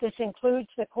 This includes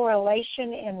the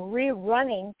correlation and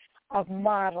rerunning of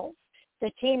models. The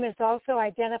team is also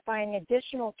identifying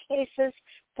additional cases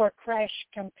for crash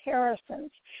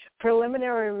comparisons.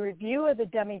 Preliminary review of the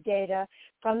dummy data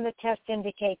from the test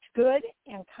indicates good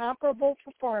and comparable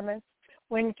performance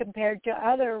when compared to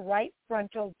other right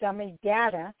frontal dummy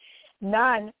data,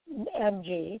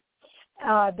 non-MG.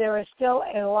 There is still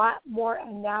a lot more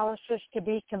analysis to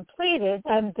be completed,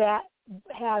 and that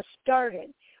has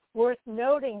started. Worth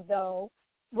noting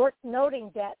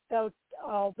that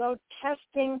although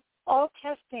all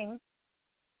testing,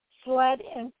 sled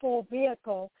and full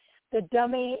vehicle, the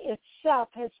dummy itself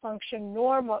has functioned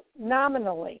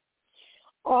nominally.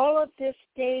 All of this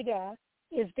data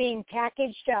is being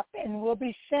packaged up and will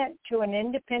be sent to an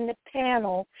independent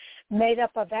panel made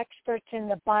up of experts in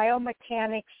the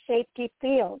biomechanics safety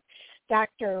field,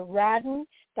 Dr. Radden,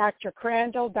 Dr.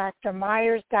 Crandall, Dr.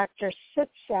 Myers, Dr.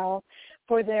 Sitzel,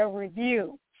 for their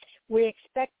review. We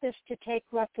expect this to take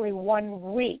roughly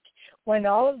 1 week. When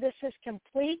all of this is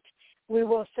complete, we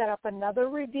will set up another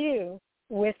review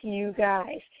with you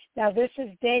guys. Now, this is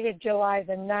dated July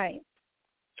the 9th.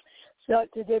 So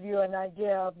to give you an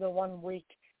idea of the 1 week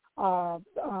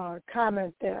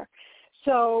comment there.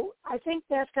 So I think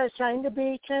NASCAR is trying to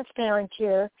be transparent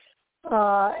here.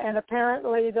 And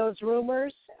apparently those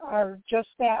rumors are just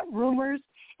that, rumors,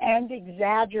 and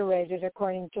exaggerated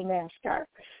according to NASCAR.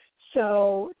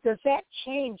 So does that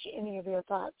change any of your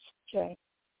thoughts, Jay?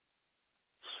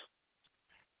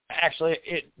 Actually,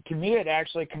 to me it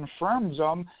actually confirms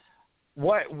them.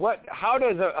 How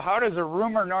does a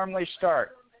rumor normally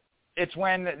start? It's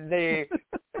when the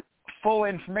full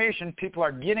information, people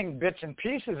are getting bits and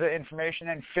pieces of information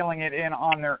and filling it in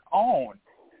on their own.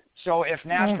 So if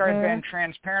NASCAR had been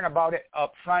transparent about it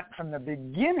up front from the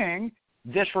beginning,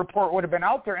 this report would have been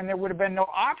out there and there would have been no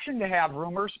option to have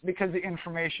rumors because the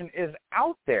information is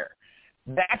out there.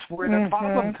 That's where the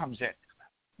problem comes in.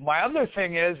 My other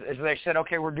thing is they said,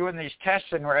 okay, we're doing these tests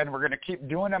and we're going to keep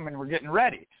doing them and we're getting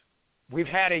ready. We've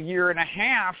had a year and a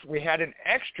half. We had an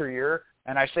extra year,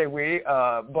 and I say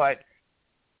but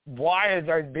why is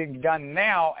it being done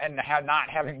now and not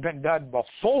having been done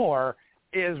before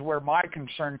is where my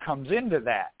concern comes into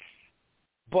that.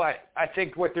 But I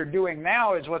think what they're doing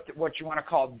now is what you want to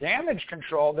call damage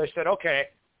control. They said, okay,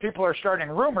 people are starting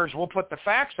rumors. We'll put the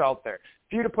facts out there.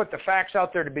 If you'd have put the facts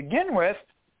out there to begin with,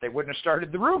 they wouldn't have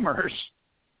started the rumors.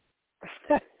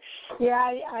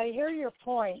 Yeah, I hear your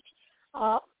point.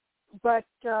 But,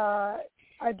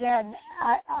 again,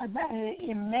 I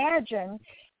imagine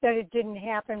that it didn't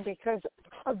happen because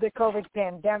of the COVID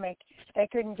pandemic. They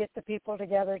couldn't get the people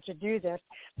together to do this.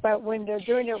 But when they're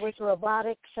doing it with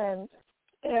robotics and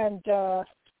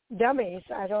dummies,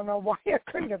 I don't know why it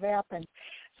couldn't have happened.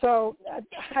 So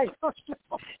I don't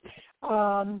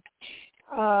know.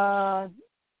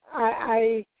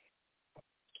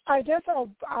 I guess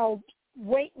I'll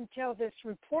wait until this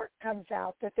report comes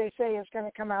out that they say is going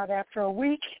to come out after a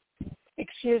week.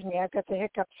 Excuse me, I've got the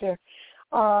hiccups here.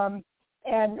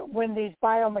 And when these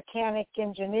biomechanic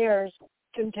engineers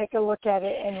can take a look at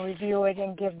it and review it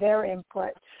and give their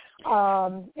input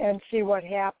and see what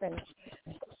happens.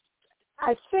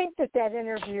 I think that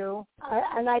interview,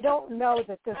 and I don't know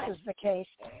that this is the case,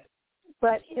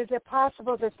 but is it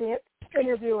possible that the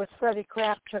interview with Freddie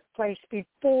Kraft took place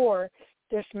before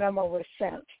this memo was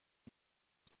sent?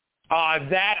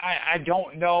 That I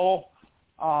don't know,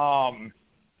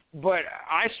 but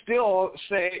I still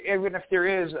say even if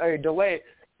there is a delay,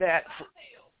 that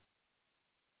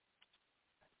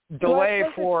delay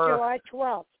for July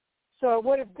 12th, so it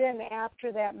would have been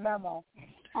after that memo.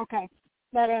 Okay,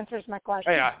 that answers my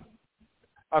question. Yeah.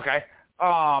 Okay.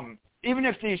 Even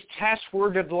if these tests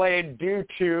were delayed due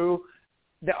to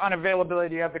the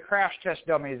unavailability of the crash test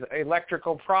dummies,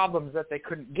 electrical problems that they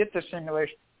couldn't get the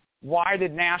simulation, why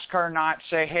did NASCAR not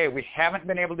say, hey, we haven't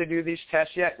been able to do these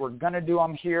tests yet. We're going to do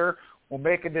them here. We'll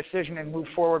make a decision and move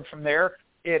forward from there.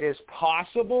 It is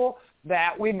possible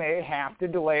that we may have to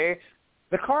delay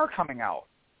the car coming out.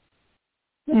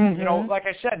 Mm-hmm. You know, like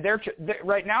I said,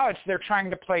 right now they're trying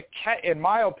to play, in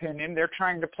my opinion, they're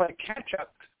trying to play catch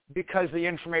up because the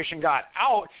information got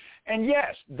out. And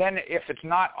yes, then if it's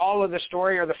not all of the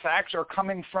story or the facts are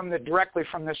coming directly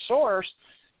from the source,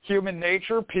 human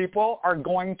nature, people are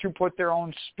going to put their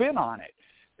own spin on it.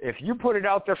 If you put it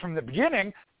out there from the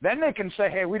beginning, then they can say,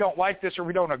 hey, we don't like this or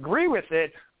we don't agree with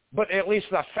it, but at least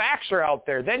the facts are out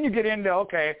there. Then you get into,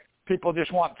 okay, people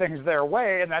just want things their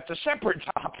way, and that's a separate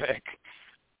topic.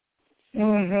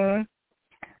 Mhm.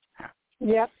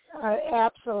 Yep,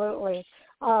 absolutely.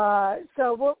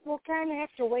 So we'll kind of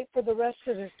have to wait for the rest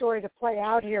of the story to play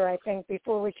out here, I think,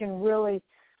 before we can really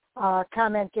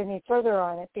comment any further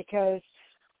on it, because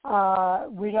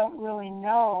we don't really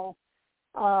know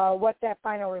what that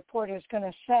final report is going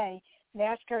to say.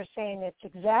 NASCAR is saying it's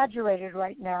exaggerated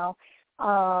right now,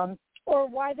 or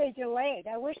why they delayed.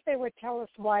 I wish they would tell us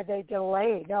why they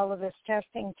delayed all of this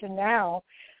testing to now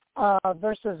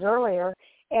versus earlier,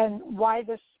 and why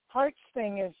this parts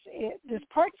thing is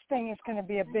going to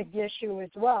be a big issue as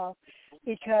well,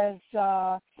 because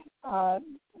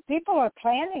people are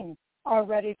planning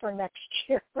already for next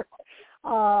year.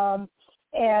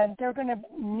 And they're going to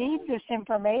need this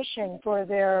information for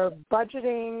their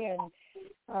budgeting and,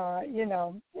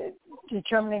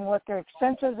 determining what their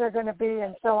expenses are going to be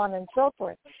and so on and so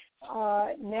forth.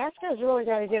 NASCAR's really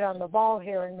got to get on the ball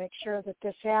here and make sure that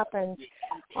this happens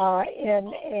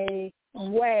in a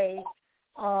way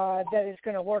that is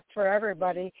going to work for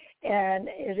everybody, and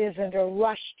it isn't a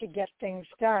rush to get things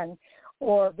done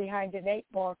or behind an eight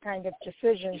ball kind of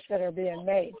decisions that are being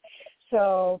made.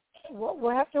 So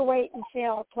we'll have to wait and see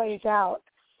how it plays out.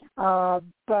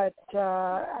 But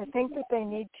I think that they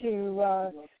need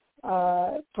to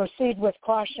proceed with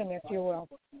caution, if you will.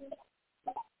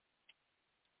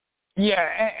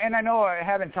 Yeah, and I know I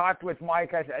haven't talked with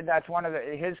Mike. That's one of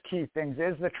his key things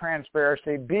is the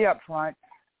transparency. Be upfront.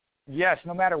 Yes,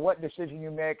 no matter what decision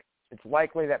you make, it's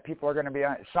likely that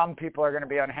some people are going to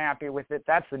be unhappy with it.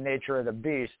 That's the nature of the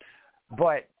beast.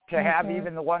 But to have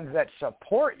even the ones that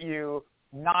support you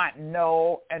not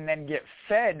know and then get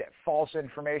fed false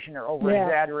information or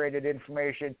over-exaggerated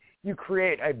information, you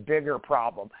create a bigger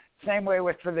problem. Same way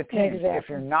for the teams. Exactly. If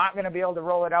you're not going to be able to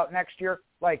roll it out next year,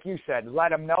 like you said, let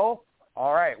them know.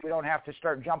 All right, we don't have to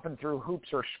start jumping through hoops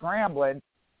or scrambling.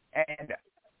 And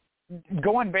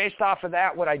going based off of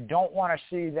that, what I don't want to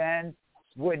see then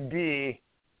would be,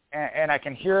 and I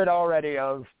can hear it already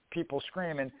of people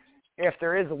screaming, if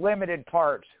there is limited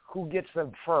parts, who gets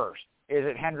them first? Is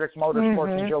it Hendrick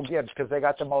Motorsports and Joe Gibbs because they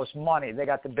got the most money, they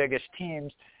got the biggest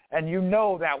teams, and you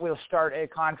know that will start a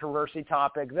controversy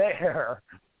topic there.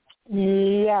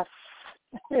 Yes,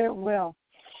 it will.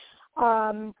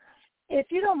 If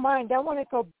you don't mind, I want to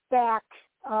go back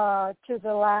to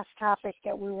the last topic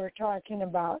that we were talking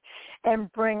about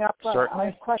and bring up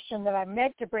a question that I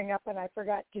meant to bring up and I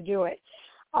forgot to do it.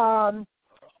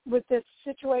 With this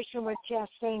situation with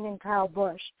Chastain and Kyle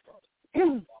Busch,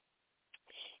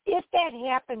 if that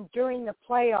happened during the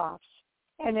playoffs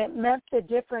and it meant the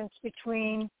difference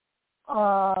between,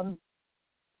 it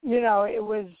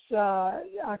was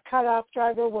a cutoff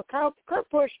driver. Well, Kurt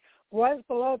Busch was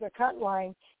below the cut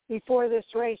line before this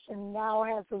race and now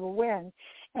has the win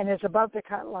and is above the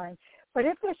cut line. But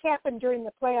if this happened during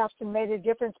the playoffs and made a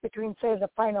difference between, say, the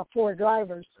final four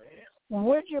drivers,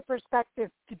 would your perspective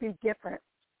to be different?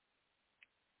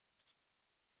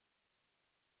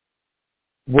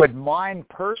 Would mine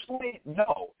personally?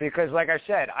 No, because like I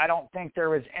said, I don't think there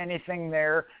was anything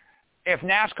there. If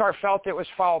NASCAR felt it was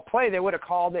foul play, they would have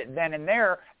called it then and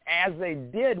there, as they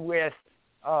did with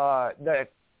I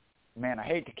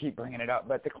hate to keep bringing it up,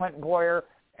 but the Clinton Boyer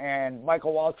and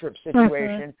Michael Waltrip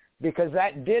situation, because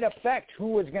that did affect who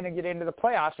was going to get into the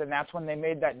playoffs, and that's when they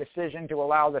made that decision to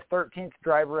allow the 13th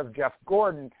driver of Jeff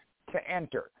Gordon to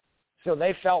enter. So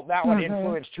they felt that one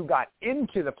influenced who got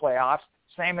into the playoffs,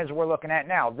 same as we're looking at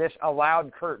now. This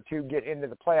allowed Kurt to get into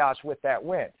the playoffs with that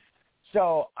win.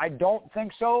 So I don't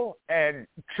think so, and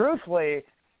truthfully,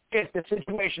 if the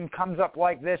situation comes up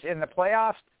like this in the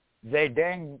playoffs, they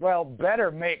dang well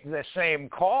better make the same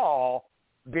call,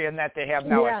 being that they have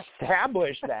now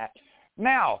established that.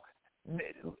 Now,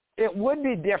 it would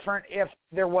be different if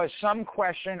there was some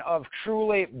question of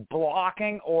truly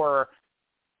blocking or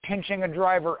pinching a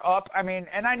driver up. I mean,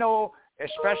 and I know,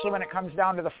 especially when it comes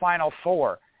down to the Final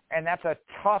Four, and that's a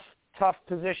tough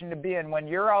position to be in when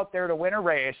you're out there to win a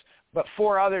race, but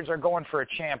four others are going for a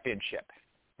championship.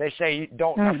 They say you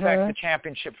don't affect the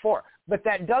championship four. But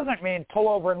that doesn't mean pull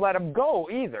over and let them go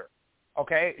either,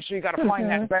 okay? So you got to find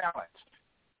that balance.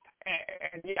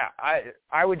 And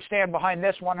I would stand behind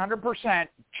this 100%.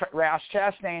 Ross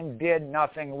Chastain did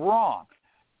nothing wrong.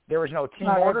 There was no team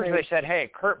orders. They said, hey,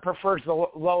 Kurt prefers the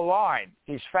low line.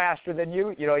 He's faster than you.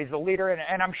 He's the leader.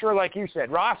 And I'm sure, like you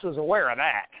said, Ross was aware of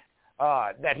that,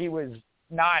 that he was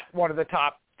not one of the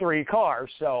top three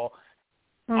cars. So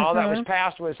all that was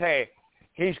passed was, hey,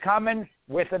 he's coming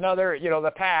with another,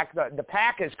 the pack. The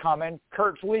pack is coming.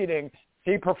 Kurt's leading.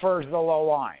 He prefers the low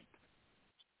line.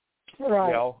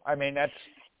 Right. I mean, that's...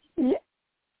 Yeah.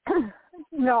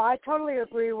 No, I totally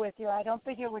agree with you. I don't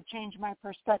think it would change my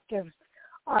perspective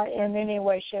in any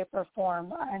way, shape, or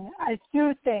form. And I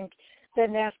do think that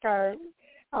NASCAR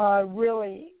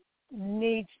really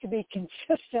needs to be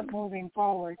consistent moving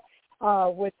forward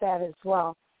with that as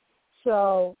well.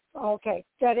 So, okay,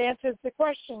 that answers the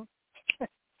question.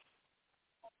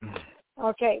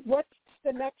 Okay, what's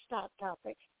the next hot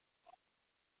topic?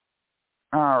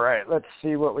 All right, let's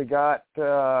see what we got.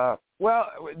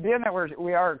 Being that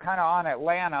we are kind of on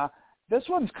Atlanta, this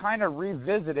one's kind of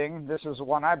revisiting. This is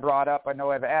one I brought up. I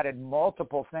know I've added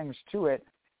multiple things to it,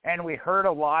 and we heard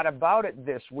a lot about it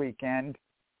this weekend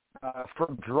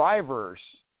from drivers.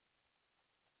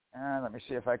 Let me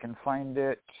see if I can find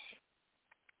it.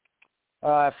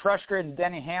 Frustrated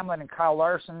Denny Hamlin and Kyle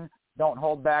Larson don't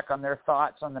hold back on their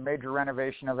thoughts on the major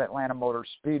renovation of Atlanta Motor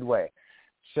Speedway.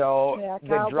 So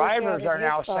the drivers are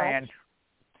now saying,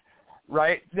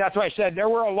 right, that's why I said there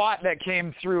were a lot that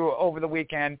came through over the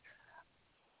weekend.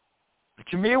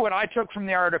 To me, what I took from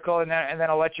the article, and then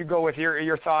I'll let you go with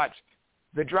your thoughts,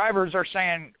 the drivers are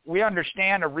saying, we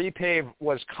understand a repave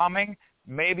was coming,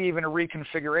 maybe even a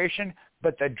reconfiguration,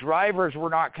 but the drivers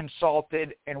were not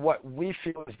consulted in what we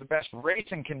feel is the best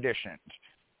racing conditions.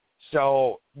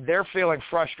 So they're feeling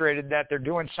frustrated that they're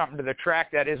doing something to the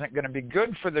track that isn't going to be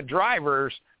good for the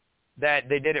drivers, that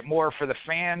they did it more for the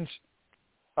fans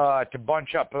to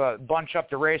bunch up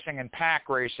the racing and pack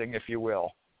racing, if you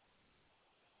will.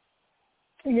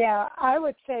 Yeah, I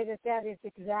would say that is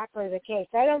exactly the case.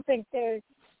 I don't think they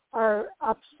are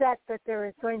upset that there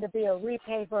is going to be a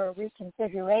repave or a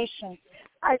reconfiguration.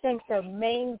 I think the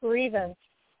main grievance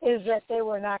is that they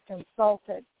were not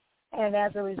consulted. and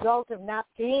as a result of not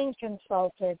being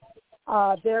consulted,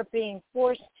 they're being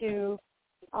forced to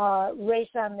race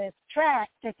on this track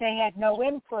that they had no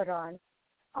input on.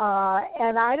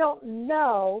 And I don't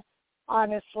know,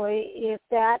 honestly, if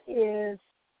that is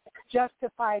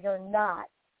justified or not.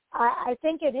 I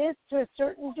think it is to a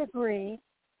certain degree,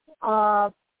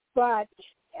 but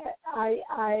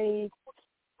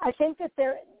I think that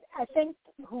I think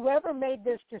whoever made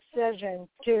this decision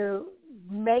to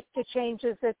make the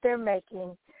changes that they're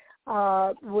making,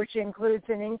 which includes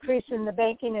an increase in the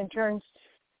banking in turns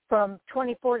from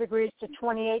 24 degrees to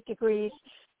 28 degrees,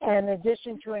 and in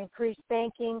addition to increased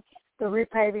banking, the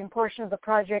repaving portion of the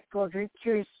project will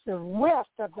reduce the width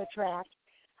of the track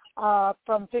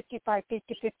from 55 feet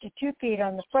to 52 feet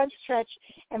on the front stretch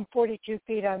and 42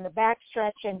 feet on the back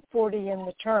stretch and 40 in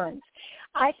the turns.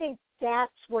 I think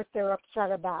that's what they're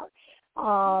upset about,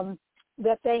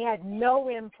 that they had no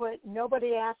input.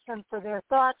 Nobody asked them for their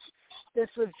thoughts. This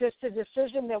was just a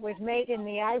decision that was made in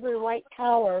the ivory white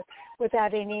tower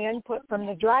without any input from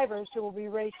the drivers who will be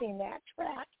racing that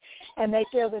track. And they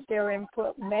feel that their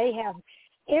input may have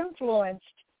influenced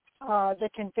the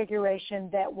configuration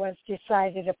that was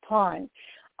decided upon.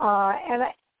 And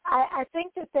I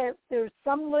think that there's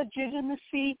some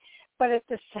legitimacy, but at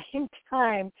the same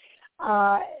time,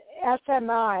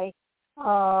 SMI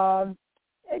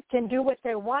can do what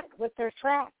they want with their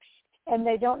tracks, and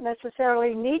they don't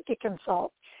necessarily need to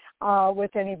consult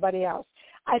with anybody else.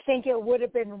 I think it would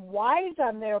have been wise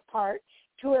on their part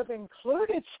to have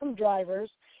included some drivers,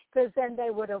 because then they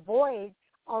would avoid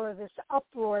all of this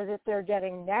uproar that they're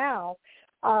getting now,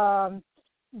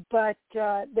 but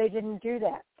they didn't do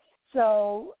that.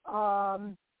 So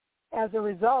as a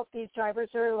result, these drivers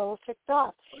are a little ticked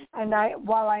off. And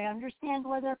while I understand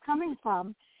where they're coming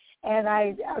from, and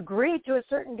I agree to a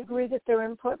certain degree that their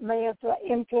input may have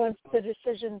influenced the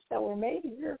decisions that were made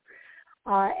here,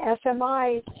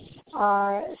 SMI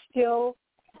still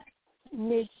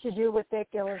needs to do what they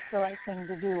feel is the right thing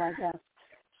to do, I guess.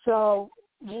 So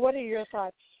what are your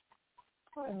thoughts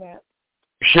on that?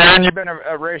 Sharon, you've been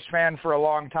a race fan for a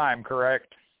long time,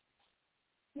 correct?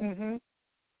 Mm-hmm.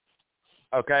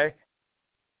 Okay.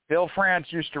 Bill France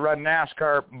used to run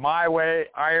NASCAR my way,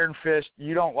 iron fist.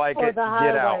 You don't like it, get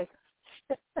out.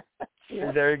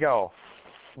 Yeah. There you go.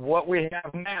 What we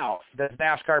have now, does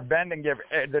NASCAR bend and give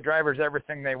the drivers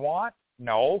everything they want?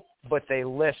 No, but they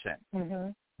listen. Mm-hmm.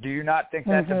 Do you not think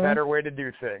that's a better way to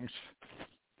do things?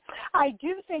 I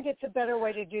do think it's a better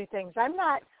way to do things. I'm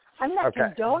not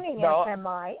condoning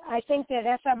SMI. I think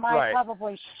that SMI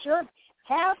probably should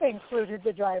have included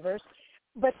the drivers,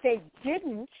 but they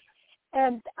didn't.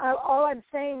 And all I'm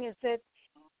saying is that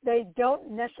they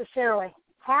don't necessarily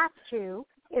have to.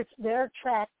 It's their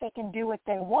track. They can do what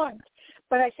they want.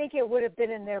 But I think it would have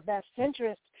been in their best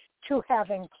interest to have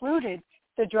included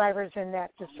the drivers in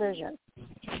that decision.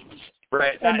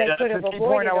 Right. And they could have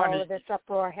avoided all of this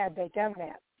uproar had they done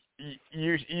that.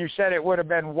 You said it would have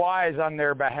been wise on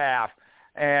their behalf.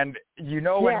 And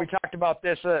when we talked about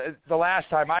this the last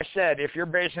time, I said if you're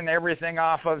basing everything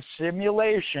off of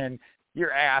simulation,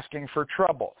 you're asking for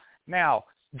trouble. Now,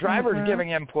 drivers giving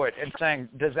input and saying,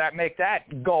 does that make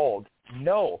that gold?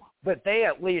 No, but they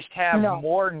at least have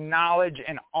more knowledge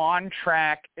and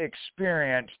on-track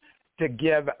experience to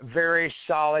give very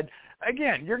solid.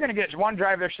 Again, you're going to get one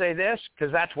driver say this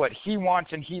because that's what he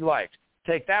wants and he likes.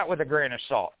 Take that with a grain of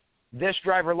salt. This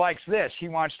driver likes this. He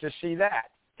wants to see that.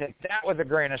 Take that with a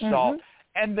grain of salt,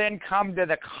 and then come to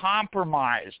the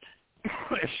compromise.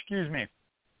 Excuse me.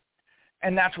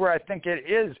 And that's where I think it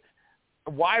is.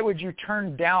 Why would you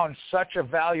turn down such a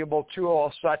valuable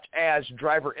tool such as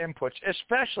driver inputs,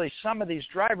 especially some of these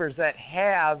drivers that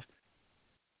have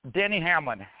 – Denny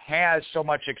Hamlin has so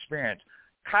much experience.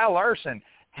 Kyle Larson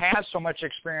has so much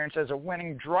experience as a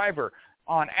winning driver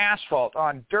on asphalt,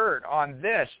 on dirt, on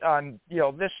this, on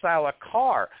this style of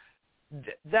car.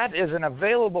 That is an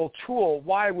available tool.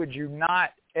 Why would you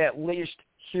not at least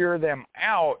hear them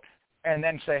out and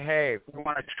then say, hey, we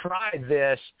want to try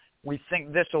this. We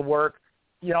think this will work,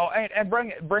 and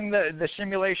bring the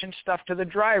simulation stuff to the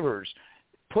drivers.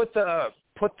 Put the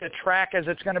track as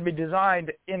it's going to be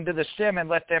designed into the sim and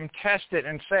let them test it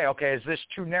and say, okay, is this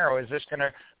too narrow? Is this going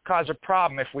to cause a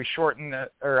problem if we shorten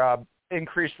or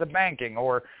increase the banking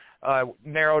or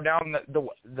narrow down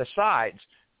the sides?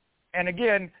 And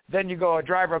again, then a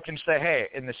driver can say, hey,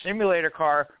 in the simulator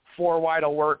car, 4 wide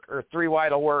will work or 3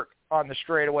 wide will work on the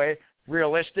straightaway.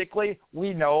 Realistically,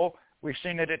 we know, we've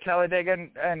seen it at Talladega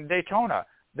and Daytona.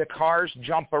 The cars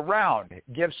jump around. It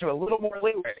gives you a little more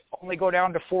leeway. Only go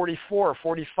down to 44,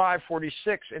 45,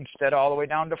 46 instead all the way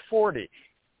down to 40.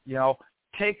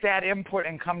 take that input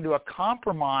and come to a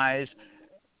compromise,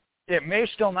 it may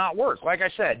still not work. Like I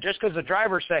said, just because the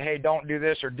drivers say, hey, don't do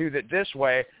this or do that this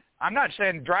way, I'm not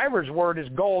saying driver's word is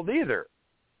gold either,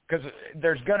 because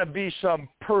there's going to be some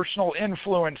personal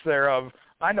influence there of,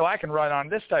 I know I can run on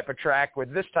this type of track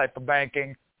with this type of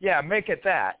banking. Yeah, make it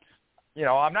that. You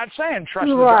know, I'm not saying trust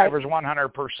the drivers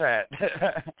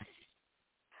 100%.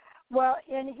 Well,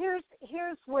 and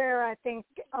here's where I think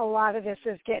a lot of this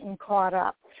is getting caught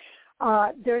up.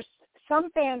 There's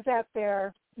some fans out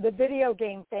there, the video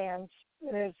game fans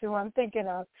is who I'm thinking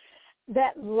of,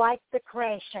 that like the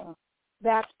crashing.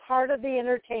 That's part of the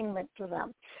entertainment for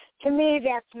them. To me,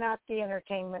 that's not the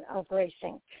entertainment of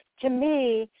racing. To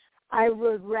me, I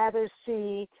would rather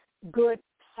see good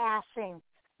passing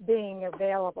being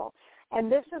available. And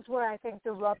this is where I think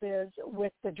the rub is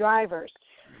with the drivers.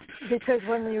 Because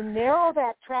when you narrow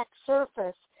that track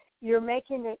surface, you're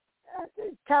making it,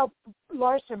 Cal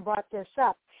Larson brought this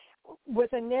up,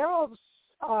 with a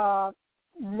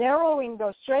narrowing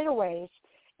those straightaways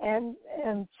and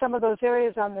some of those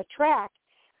areas on the track,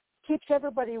 keeps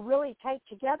everybody really tight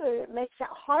together. It makes it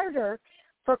harder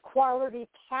for quality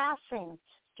passing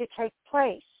to take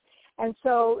place. And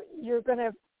so you're going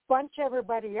to bunch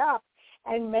everybody up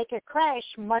and make a crash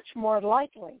much more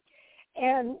likely.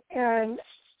 And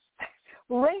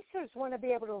racers want to be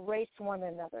able to race one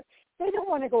another. They don't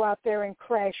want to go out there and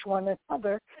crash one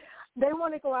another. They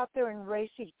want to go out there and race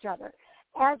each other.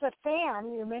 As a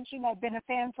fan, you mentioned I've been a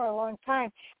fan for a long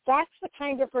time, that's the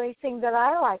kind of racing that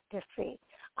I like to see.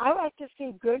 I like to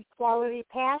see good quality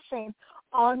passing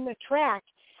on the track.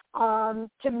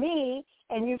 To me,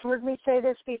 and you've heard me say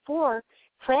this before,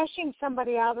 crashing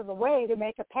somebody out of the way to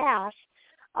make a pass,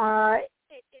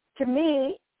 to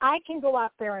me, I can go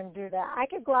out there and do that. I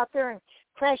could go out there and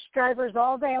crash drivers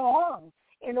all day long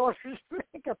in order to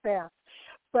make a pass.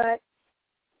 But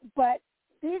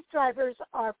these drivers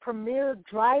are premier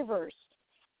drivers.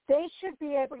 They should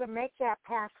be able to make that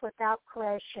pass without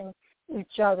crashing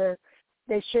each other.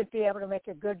 They should be able to make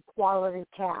a good quality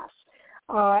pass.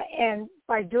 And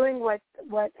by doing what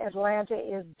Atlanta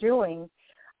is doing,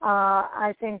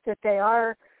 I think that they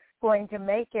are going to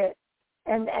make it.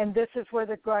 And this is where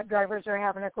the drivers are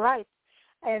having a gripe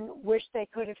and wish they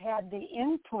could have had the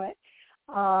input.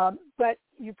 But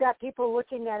you've got people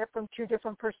looking at it from two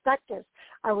different perspectives.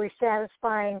 Are we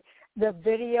satisfying the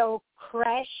video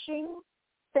crashing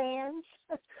fans,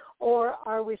 or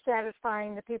are we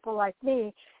satisfying the people like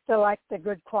me that like the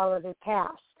good quality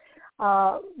pass,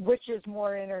 which is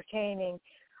more entertaining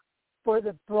for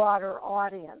the broader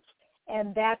audience?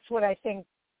 And that's what I think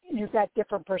you've got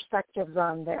different perspectives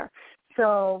on there.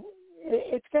 So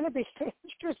it's going to be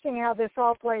interesting how this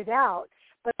all played out.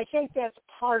 But I think that's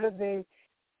part of the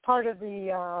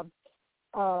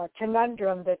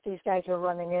conundrum that these guys are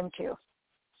running into.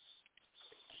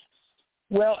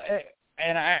 Well,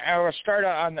 and I will start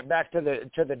on back to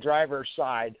the driver's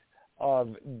side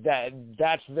of that.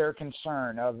 That's their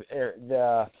concern of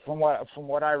from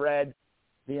what I read,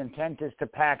 the intent is to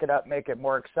pack it up, make it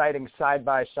more exciting side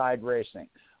by side racing.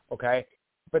 Okay,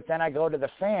 but then I go to the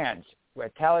fans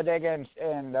at Talladega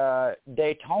and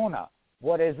Daytona.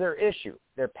 What is their issue?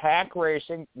 They're pack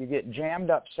racing. You get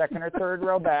jammed up second or third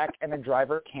row back, and the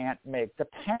driver can't make the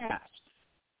pass.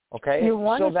 Okay, you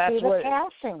want to see the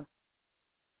passing.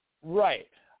 Right.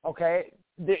 Okay.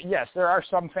 Yes, there are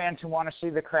some fans who want to see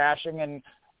the crashing, and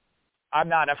I'm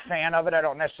not a fan of it. I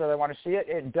don't necessarily want to see it.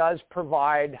 It does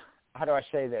provide, how do I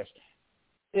say this?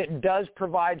 It does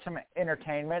provide some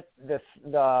entertainment.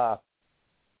 The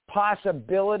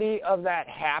possibility of that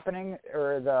happening,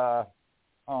 or the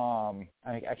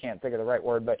I can't think of the right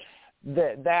word, but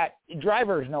that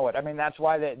drivers know it. I mean, that's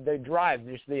why they drive.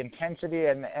 Just the intensity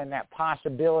and that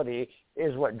possibility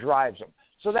is what drives them.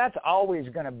 So that's always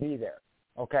going to be there.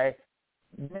 Okay.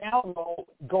 Now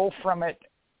go from it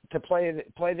to play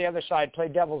the other side, play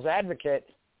devil's advocate.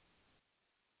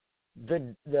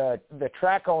 The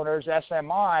track owners,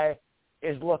 SMI,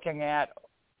 is looking at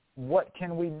what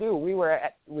can we do.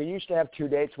 We used to have 2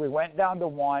 dates. We went down to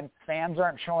one. Fans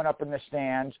aren't showing up in the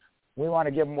stands. We want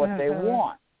to give them what they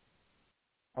want.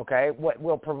 Okay, what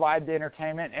will provide the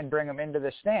entertainment and bring them into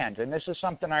the stands. And this is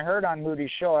something I heard on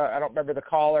Moody's show. I don't remember the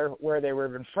caller where they were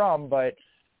even from, but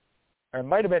it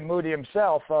might have been Moody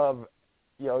himself. Of,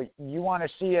 you want to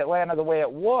see Atlanta the way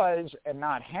it was and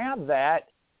not have that,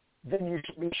 then you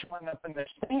should be showing up in the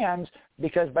stands,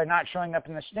 because by not showing up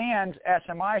in the stands,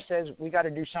 SMI says we got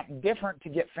to do something different to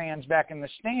get fans back in the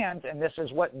stands, and this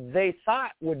is what they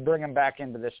thought would bring them back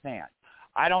into the stands.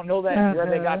 I don't know that where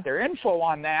they got their info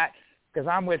on that, because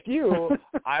I'm with you.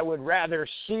 I would rather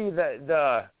see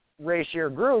the race your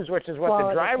grooves, which is what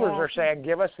the drivers are saying.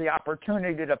 Give us the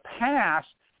opportunity to pass,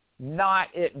 not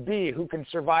it be who can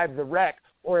survive the wreck.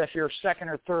 Or if you're second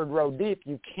or third row deep,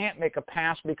 you can't make a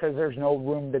pass because there's no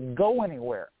room to go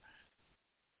anywhere.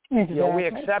 Exactly. You know,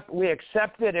 we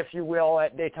accept it, if you will,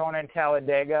 at Daytona and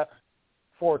Talladega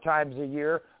 4 times a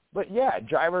year. But yeah,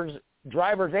 drivers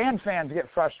and fans get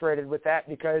frustrated with that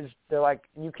because they're like,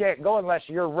 you can't go unless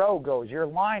your row goes, your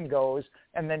line goes,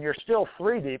 and then you're still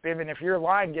 3 deep. Even if your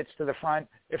line gets to the front,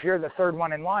 if you're the third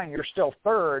one in line, you're still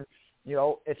third. You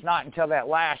know, it's not until that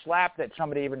last lap that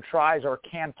somebody even tries or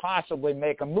can possibly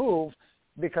make a move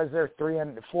because they're 3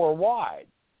 and 4 wide.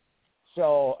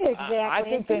 So exactly. I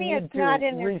think they need to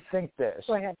rethink this.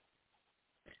 Go ahead.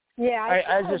 Yeah,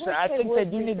 I think they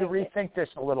do need to rethink this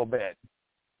a little bit.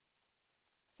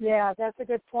 Yeah, that's a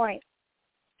good point.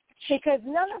 Because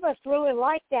none of us really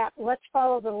like that. Let's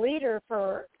follow the leader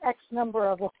for X number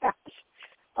of laps,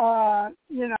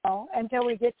 you know, until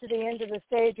we get to the end of the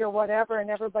stage or whatever, and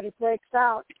everybody breaks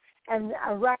out, and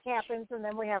a wreck happens, and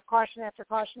then we have caution after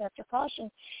caution after caution.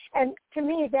 And to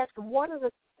me, that's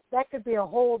that could be a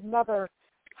whole nother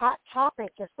hot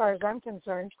topic as far as I'm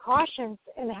concerned. Cautions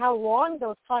and how long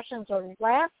those cautions are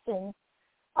lasting.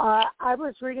 I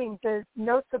was reading the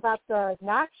notes about the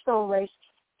Knoxville race,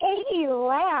 80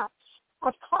 laps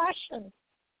of caution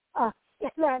in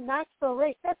that Knoxville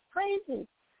race. That's crazy.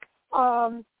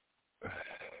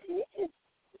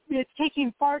 It's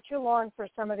taking far too long for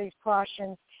some of these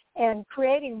cautions, and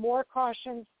creating more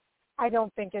cautions I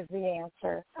don't think is the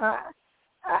answer.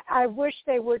 I wish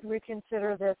they would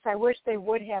reconsider this. I wish they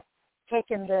would have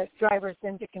taken the drivers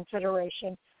into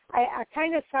consideration. I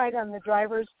kind of side on the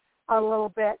drivers a little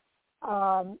bit.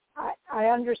 I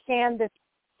understand that,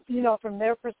 you know, from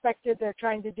their perspective, they're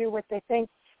trying to do what they think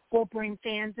will bring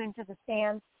fans into the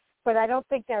stands, but I don't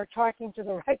think they're talking to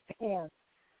the right fans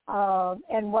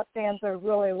and what fans are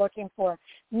really looking for.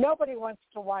 Nobody wants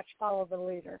to watch Follow the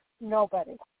Leader.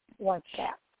 Nobody wants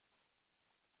that.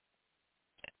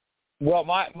 Well,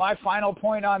 my final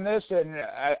point on this, and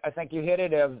I think you hit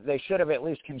it, they should have at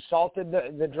least consulted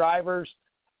the drivers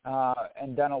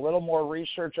and done a little more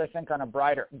research, I think, on a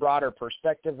broader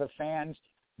perspective of fans.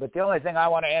 But the only thing I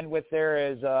want to end with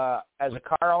there is, as a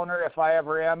car owner, if I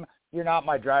ever am, you're not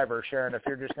my driver, Sharon, if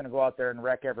you're just going to go out there and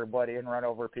wreck everybody and run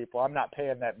over people. I'm not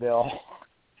paying that bill.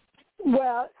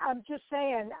 Well, I'm just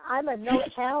saying, I'm a no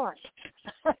talent.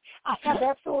 I have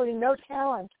absolutely no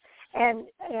talent. And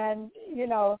you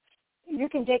know, you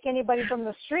can take anybody from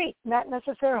the street, not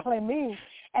necessarily me,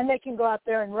 and they can go out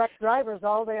there and wreck drivers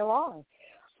all day long.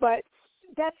 But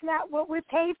that's not what we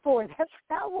pay for. That's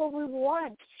not what we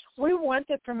want. We want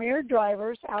the premier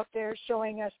drivers out there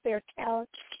showing us their talent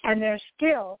and their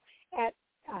skill at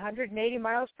 180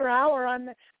 miles per hour on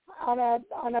a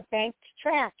banked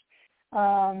track.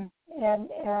 I'm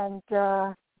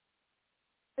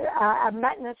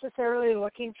not necessarily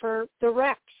looking for the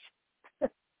wrecks.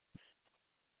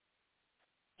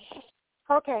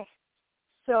 Okay,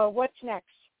 so what's next?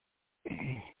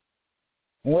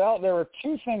 Well, there were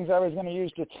 2 things I was going to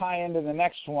use to tie into the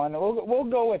next one. We'll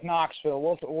go with Knoxville.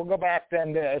 We'll go back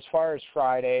then to as far as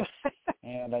Friday,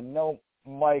 and I know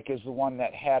Mike is the one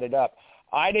that had it up.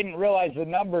 I didn't realize the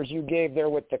numbers you gave there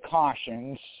with the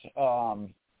cautions.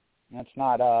 That's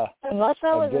not a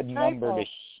good number to.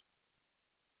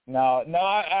 No,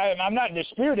 I'm not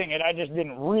disputing it. I just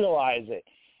didn't realize it.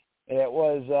 It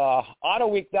was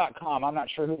AutoWeek.com. I'm not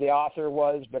sure who the author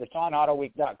was, but it's on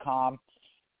AutoWeek.com.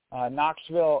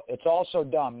 Knoxville, it's also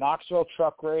dumb. Knoxville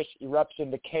Truck Race erupts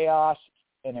into chaos,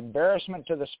 an embarrassment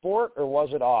to the sport, or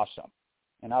was it awesome?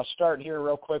 And I'll start here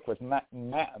real quick with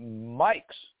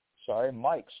Mike's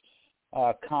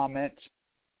comment.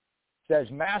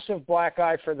 Says, massive black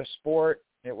eye for the sport.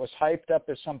 It was hyped up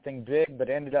as something big, but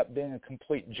ended up being a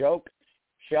complete joke.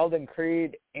 Sheldon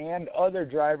Creed and other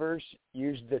drivers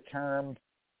used the term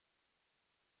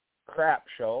crap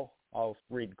show. I'll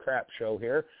read crap show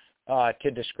here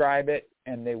to describe it,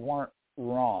 and they weren't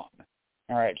wrong.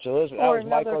 All right, so that was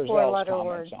Michael Zell's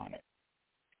comments on it.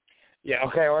 Yeah,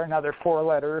 okay, or another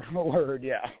 4-letter word,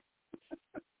 yeah.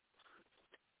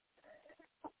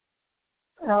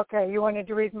 Okay, you wanted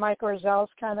to read Mike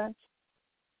Orzel's comments?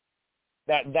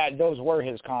 Those were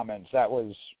his comments. That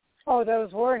was. Oh,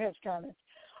 those were his comments.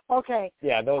 Okay.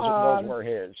 Yeah, those were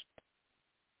his.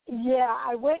 Yeah,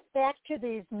 I went back to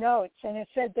these notes, and it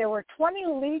said there were 20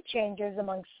 lead changes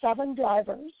among 7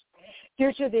 drivers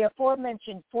due to the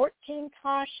aforementioned 14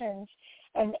 cautions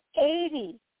and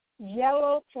 80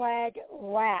 yellow flag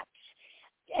laps.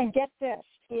 And get this,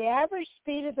 the average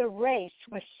speed of the race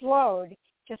was slowed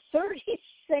to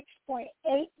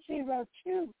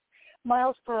 36.802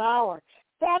 miles per hour.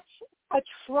 That's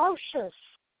atrocious.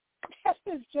 That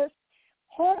is just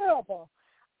horrible.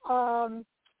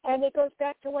 And it goes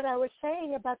back to what I was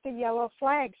saying about the yellow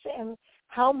flags and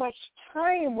how much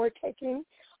time we're taking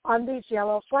on these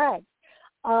yellow flags.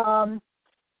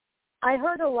 I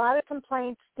heard a lot of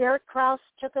complaints. Derek Kraus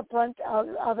took a brunt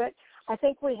of it. I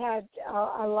think we had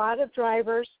a lot of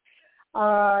drivers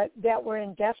that were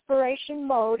in desperation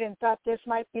mode and thought this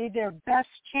might be their best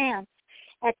chance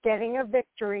at getting a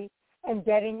victory and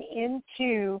getting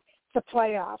into the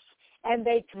playoffs. And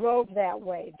they drove that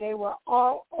way. They were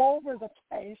all over the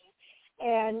place,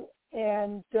 and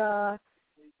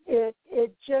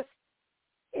it just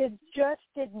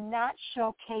did not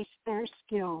showcase their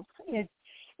skills. It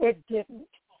didn't.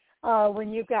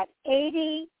 When you've got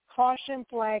 80 caution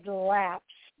flag laps,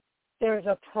 there's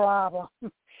a problem.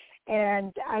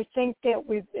 And I think that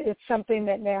it's something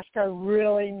that NASCAR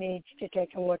really needs to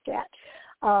take a look at.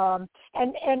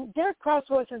 And Derek Kraus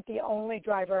wasn't the only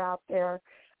driver out there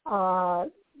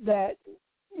that,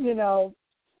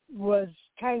 was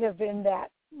kind of in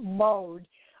that mode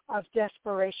of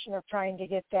desperation of trying to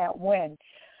get that win.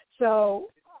 So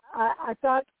I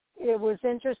thought it was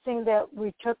interesting that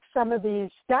we took some of these.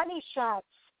 Donnie Schatz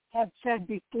had said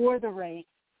before the race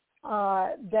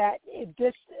that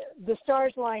the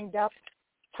stars lined up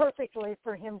perfectly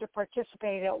for him to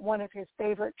participate at one of his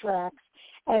favorite tracks,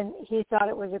 and he thought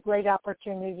it was a great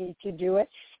opportunity to do it,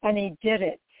 and he did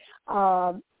it.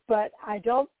 But I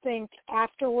don't think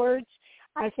afterwards,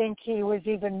 I think he was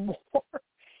even more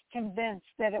convinced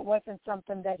that it wasn't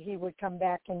something that he would come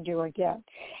back and do again.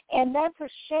 And that's a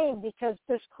shame because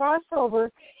this crossover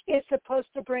is supposed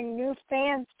to bring new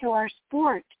fans to our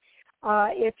sport.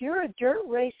 If you're a dirt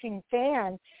racing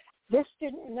fan, this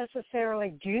didn't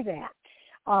necessarily do that.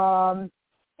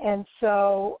 And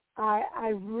so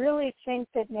I really think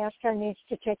that NASCAR needs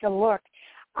to take a look.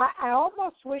 I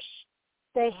almost wish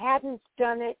they hadn't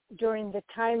done it during the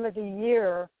time of the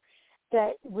year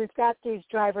that we've got these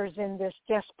drivers in this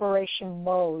desperation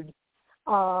mode,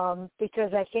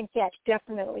 because I think that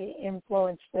definitely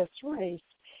influenced this race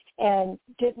and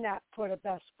did not put a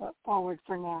best foot forward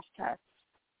for NASCAR.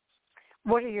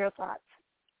 What are your thoughts?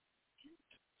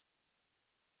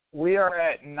 We are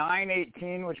at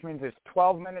 9:18, which means it's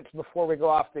 12 minutes before we go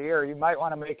off the air. You might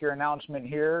want to make your announcement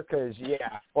here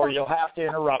or you'll have to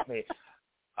interrupt me.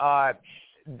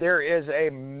 There is a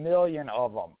million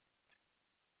of them.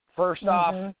 First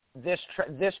off, this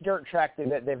dirt track,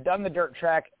 they've done the dirt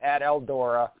track at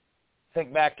Eldora.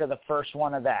 Think back to the first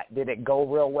one of that. Did it go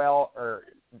real well or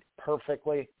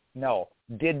perfectly? No.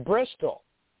 Did Bristol?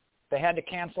 They had to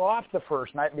cancel off the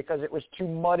first night because it was too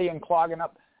muddy and clogging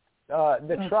up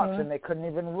the trucks, and they couldn't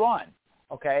even run.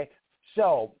 Okay?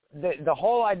 So the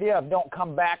whole idea of don't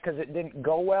come back because it didn't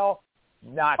go well,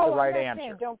 not the right answer.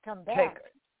 Saying don't come back.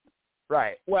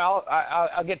 Right. Well,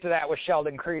 I'll get to that with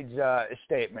Sheldon Creed's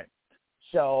statement.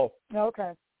 So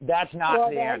that's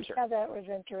not the answer. Yeah, that was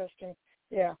interesting.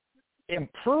 Yeah.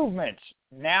 Improvements.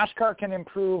 NASCAR can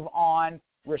improve on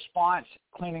response,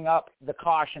 cleaning up the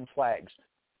caution flags.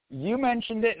 You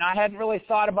mentioned it, and I hadn't really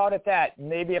thought about it that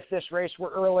maybe if this race were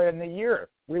earlier in the year,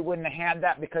 we wouldn't have had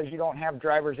that because you don't have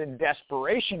drivers in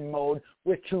desperation mode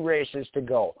with 2 races to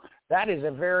go. That is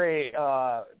a very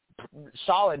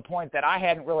solid point that I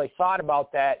hadn't really thought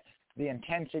about, that the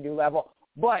intensity level.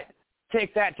 But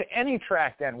take that to any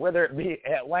track then, whether it be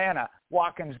Atlanta,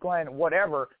 Watkins Glen,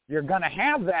 whatever, you're going to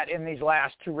have that in these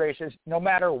last 2 races no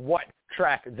matter what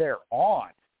track they're on.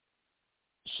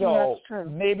 So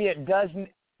maybe it does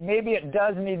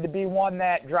need to be one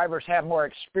that drivers have more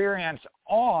experience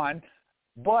on,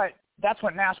 but that's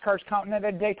what NASCAR's counting it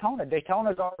at Daytona.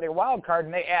 Daytona's already a wild card,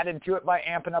 and they added to it by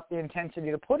amping up the intensity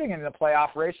to putting it in the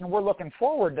playoff race, and we're looking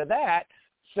forward to that.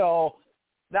 So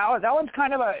that one's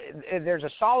kind of there's a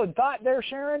solid thought there,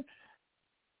 Sharon,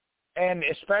 and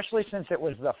especially since it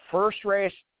was the first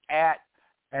race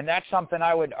and that's something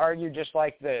I would argue, just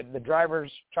like the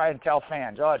drivers try and tell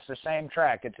fans, it's the same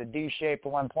track. It's a D-shaped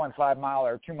 1.5 mile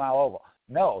or 2 mile oval.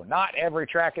 No, not every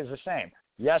track is the same.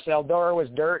 Yes, Eldora was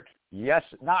dirt. Yes,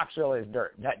 Knoxville is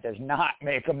dirt. That does not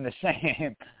make them the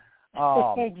same.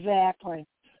 Exactly.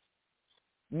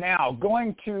 Now,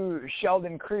 going to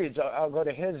Sheldon Creed's, I'll go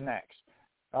to his next.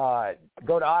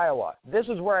 Go to Iowa. This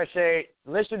is where I say,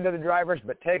 listen to the drivers,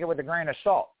 but take it with a grain of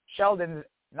salt. Sheldon's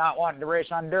not wanting to race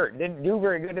on dirt. Didn't do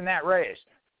very good in that race.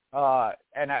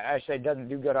 And I say doesn't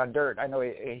do good on dirt. I know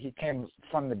he came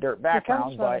from the dirt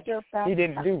background, but he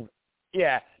didn't do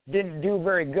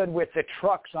very good with the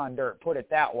trucks on dirt, put it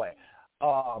that way.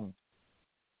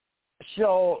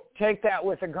 So take that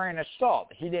with a grain of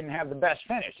salt. He didn't have the best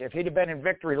finish. If he'd have been in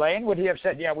victory lane, would he have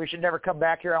said, yeah, we should never come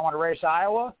back here, I want to race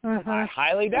Iowa? Mm-hmm. I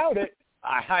highly doubt it.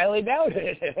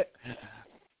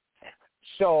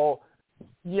 So,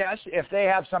 yes, if they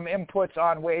have some inputs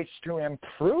on ways to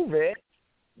improve it,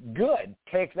 good.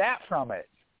 Take that from it.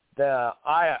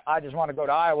 I just want to go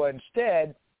to Iowa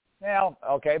instead. Well,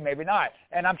 okay, maybe not.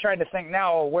 And I'm trying to think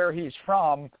now where he's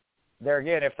from. There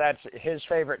again, if that's his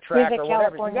favorite track or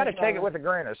whatever, you got to take it with a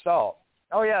grain of salt.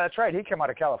 Oh, yeah, that's right. He came out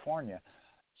of California.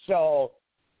 So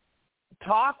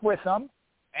talk with them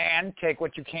and take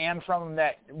what you can from them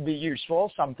that be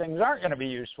useful. Some things aren't going to be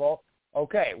useful.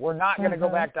 Okay, we're not going to go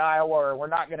back to Iowa, or we're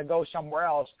not going to go somewhere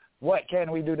else. What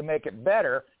can we do to make it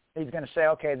better? He's going to say,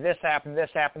 okay, this happened.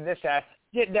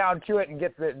 Get down to it and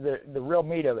get the real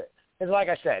meat of it. Because like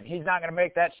I said, he's not going to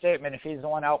make that statement if he's the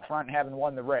one out front and having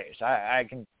won the race. I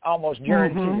can almost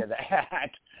guarantee you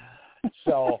that.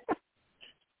 So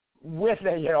with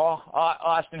it,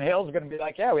 Austin Hill's going to be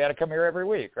like, yeah, we had to come here every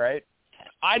week, right?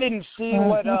 I didn't see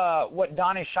what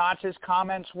Donnie Schatz's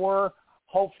comments were.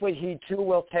 Hopefully he, too,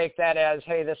 will take that as,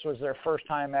 hey, this was their first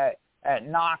time at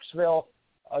Knoxville.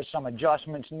 Some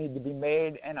adjustments need to be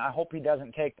made, and I hope he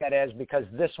doesn't take that as because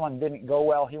this one didn't go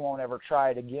well, he won't ever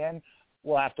try it again.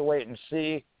 We'll have to wait and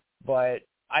see. But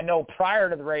I know prior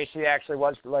to the race, he actually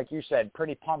was, like you said,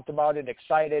 pretty pumped about it,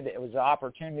 excited. It was an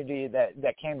opportunity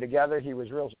that came together. He was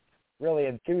really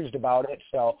enthused about it.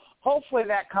 So hopefully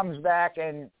that comes back.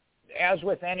 And as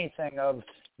with anything of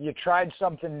you tried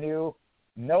something new,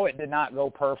 no, it did not go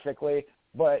perfectly.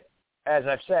 But as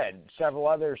I've said, several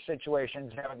other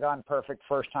situations haven't gone perfect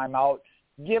first time out.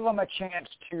 Give them a chance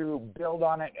to build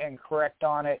on it and correct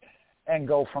on it and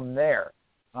go from there.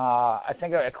 I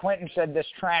think Quentin said this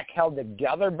track held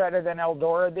together better than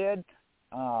Eldora did.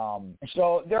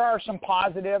 So there are some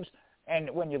positives, and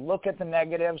when you look at the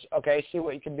negatives, okay, see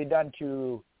what can be done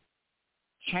to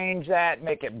change that,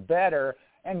 make it better,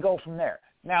 and go from there.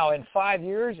 Now, in 5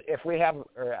 years, if we have,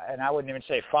 and I wouldn't even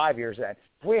say 5 years then,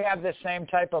 if we have this same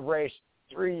type of race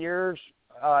 3 years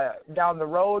down the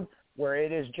road where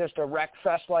it is just a wreck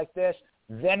fest like this,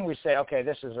 then we say, okay,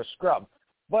 this is a scrub.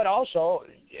 But also,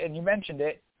 and you mentioned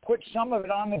it, put some of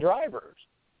it on the drivers.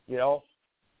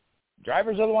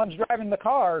 Drivers are the ones driving the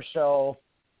car, so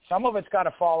some of it's got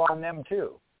to fall on them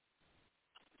too.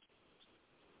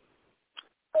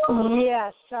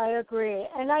 Yes, I agree.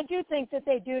 And I do think that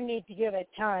they do need to give it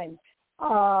time.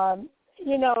 There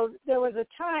was a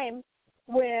time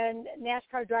when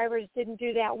NASCAR drivers didn't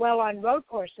do that well on road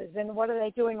courses. And what are they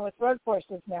doing with road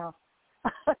courses now?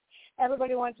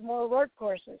 Everybody wants more road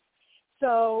courses.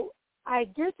 So I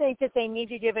do think that they need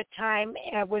to give it time.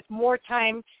 And with more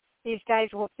time, these guys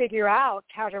will figure out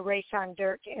how to race on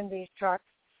dirt in these trucks.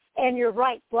 And you're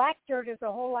right, black dirt is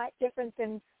a whole lot different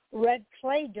than red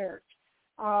clay dirt.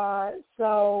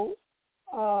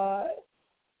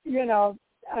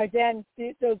 Again,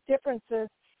 those differences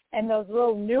and those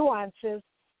little nuances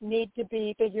need to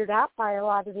be figured out by a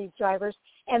lot of these drivers,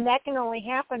 and that can only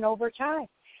happen over time.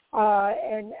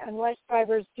 And unless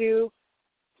drivers do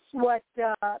what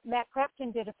Matt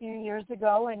Crafton did a few years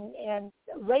ago and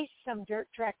race some dirt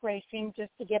track racing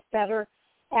just to get better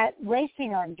at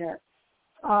racing on dirt.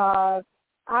 I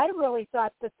really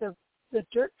thought that the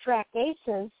dirt track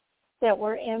aces that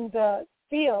were in the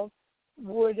field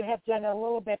would have done a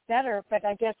little bit better, but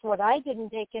I guess what I didn't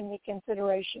take into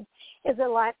consideration is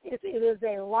it is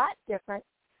a lot different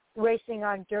racing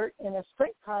on dirt in a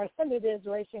sprint car than it is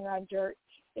racing on dirt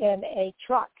in a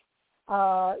truck.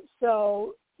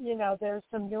 There's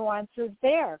some nuances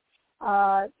there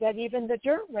that even the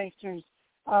dirt racers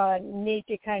need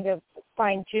to kind of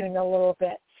fine-tune a little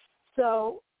bit.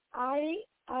 So I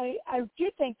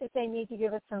do think that they need to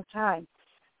give it some time.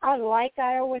 I like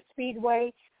Iowa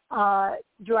Speedway.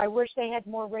 Do I wish they had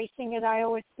more racing at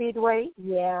Iowa Speedway?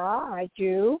 Yeah, I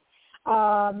do. So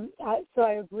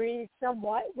I agree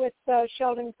somewhat with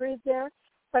Sheldon Creed there.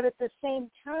 But at the same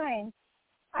time,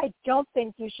 I don't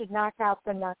think you should knock out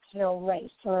the Knoxville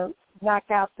race or knock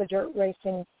out the dirt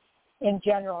racing in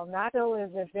general. Knoxville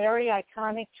is a very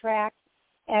iconic track,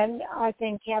 and I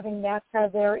think having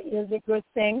NASCAR there is a good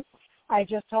thing. I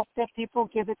just hope that people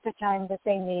give it the time that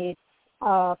they need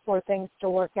for things to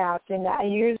work out. And I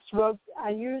use road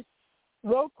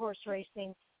course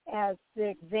racing as the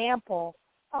example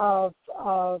of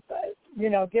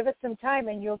give it some time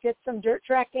and you'll get some dirt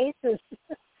track aces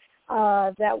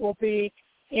that will be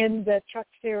in the Truck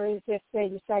Series if they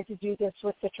decide to do this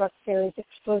with the Truck Series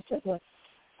exclusively.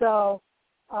 So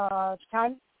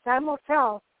time will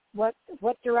tell what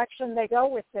direction they go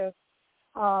with this.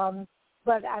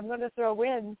 But I'm going to throw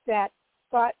in that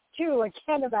thought, too,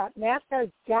 again, about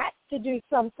NASCAR's got to do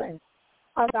something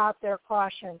about their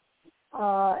caution.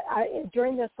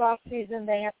 During this off season,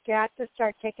 they have got to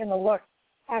start taking a look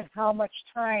at how much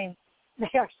time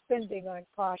they are spending on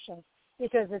caution,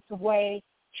 because it's way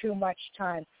too much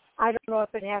time. I don't know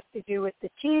if it has to do with the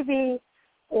TV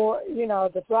or,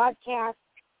 the broadcast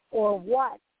or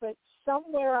what, but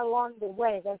somewhere along the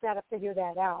way, they've got to figure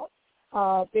that out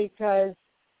because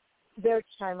there's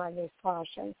time on these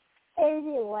cautions.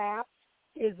 80 laps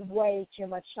is way too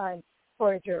much time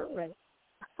for a dirt race.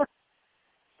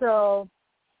 So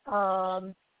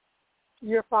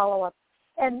your follow-up.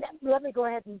 And let me go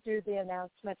ahead and do the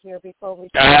announcement here before we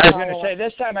I was going to say,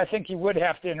 this time I think you would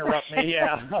have to interrupt me.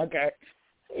 Yeah, okay.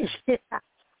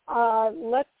 Yeah.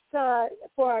 Let's,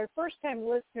 for our first-time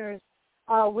listeners,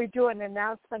 we do an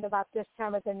announcement about this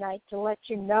time of the night to let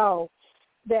you know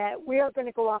that we are going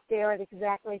to go off the air at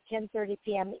exactly 10:30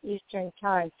 p.m. Eastern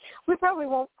Time. We probably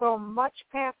won't go much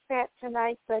past that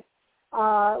tonight, but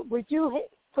we do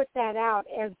put that out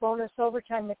as bonus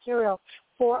overtime material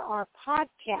for our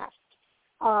podcast.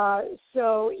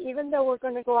 So even though we're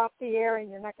going to go off the air and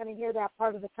you're not going to hear that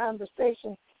part of the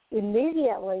conversation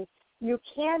immediately, you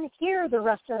can hear the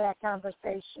rest of that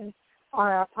conversation on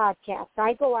our podcast.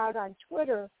 I go out on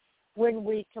Twitter when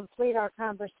we complete our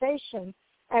conversation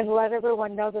and let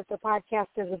everyone know that the podcast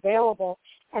is available.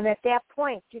 And at that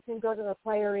point, you can go to the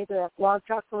player either at Blog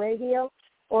Talk Radio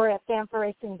or at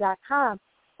Fan4Racing.com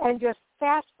and just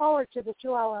fast forward to the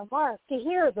 2-hour mark to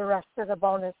hear the rest of the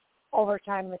bonus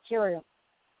overtime material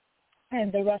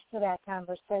and the rest of that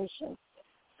conversation.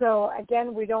 So,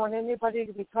 again, we don't want anybody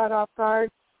to be caught off guard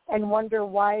and wonder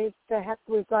why the heck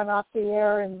we've gone off the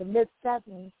air in the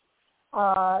mid-70s.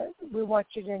 We want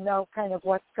you to know kind of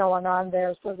what's going on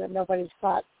there so that nobody's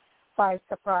caught by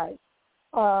surprise.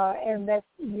 And that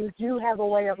you do have a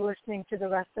way of listening to the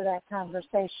rest of that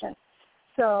conversation.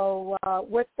 So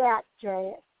with that,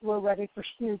 Jay, we're ready for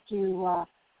you to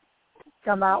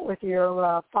come out with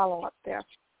your follow-up there.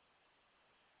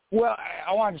 Well,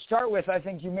 I want to start with, I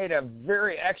think you made a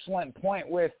very excellent point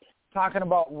with talking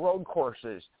about road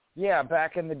courses. Yeah,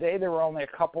 back in the day, there were only a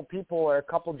couple people or a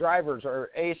couple drivers or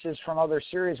aces from other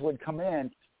series would come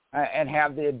in and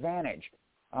have the advantage.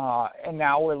 And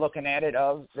now we're looking at it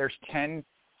of there's 10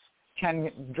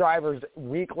 drivers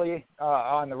weekly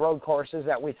on the road courses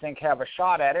that we think have a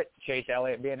shot at it, Chase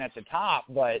Elliott being at the top,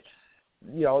 but,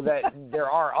 that there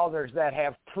are others that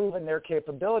have proven their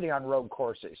capability on road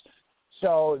courses.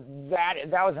 So that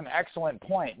was an excellent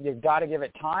point. You've got to give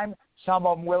it time. Some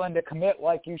of them willing to commit,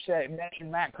 like you said,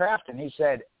 mentioned Matt Crafton. He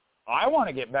said, I want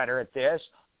to get better at this.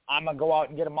 I'm going to go out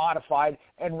and get a modified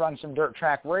and run some dirt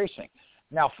track racing.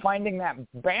 Now, finding that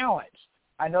balance,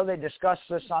 I know they discussed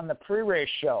this on the pre-race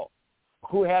show.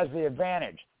 Who has the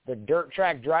advantage? The dirt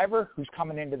track driver who's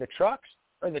coming into the trucks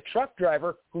or the truck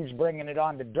driver who's bringing it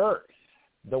onto dirt?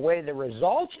 The way the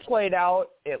results played out,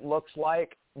 it looks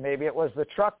like maybe it was the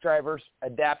truck drivers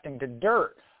adapting to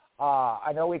dirt.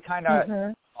 I know we kind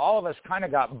of, all of us kind of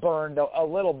got burned a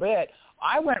little bit.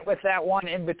 I went with that one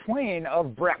in between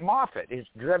of Brett Moffitt. He's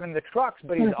driven the trucks,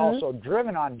 but he's also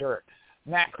driven on dirt.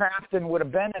 Matt Crafton would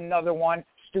have been another one.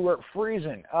 Stuart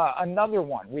Friesen, another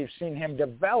one. We've seen him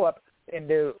develop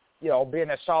into,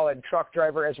 being a solid truck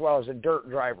driver as well as a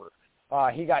dirt driver.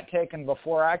 He got taken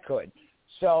before I could.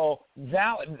 So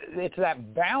it's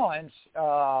that balance.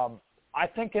 I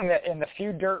think in the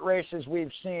few dirt races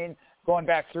we've seen going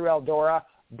back through Eldora,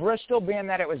 Bristol being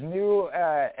that it was new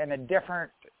and a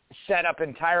different setup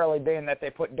entirely, being that they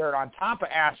put dirt on top of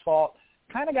asphalt,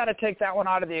 kind of got to take that one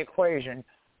out of the equation.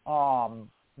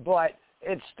 But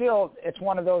it's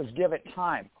one of those give it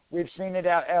time. We've seen it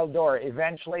at Eldora.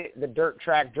 Eventually, the dirt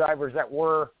track drivers that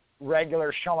were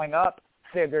regular showing up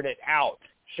figured it out.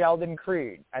 Sheldon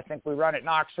Creed, I think we run at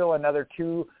Knoxville another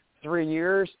 2-3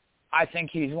 years. I think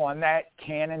he's one that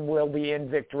can and will be in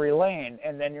victory lane,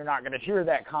 and then you're not going to hear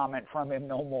that comment from him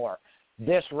no more.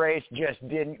 This race just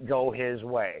didn't go his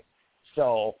way.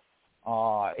 So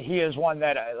he is one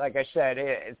that, like I said,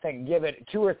 I think give it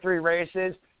 2 or 3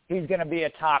 races, he's going to be a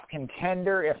top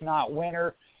contender, if not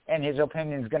winner, and his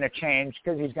opinion's going to change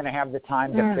because he's going to have the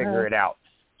time to figure it out.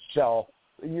 So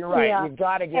you're right. Yeah. You've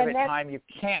got to give it time. You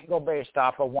can't go based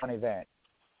off of one event.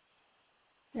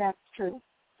 That's true.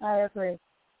 I agree.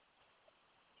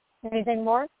 Anything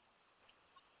more?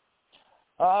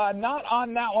 Not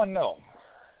on that one, no.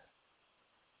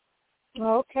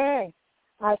 Okay.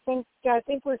 I think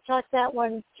we've talked that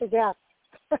one to death.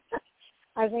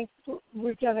 I think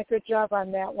we've done a good job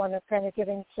on that one of kind of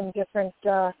giving some different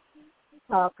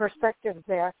perspectives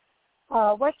there.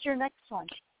 What's your next one?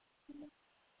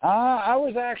 I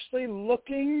was actually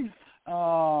looking.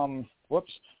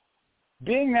 whoops.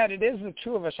 Being that it is the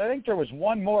two of us, I think there was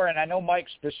one more, and I know Mike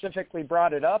specifically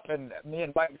brought it up, and me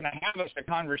and Mike are going to have us a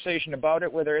conversation about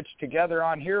it, whether it's together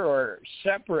on here or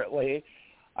separately.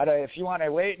 If you want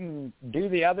to wait and do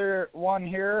the other one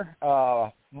here,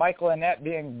 Michael Annett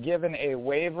being given a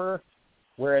waiver,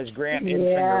 whereas Grant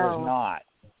Enfinger was not.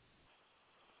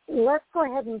 Let's go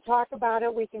ahead and talk about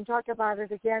it. We can talk about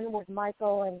it again with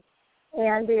Michael and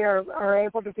Andy are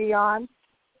able to be on.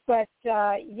 But,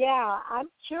 I'm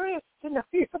curious to know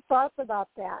your thoughts about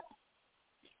that.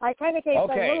 I kind of gave a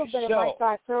little bit of my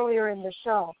thoughts earlier in the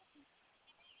show.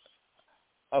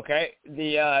 Okay.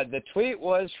 The tweet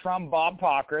was from Bob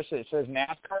Pockris. It says,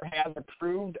 NASCAR has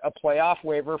approved a playoff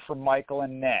waiver for Michael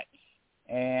Annett.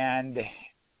 And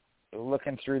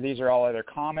looking through, these are all other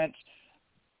comments.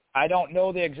 I don't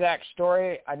know the exact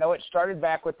story. I know it started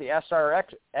back with the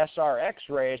SRX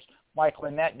race. Michael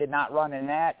Annett did not run in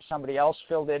that. Somebody else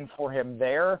filled in for him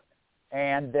there.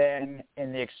 And then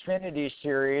in the Xfinity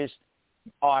Series,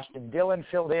 Austin Dillon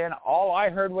filled in. All I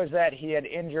heard was that he had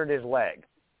injured his leg.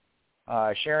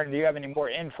 Sharon, do you have any more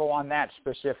info on that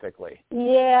specifically?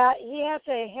 Yeah, he has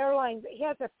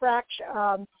a fracture.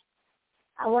 I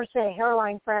want to say a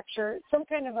hairline fracture, some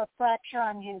kind of a fracture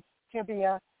on his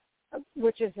tibia,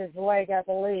 which is his leg, I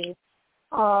believe.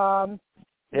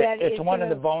 It's one of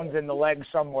the bones in the leg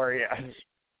somewhere, yes.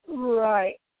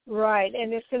 Right.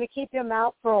 And it's going to keep him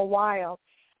out for a while.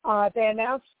 They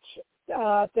announced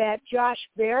that Josh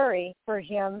Berry for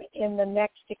him in the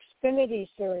next Xfinity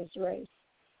Series race.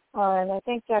 And I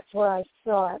think that's where I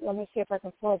saw it. Let me see if I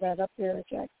can pull that up here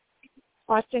again.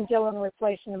 Austin Dillon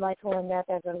replacing Michael Annett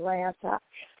at Atlanta.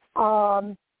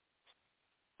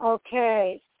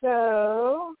 Okay,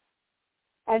 so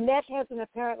Annett has an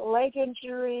apparent leg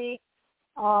injury.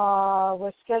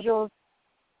 Was scheduled.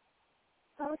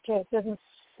 Okay, it doesn't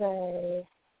say.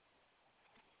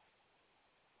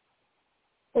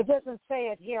 It doesn't say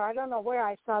it here. I don't know where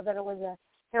I saw that it was a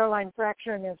hairline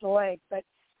fracture in his leg, but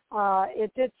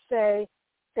it did say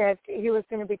that he was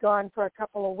going to be gone for a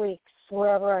couple of weeks,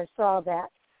 wherever I saw that.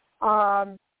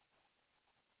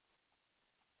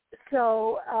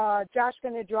 So Josh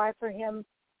going to drive for him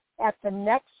at the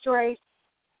next race,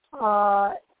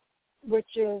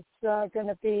 which is going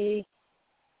to be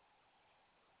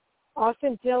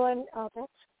Austin Dillon.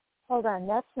 Hold on,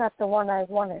 that's not the one I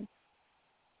wanted.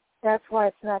 That's why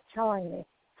it's not telling me.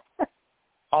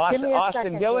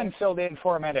 Austin Dillon filled in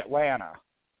for him at Atlanta.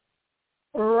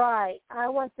 Right. I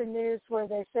want the news where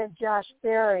they said Josh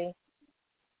Berry.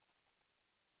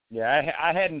 Yeah,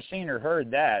 I hadn't seen or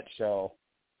heard that, so.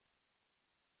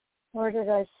 Where did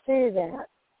I see that?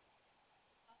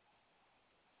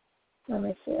 Let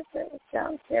me see if it's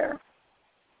down here.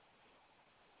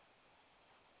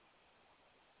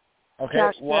 Okay,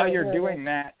 Josh while Berry, you're doing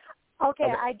that.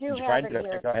 Okay, I do have it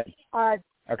here. Go ahead.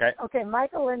 Okay,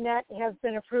 Michael Annett has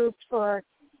been approved for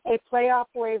a playoff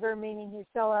waiver, meaning he's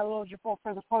still eligible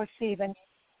for the postseason.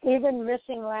 Even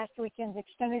missing last weekend's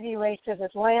Xfinity race at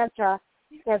Atlanta,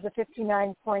 he has a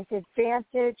 59-point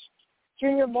advantage.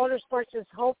 Junior Motorsports is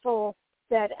hopeful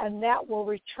that Annett will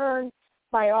return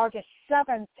by August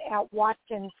 7th at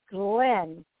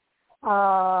Watkins-Glen.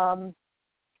 On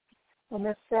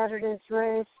this Saturday's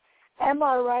race,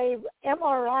 MRI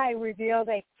revealed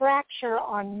a fracture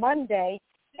on Monday,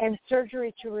 and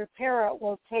surgery to repair it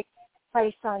will take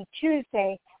place on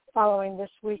Tuesday following this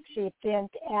week's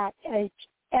event at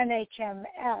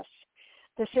NHMS.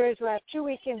 The series will have 2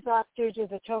 weekends off due to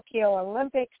the Tokyo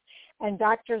Olympics, and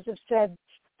doctors have said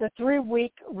the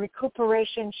 3-week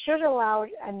recuperation should allow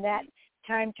Annett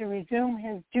time to resume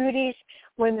his duties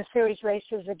when the series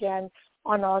races again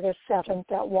on August 7th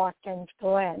at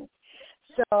Watkins-Glen.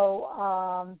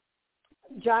 So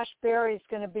Josh Berry is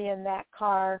going to be in that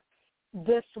car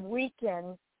this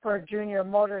weekend for Junior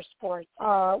Motorsports,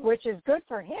 which is good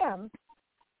for him.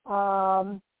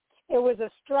 It was a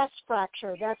stress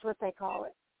fracture, that's what they call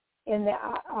it, in the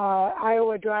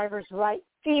Iowa driver's right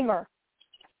femur.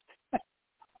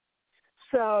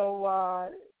 So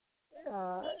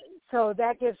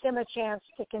that gives him a chance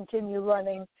to continue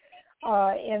running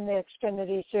in the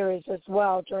Xfinity Series as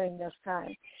well during this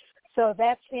time. So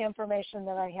that's the information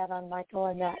that I had on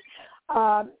Michael Annett.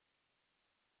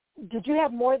 Did you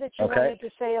have more that you wanted to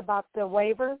say about the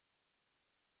waiver?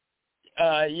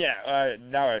 Now I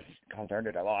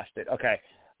lost it. Okay.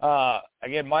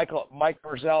 Again, Mike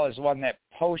Burzell is the one that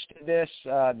posted this,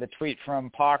 the tweet from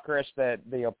Pockris that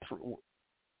the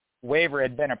waiver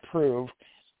had been approved.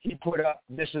 He put up,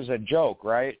 this is a joke,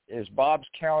 right? Is Bob's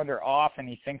calendar off and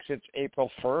he thinks it's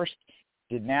April 1st?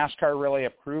 Did NASCAR really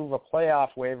approve a playoff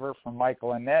waiver for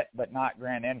Michael Annett but not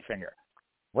Grant Enfinger?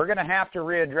 we're going to have to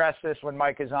readdress this when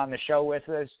Mike is on the show with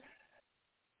us.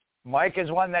 Mike is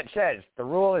one that says the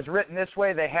rule is written this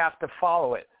way, they have to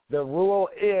follow it. The rule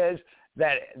is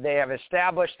that they have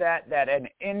established that an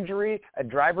injury, a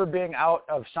driver being out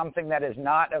of something that is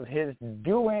not of his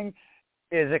doing,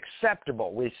 is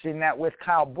acceptable. We've seen that with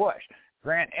Kyle Busch.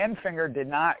 Grant Enfinger did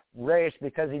not race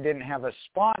because he didn't have a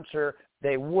sponsor.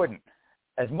 They wouldn't.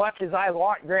 As much as I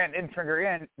want Grant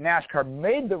Enfinger in, NASCAR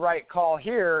made the right call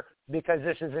here because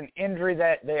this is an injury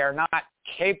that they are not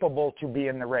capable to be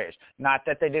in the race. Not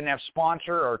that they didn't have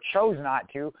sponsor or chose not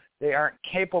to. They aren't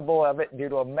capable of it due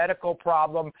to a medical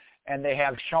problem, and they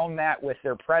have shown that with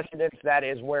their precedents. That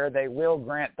is where they will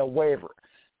grant the waiver.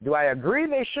 Do I agree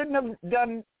they shouldn't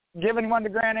have given one to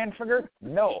Grant Enfinger?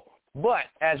 No. But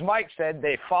as Mike said,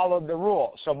 they followed the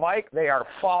rule. So, Mike, they are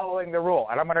following the rule.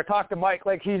 And I'm going to talk to Mike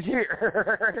like he's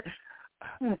here.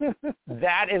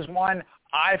 That is one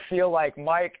I feel like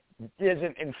Mike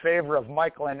isn't in favor of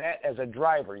Mike Lynette as a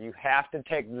driver. You have to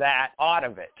take that out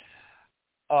of it.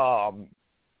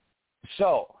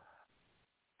 So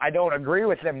I don't agree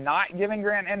with them not giving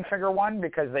Grant Enfinger one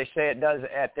because they say it does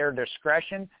at their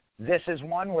discretion. This is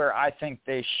one where I think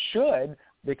they should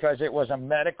because it was a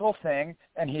medical thing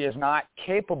and he is not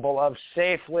capable of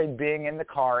safely being in the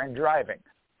car and driving.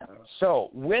 So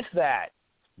with that,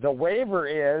 the waiver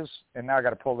is, and now I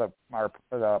got to pull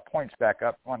the points back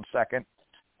up 1 second.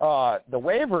 The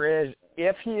waiver is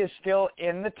if he is still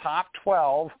in the top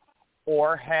 12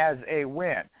 or has a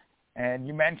win. And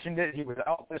you mentioned it. He was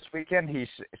out this weekend. He's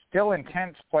still in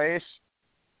 10th place.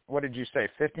 What did you say,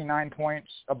 59 points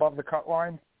above the cut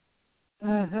line?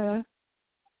 Mm-hmm.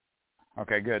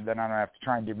 Okay, good. Then I don't have to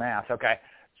try and do math. Okay.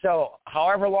 So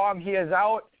however long he is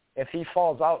out, if he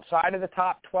falls outside of the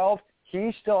top 12,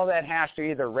 he still then has to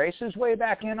either race his way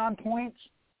back in on points,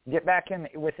 get back in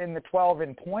within the 12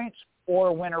 in points,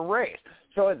 or win a race.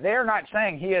 So they're not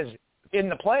saying he is in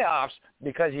the playoffs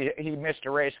because he missed a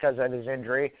race because of his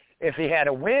injury. If he had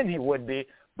a win, he would be,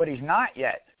 but he's not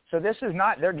yet. So this is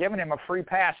not, they're giving him a free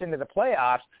pass into the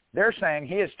playoffs. They're saying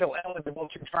he is still eligible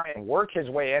to try and work his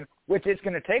way in, which is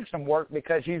going to take some work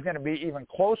because he's going to be even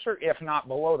closer, if not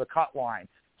below the cut line.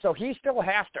 So he still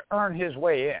has to earn his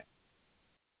way in.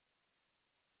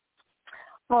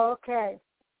 Okay.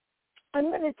 I'm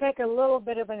going to take a little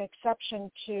bit of an exception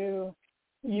to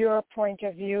your point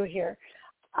of view here.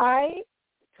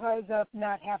 Because of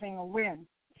not having a win.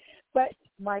 But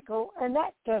Michael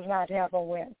Annette does not have a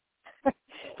win.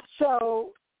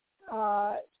 So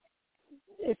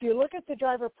if you look at the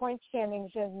driver point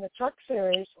standings in the Truck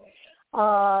Series,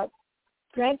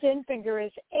 Grant Enfinger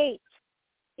is 8th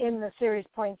in the series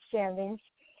point standings,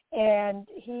 and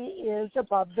he is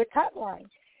above the cut line.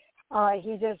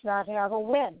 He does not have a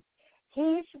win.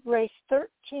 He's raced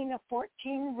 13 of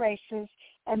 14 races,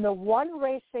 and the one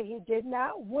race that he did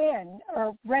not win,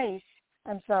 or race,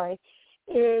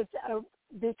 is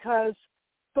because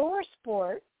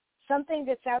ThorSport, something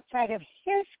that's outside of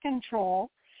his control,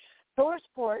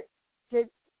 ThorSport did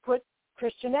put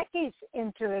Christian Eckes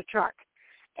into the truck.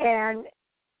 And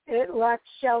it left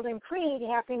Sheldon Creed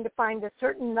having to find a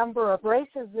certain number of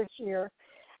races this year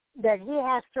that he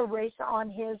has to race on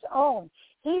his own.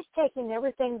 He's taking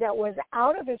everything that was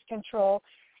out of his control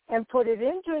and put it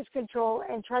into his control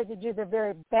and tried to do the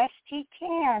very best he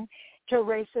can to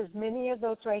race as many of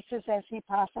those races as he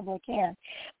possibly can.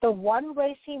 The one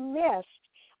race he missed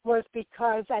was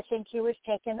because I think he was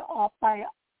taken off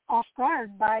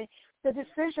guard by the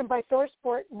decision by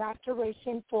ThorSport not to race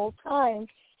him full time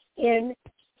in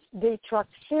the Truck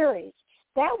Series.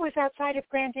 That was outside of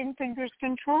Grant Enfinger's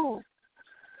control.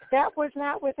 That was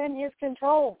not within his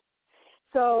control.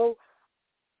 So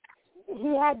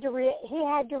he had to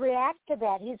react to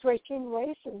that. He's racing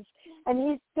races, and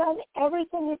he's done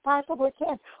everything he possibly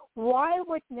can. Why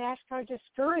would NASCAR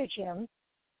discourage him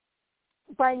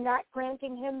by not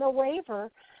granting him the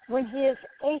waiver when he is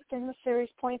 8th in the series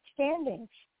point standings?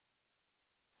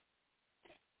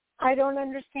 I don't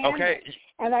understand it.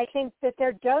 And I think that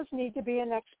there does need to be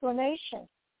an explanation.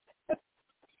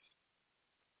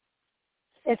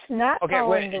 It's not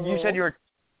following the rules. You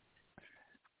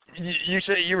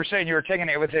said you were saying you were taking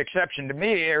it with the exception to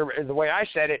me, or the way I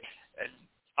said it.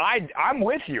 I'm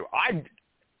with you. I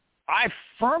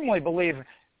firmly believe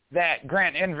that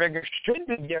Grant Enfinger should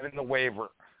be given the waiver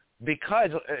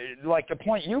because, like the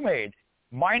point you made,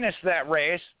 minus that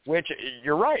race, which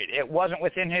you're right, it wasn't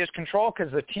within his control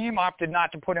because the team opted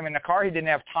not to put him in the car. He didn't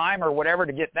have time or whatever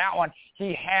to get that one.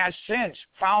 He has since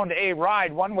found a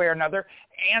ride one way or another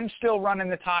and still run in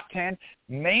the top 10,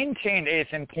 maintained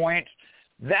 8th in points.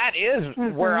 That is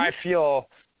where I feel,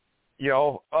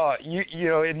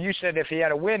 And you said if he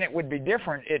had a win, it would be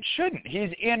different. It shouldn't.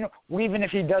 He's in, even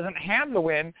if he doesn't have the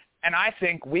win, and I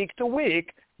think week to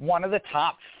week, one of the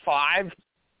top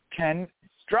 5-10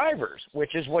 drivers,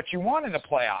 which is what you want in the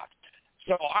playoffs.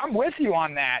 So I'm with you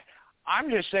on that.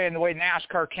 I'm just saying the way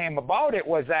NASCAR came about it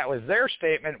was that was their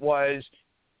statement was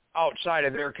outside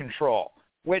of their control,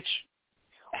 which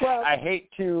I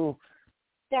hate to.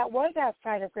 That was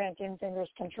outside of Grant Enfinger's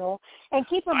control. And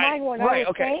keep in mind when I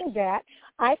was saying that,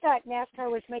 I thought NASCAR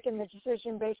was making the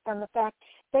decision based on the fact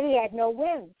that he had no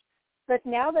wins. But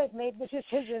now they've made the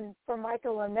decision for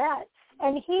Michael Annett,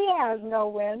 and he has no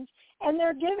wins, and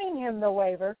they're giving him the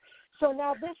waiver. So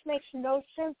now this makes no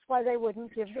sense why they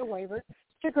wouldn't give the waiver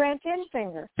to Grant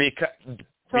Enfinger.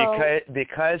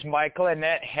 Because Michael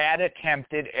Annett had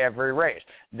attempted every race.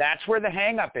 That's where the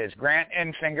hang-up is. Grant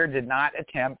Enfinger did not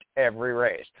attempt every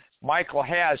race. Michael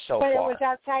has so far. But it was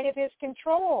outside of his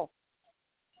control.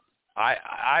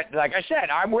 I like I said,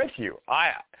 I'm with you.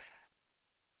 I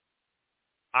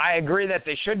agree that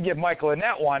they should give Michael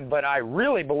Annett one, but I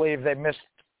really believe they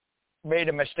made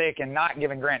a mistake in not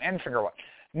giving Grant Enfinger one.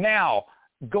 Now,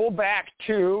 go back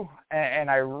to,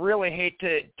 and I really hate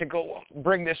to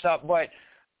bring this up, but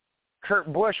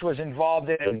Kurt Busch was involved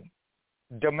in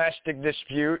a domestic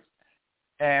dispute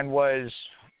and was,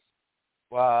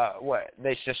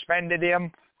 they suspended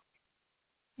him.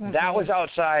 Mm-hmm. That was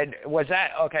outside,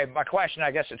 my question,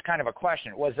 I guess it's kind of a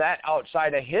question, was that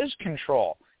outside of his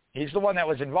control? He's the one that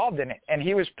was involved in it, and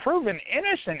he was proven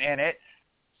innocent in it.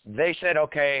 They said,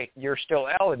 okay, you're still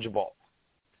eligible.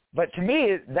 But to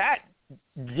me, that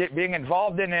being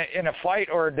involved in a fight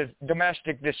or a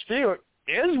domestic dispute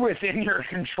is within your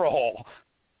control,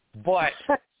 but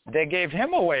they gave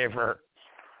him a waiver.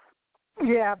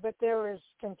 Yeah, but there was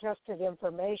contested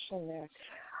information there.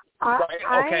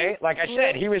 Like I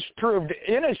said, he was proved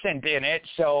innocent in it,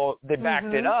 so they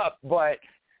backed it up. But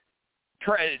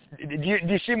do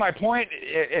you see my point?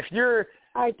 If you're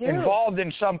involved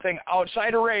in something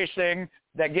outside of racing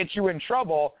that gets you in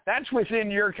trouble, that's within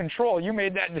your control. You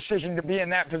made that decision to be in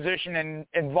that position and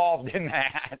involved in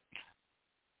that.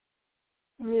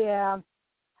 Yeah,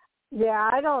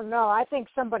 I don't know. I think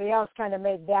somebody else kind of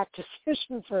made that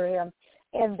decision for him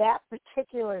in that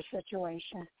particular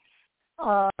situation.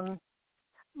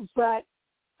 But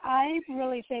I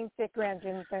really think that Grant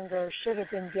Enfinger should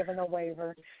have been given a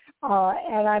waiver,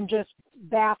 and I'm just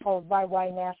baffled by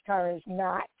why NASCAR is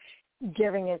not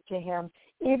giving it to him,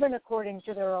 even according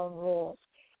to their own rules.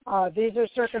 These are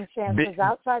circumstances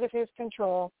outside of his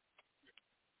control,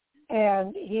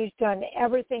 and he's done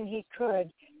everything he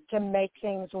could to make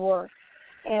things work.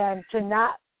 And to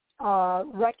not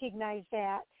recognize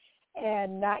that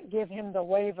and not give him the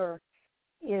waiver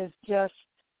is just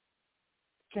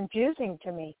confusing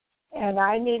to me. And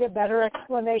I need a better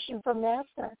explanation from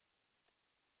NASCAR.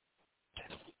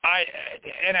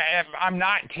 I'm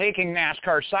not taking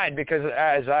NASCAR's side because,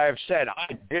 as I've said,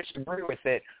 I disagree with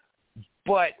it.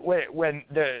 But when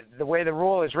the way the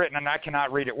rule is written, and I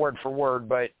cannot read it word for word,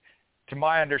 but to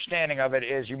my understanding of it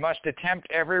is you must attempt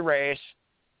every race.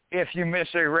 If you miss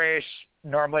a race,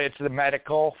 normally it's the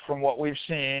medical from what we've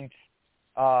seen.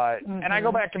 And I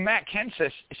go back to Matt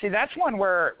Kenseth. See, that's one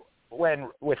where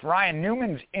with Ryan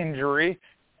Newman's injury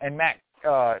and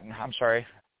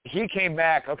he came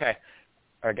back. Okay,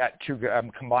 I got two. I'm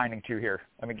combining two here.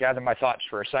 Let me gather my thoughts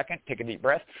for a second. Take a deep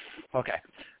breath. Okay.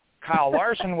 Kyle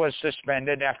Larson was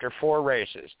suspended after 4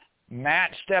 races.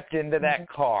 Matt stepped into that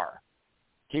car.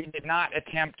 He did not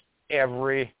attempt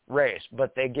every race,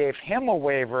 but they gave him a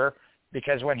waiver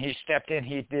because when he stepped in,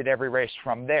 he did every race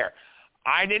from there.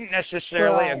 I didn't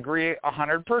necessarily agree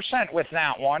 100% with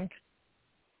that one,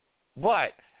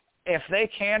 but if they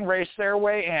can race their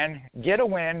way in, get a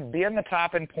win, be in the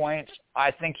top in points,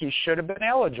 I think he should have been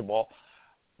eligible.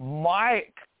 My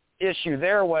issue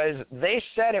there was they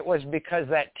said it was because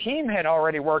that team had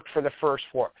already worked for the first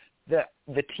 4.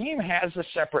 The team has a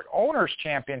separate owners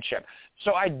championship.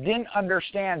 So I didn't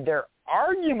understand their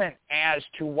argument as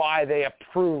to why they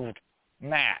approved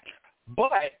Matt.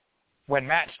 But when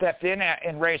Matt stepped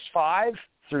in race 5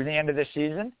 through the end of the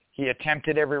season, he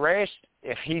attempted every race.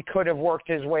 If he could have worked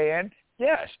his way in,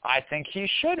 yes, I think he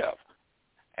should have.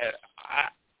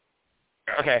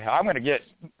 Okay, I'm going to get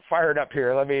fired up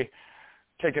here. Let me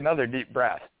take another deep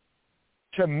breath.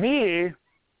 To me,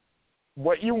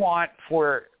 what you want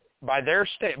by their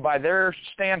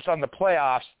stance on the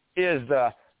playoffs is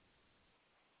the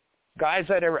guys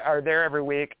that are there every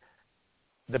week,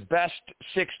 the best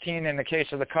 16 in the case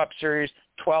of the Cup Series,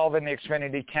 12 in the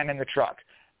Xfinity, 10 in the Truck,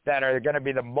 that are going to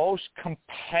be the most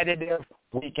competitive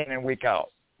week in and week out.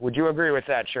 Would you agree with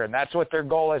that, Sharon? That's what their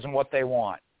goal is and what they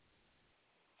want.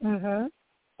 Mm-hmm.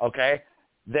 Okay?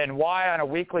 Then why on a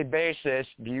weekly basis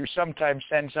do you sometimes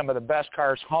send some of the best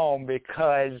cars home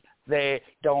because they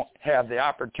don't have the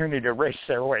opportunity to race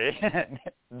their way in?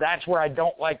 That's where I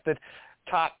don't like the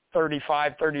top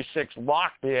 35, 36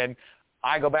 locked in.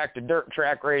 I go back to dirt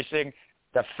track racing.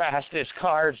 The fastest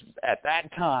cars at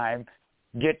that time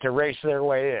get to race their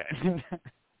way in.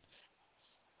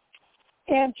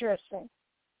 Interesting.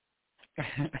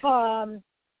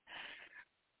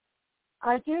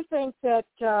 I do think that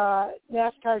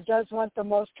NASCAR does want the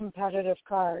most competitive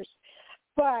cars,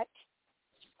 but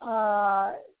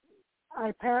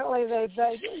apparently they've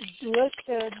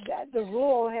listed that the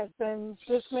rule has been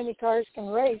this many cars can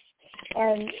race,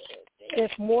 and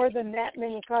if more than that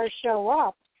many cars show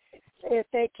up, if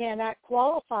they cannot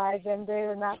qualify, then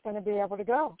they're not going to be able to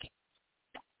go.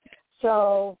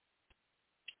 So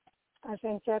I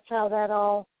think that's how that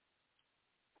all,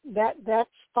 that's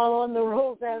following the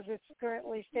rules as it's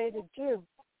currently stated too.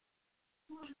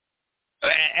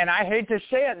 And I hate to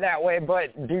say it that way,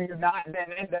 but do you not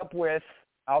then end up with,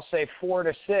 I'll say 4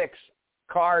 to 6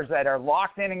 cars that are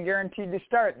locked in and guaranteed to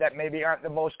start that maybe aren't the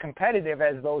most competitive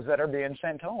as those that are being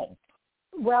sent home?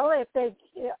 Well,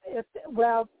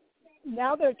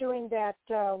 now they're doing that,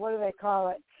 what do they call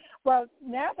it? Well,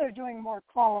 now they're doing more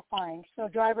qualifying, so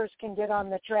drivers can get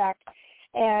on the track,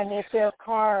 and if their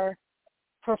car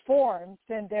performs,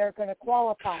 then they're going to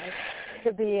qualify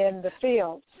to be in the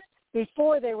field.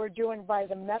 Before, they were doing by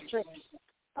the metric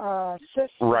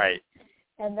system. Right.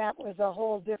 And that was a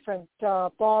whole different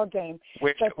ball game.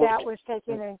 But that was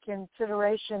taking into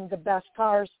consideration the best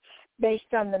cars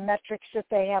based on the metrics that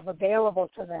they have available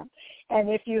to them. And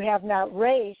if you have not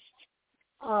raced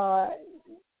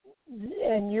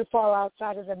and you fall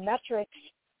outside of the metrics,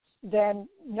 then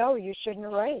no, you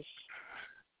shouldn't race.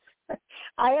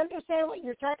 I understand what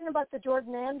you're talking about, the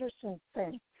Jordan Anderson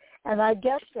thing, and I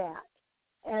get that.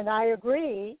 And I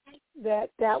agree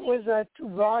that that was a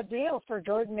raw deal for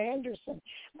Jordan Anderson.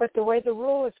 But the way the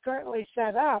rule is currently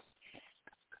set up,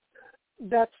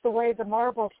 that's the way the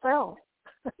marbles fell.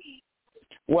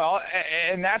 Well,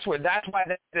 and that's why that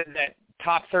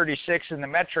top 36 in the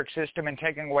metric system and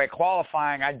taking away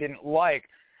qualifying I didn't like,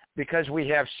 because we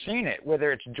have seen it,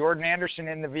 whether it's Jordan Anderson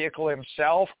in the vehicle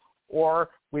himself or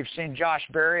we've seen Josh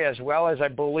Berry as well as I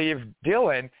believe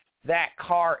Dillon. That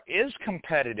car is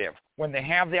competitive. When they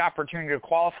have the opportunity to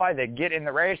qualify, they get in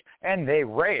the race, and they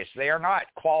race. They are not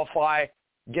qualify,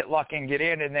 get lucky, and get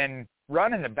in, and then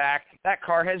run in the back. That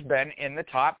car has been in the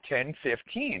top 10,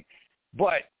 15.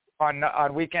 But on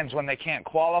weekends when they can't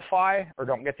qualify or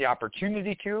don't get the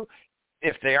opportunity to,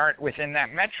 if they aren't within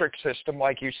that metric system,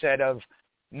 like you said, of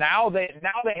now they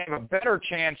have a better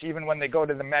chance even when they go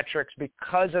to the metrics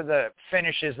because of the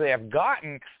finishes they have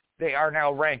gotten. They are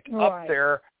now ranked up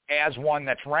there as one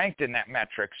that's ranked in that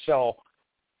metric. So,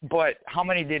 but how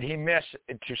many did he miss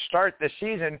to start the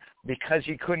season because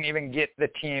he couldn't even get the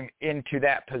team into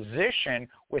that position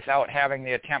without having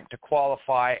the attempt to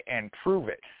qualify and prove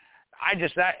it?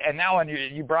 And that one,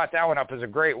 you brought that one up as a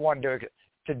great one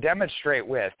to demonstrate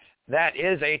with. That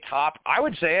is I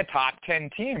would say a top 10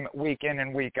 team week in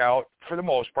and week out for the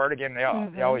most part. Again, they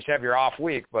always have your off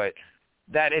week, but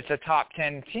that it's a top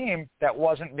 10 team that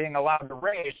wasn't being allowed to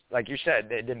race. Like you said,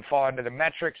 they didn't fall into the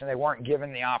metrics and they weren't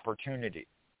given the opportunity.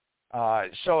 I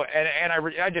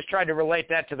just tried to relate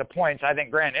that to the points. I think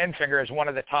Grant Enfinger is one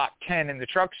of the top 10 in the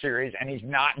Truck Series, and he's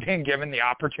not being given the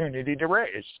opportunity to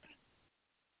race.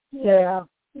 Yeah.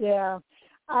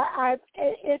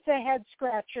 It's a head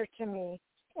scratcher to me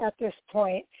at this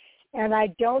point, and I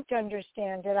don't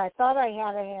understand it. I thought I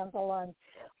had a handle on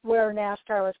where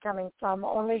NASCAR was coming from,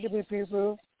 only to be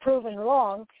proven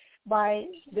wrong by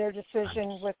their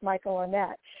decision with Michael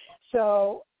Annett.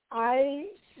 So I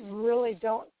really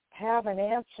don't have an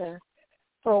answer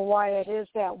for why it is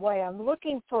that way. I'm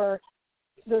looking for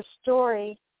the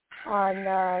story on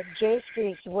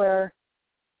JSP's where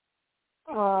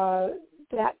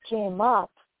that came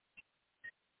up,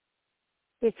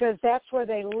 because that's where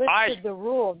they listed the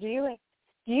rule. Do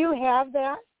you have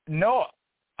that? No.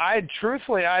 I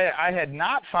had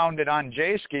not found it on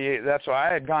J-Ski. That's why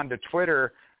I had gone to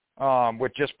Twitter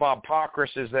with just Bob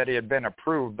Pockrass's that he had been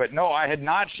approved. But no, I had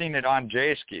not seen it on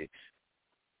J-Ski.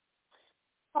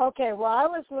 Okay, well, I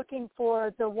was looking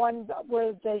for the one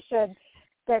where they said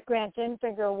that Grant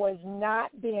Enfinger was not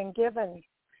being given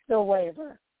the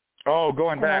waiver. Oh,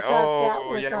 going back.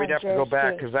 Oh, yeah, we'd have to go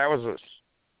back because that was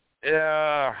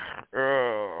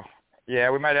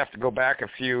we might have to go back a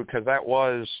few because that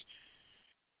was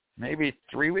maybe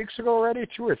 3 weeks ago already,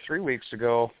 2 or 3 weeks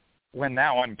ago when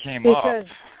that one came up.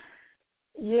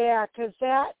 Yeah, because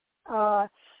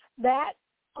that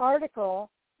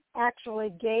article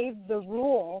actually gave the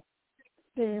rule,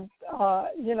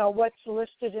 what's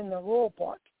listed in the rule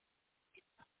book.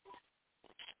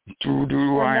 I'm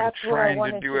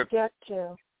trying to do it. Get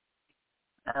to.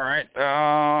 All right.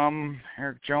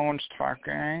 Eric Jones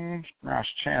talking. Ross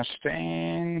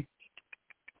Chastain.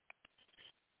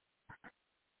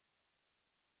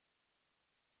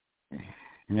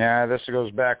 Yeah, this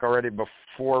goes back already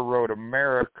before Road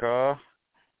America.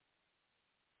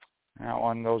 That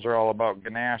one, those are all about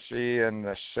Ganassi and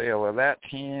the sale of that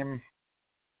team.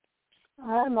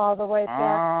 I'm all the way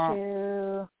back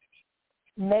to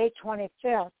May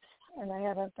 25th, and I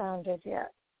haven't found it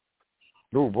yet.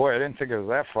 Oh, boy, I didn't think it was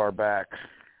that far back.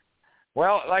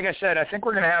 Well, like I said, I think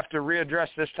we're going to have to readdress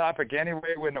this topic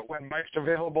anyway when Mike's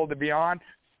available to be on.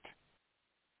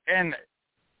 And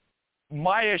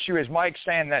my issue is Mike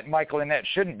saying that Michael Annett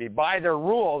shouldn't be. By their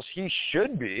rules, he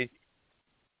should be.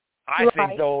 I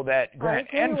think, though, that Grant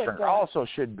Enfinger also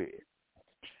should be.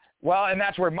 Well, and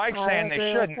that's where Mike's saying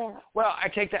they shouldn't. Well, I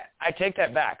take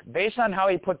that back. Based on how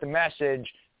he put the message,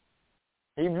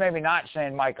 he's maybe not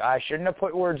saying, Mike, I shouldn't have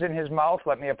put words in his mouth.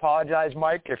 Let me apologize,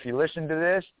 Mike, if you listen to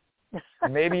this.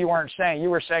 Maybe you were saying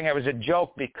it was a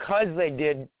joke because they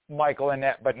did Michael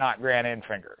Annett but not Grant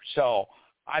Enfinger. So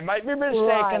I might be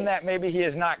mistaken that maybe he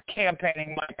is not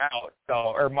campaigning Mike out,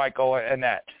 or Michael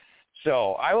Annett.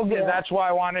 So I will get. That's why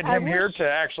I wanted him here to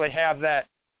actually have that.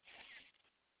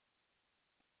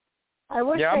 I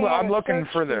wish I'm looking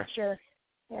for the.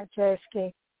 Yeah,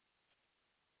 J-Ski.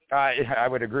 I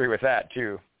would agree with that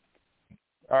too.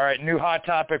 All right, new hot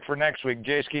topic for next week.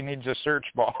 J-Ski needs a search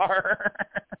bar.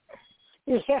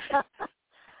 Yeah,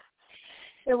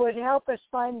 it would help us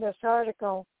find this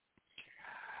article.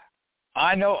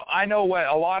 I know what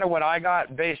a lot of what I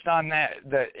got based on that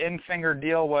the Enfinger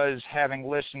deal was having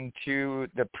listened to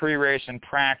the pre-race and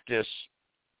practice,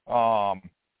 and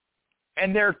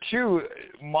there too,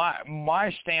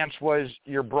 my stance was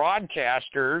your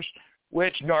broadcasters,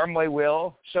 which normally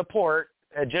will support,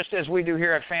 just as we do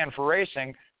here at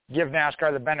Fan4Racing, give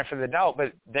NASCAR the benefit of the doubt,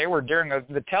 but they were during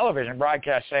the television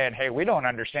broadcast saying, hey, we don't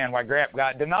understand why Grant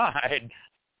got denied.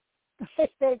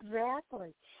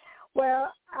 Exactly.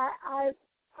 Well, I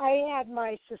had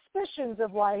my suspicions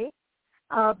of why,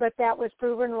 but that was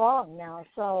proven wrong now.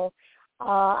 So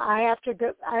I have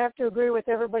to agree with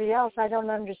everybody else. I don't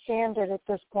understand it at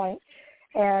this point,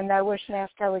 and I wish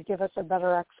NASCAR would give us a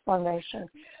better explanation.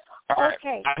 All right.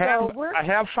 Okay, I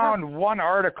have found one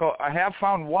article. I have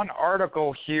found one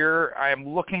article here. I am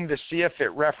looking to see if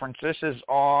it references. This is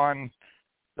on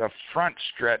the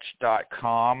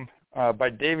frontstretch.com by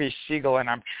Davey Siegel, and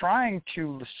I'm trying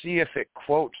to see if it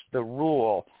quotes the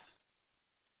rule.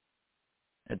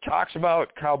 It talks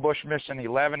about Kyle Busch missing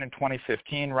 11 in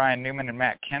 2015, Ryan Newman and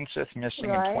Matt Kenseth missing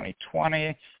in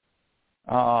 2020.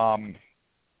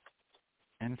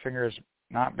 Enfinger has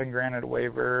not been granted a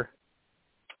waiver.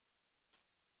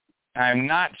 I'm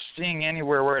not seeing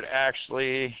anywhere where it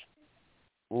actually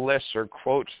lists or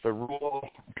quotes the rule.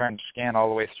 I'm trying to scan all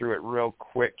the way through it real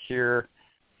quick here.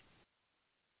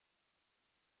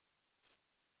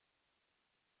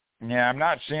 Yeah, I'm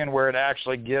not seeing where it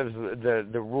actually gives the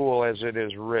rule as it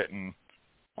is written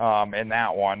in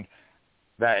that one.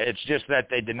 That it's just that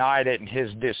they denied it, and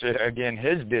his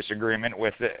disagreement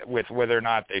with it, with whether or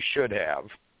not they should have.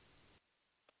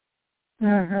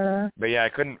 Mm-hmm. But yeah,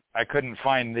 I couldn't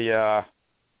find the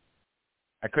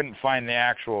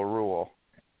actual rule.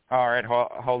 All right,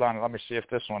 hold on. Let me see if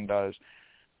this one does.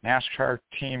 NASCAR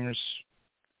teams.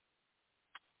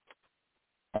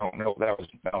 Oh no, that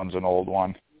one's an old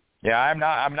one. Yeah, I'm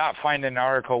not finding an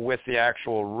article with the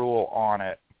actual rule on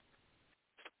it.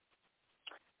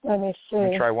 Let me see. Let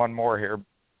me try one more here.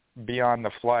 Beyond the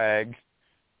flag.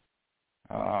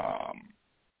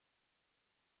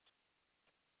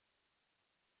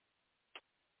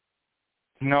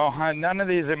 No, none of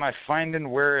these am I finding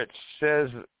where it says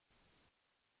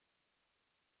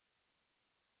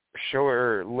show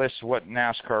or lists what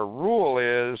NASCAR rule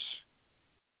is.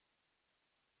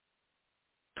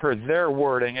 Per their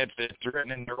wording, it's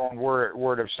written in their own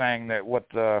word of saying that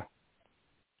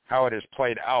how it is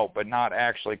played out, but not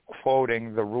actually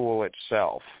quoting the rule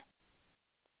itself.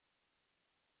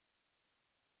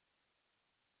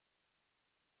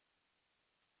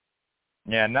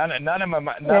 Yeah, none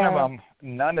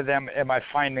of them am I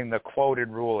finding the quoted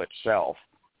rule itself.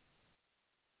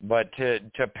 But to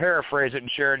paraphrase it, and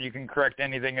Sharon, you can correct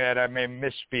anything that I may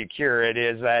misspeak here, it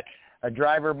is that a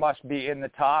driver must be in the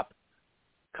top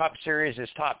Cup Series is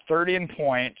top 30 in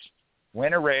points,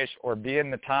 win a race, or be in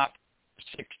the top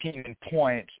 16 in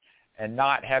points and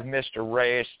not have missed a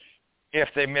race if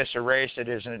they miss a race, it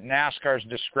is at NASCAR's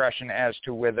discretion as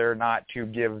to whether or not to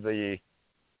give the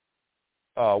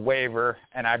waiver.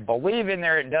 And I believe in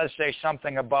there it does say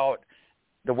something about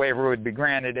the waiver would be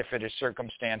granted if it is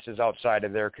circumstances outside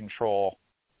of their control.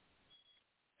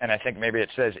 And I think maybe it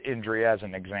says injury as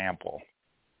an example.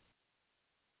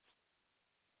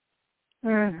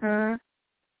 Mhm.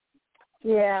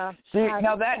 Yeah. See, I'm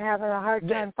now that having a hard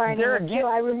time finding it too.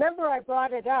 I remember I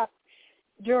brought it up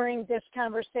during this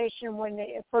conversation when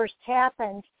it first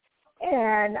happened,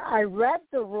 and I read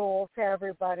the rule to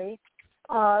everybody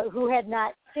who had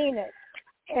not seen it.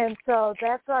 And so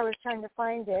that's why I was trying to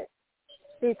find it,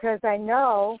 because I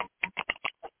know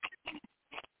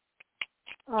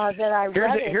that I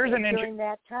read it during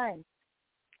that time.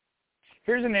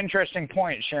 Here's an interesting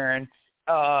point, Sharon.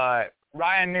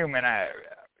 Ryan Newman, I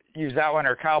used that one,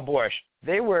 or Kyle Busch.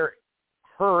 They were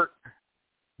hurt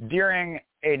during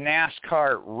a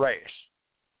NASCAR race.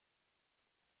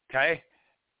 Okay?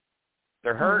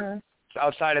 They're hurt. Mm-hmm. It's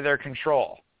outside of their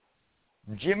control.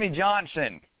 Jimmy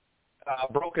Johnson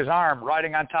broke his arm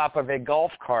riding on top of a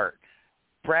golf cart.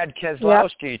 Brad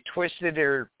Keselowski twisted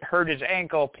or hurt his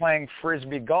ankle playing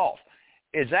Frisbee golf.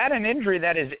 Is that an injury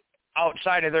that is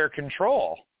outside of their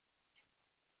control?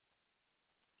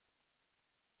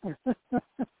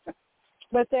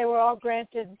 But they were all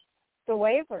granted the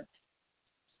waiver.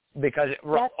 Because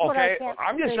that's what I can't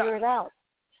I'm just figure it out.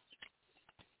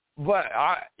 But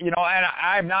and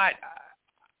I'm not.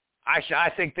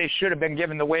 I think they should have been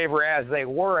given the waiver as they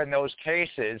were in those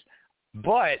cases.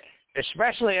 But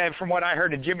especially from what I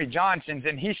heard of Jimmy Johnson's,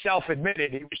 and he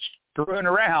self-admitted he was screwing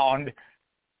around.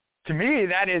 To me,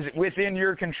 that is within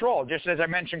your control. Just as I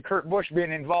mentioned, Kurt Busch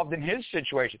being involved in his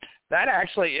situation, that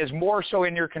actually is more so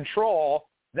in your control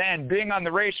than being on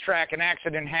the racetrack. An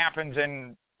accident happens,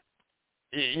 and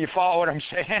you follow what I'm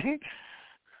saying?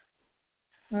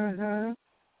 Mm-hmm.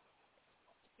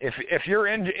 If you're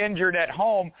injured at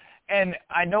home, and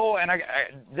I know, and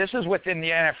this is within the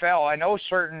NFL. I know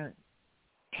certain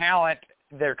talent,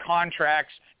 their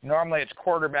contracts, normally it's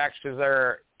quarterbacks because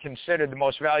they're considered the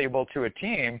most valuable to a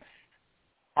team,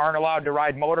 aren't allowed to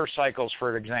ride motorcycles,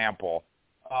 for example.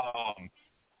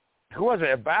 Who was it?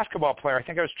 A basketball player. I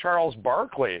think it was Charles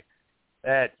Barkley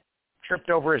that tripped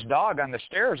over his dog on the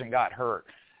stairs and got hurt.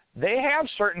 They have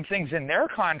certain things in their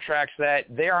contracts that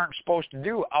they aren't supposed to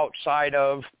do outside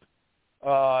of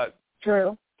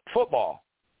True. football.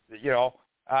 And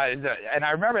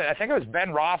I remember, I think it was Ben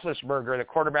Roethlisberger, the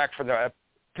quarterback for the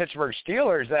Pittsburgh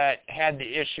Steelers, that had the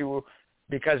issue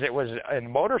because it was a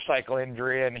motorcycle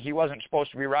injury and he wasn't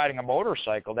supposed to be riding a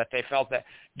motorcycle, that they felt that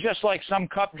just like some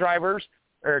cup drivers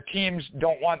or teams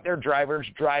don't want their drivers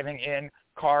driving in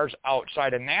cars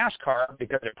outside of NASCAR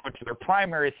because it puts their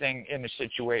primary thing in the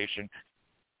situation.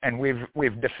 And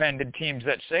we've defended teams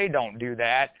that say don't do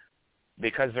that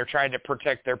because they're trying to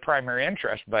protect their primary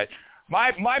interest. But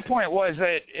my point was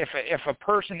that if a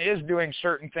person is doing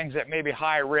certain things that may be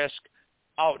high risk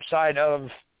outside of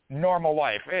normal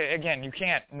life, again, you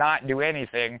can't not do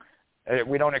anything.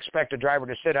 We don't expect a driver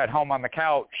to sit at home on the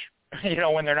couch,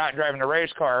 when they're not driving a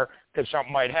race car, because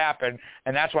something might happen.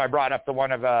 And that's why I brought up the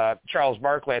one of Charles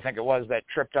Barkley, I think it was, that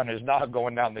tripped on his dog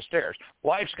going down the stairs.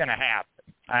 Life's going to happen.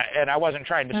 And I wasn't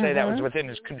trying to say that was within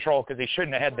his control because he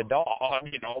shouldn't have had the dog,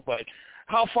 but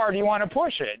how far do you want to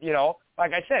push it?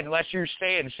 Like I said, unless you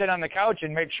stay and sit on the couch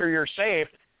and make sure you're safe,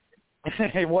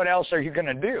 what else are you going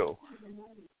to do?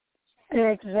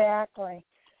 Exactly.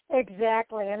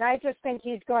 And I just think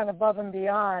he's gone above and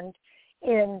beyond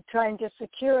in trying to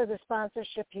secure the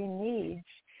sponsorship he needs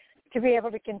to be able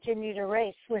to continue to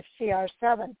race with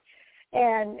CR7.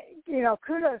 And,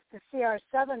 kudos to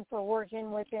CR7 for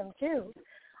working with him, too.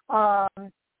 I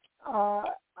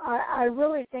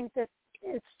really think that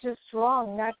it's just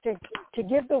wrong not to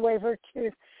give the waiver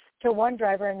to one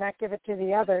driver and not give it to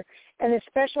the other, and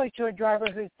especially to a driver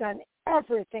who's done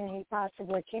everything he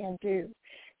possibly can do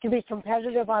to be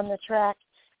competitive on the track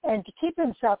and to keep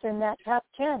himself in that top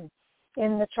 10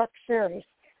 in the Truck Series.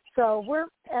 So we're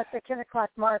at the 10 o'clock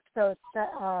mark, so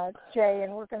Jay,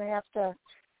 and we're going to have to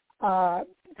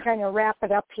kind of wrap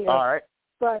it up here. All right.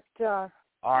 But all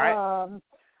right.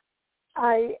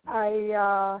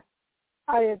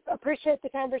 I appreciate the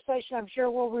conversation. I'm sure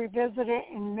we'll revisit it,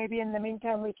 and maybe in the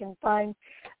meantime we can find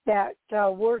that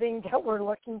wording that we're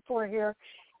looking for here,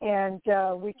 and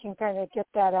we can kind of get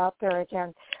that out there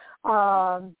again.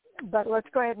 But let's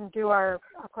go ahead and do our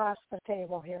across the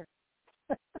table here.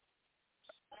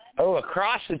 Oh,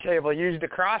 across the table. Used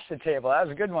across the table. That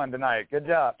was a good one tonight. Good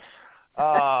job.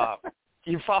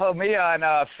 You follow me on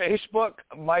Facebook,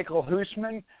 Michael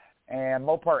Hoosman, and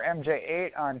Mopar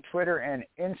MJ8 on Twitter and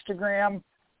Instagram.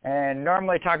 And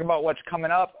normally talk about what's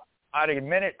coming up. Out of a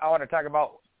minute, I want to talk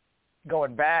about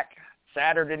going back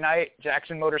Saturday night,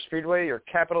 Jackson Motor Speedway, your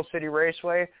Capital City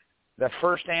Raceway, the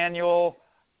first annual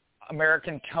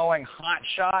American Towing Hot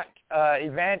Shot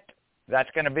event.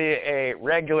 That's going to be a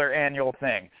regular annual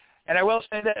thing. And I will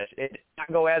say this, it did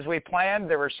not go as we planned.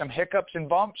 There were some hiccups and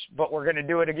bumps, but we're going to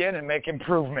do it again and make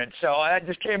improvements. So that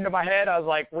just came to my head. I was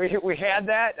like, we had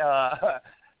that.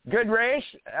 Good race.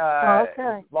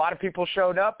 Okay. A lot of people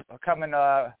showed up.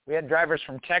 We had drivers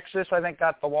from Texas, I think,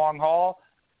 got the long haul.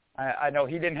 I know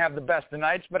he didn't have the best of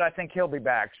nights, but I think he'll be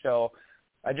back. So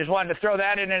I just wanted to throw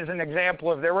that in as an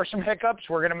example of there were some hiccups.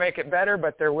 We're going to make it better,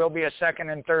 but there will be a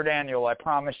second and third annual. I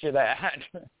promise you that.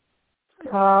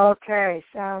 Okay,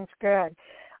 sounds good.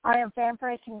 I am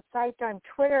Fan4Racing site on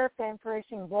Twitter,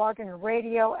 Fan4Racing blog and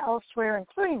radio elsewhere,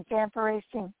 including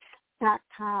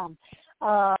Fan4Racing.com.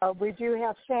 We do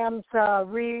have Sam's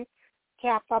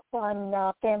recap up on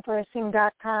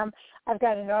Fan4Racing.com. I've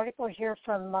got an article here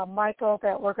from Michael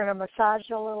that we're going to massage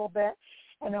a little bit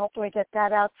and hopefully get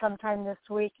that out sometime this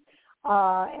week.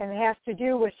 And it has to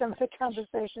do with some of the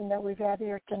conversation that we've had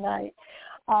here tonight.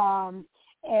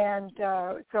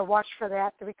 So watch for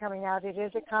that to be coming out. It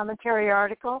is a commentary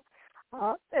article,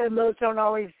 and those don't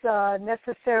always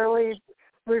necessarily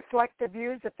reflect the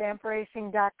views of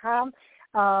Fan4Racing.com,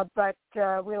 but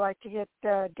we like to get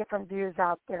different views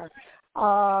out there.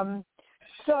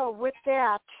 So with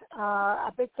that,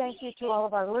 a big thank you to all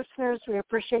of our listeners. We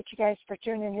appreciate you guys for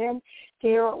tuning in to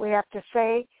hear what we have to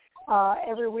say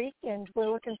every week, and we're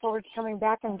looking forward to coming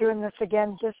back and doing this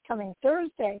again this coming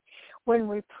Thursday when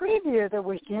we preview the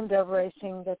weekend of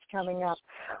racing that's coming up.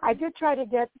 I did try to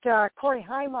get Corey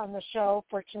Heim on the show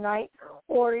for tonight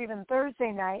or even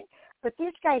Thursday night, but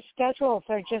these guys' schedules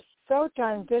are just so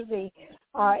darn busy.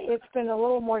 It's been a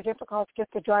little more difficult to get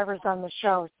the drivers on the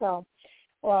show. So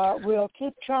we'll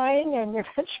keep trying, and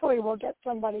eventually we'll get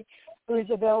somebody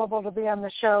who's available to be on the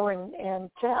show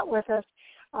and chat with us.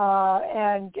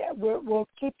 And we'll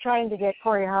keep trying to get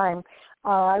Corey Heim.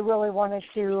 I really wanted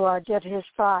to get his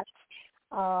thoughts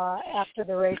after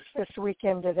the race this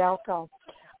weekend at Elko.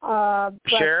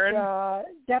 Sharon?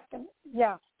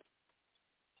 Yeah.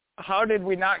 How did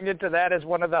we not get to that as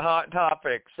one of the hot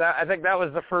topics? I think that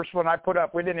was the first one I put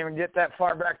up. We didn't even get that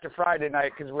far back to Friday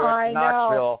night because we're in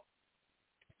Knoxville.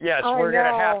 Yes, we're going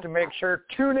to have to make sure.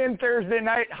 Tune in Thursday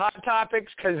night, Hot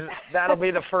Topics, because that'll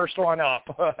be the first one up.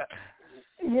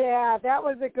 Yeah, that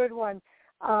was a good one.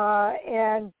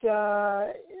 And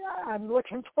I'm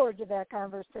looking forward to that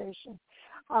conversation.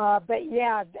 But,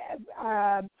 yeah,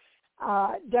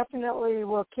 definitely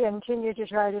we'll continue to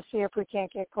try to see if we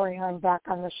can't get Corey Heim back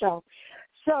on the show.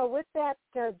 So with that,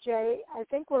 Jay, I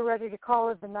think we're ready to call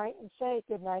it the night and say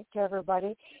good night to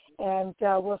everybody. And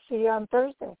we'll see you on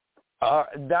Thursday.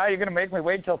 Now you're going to make me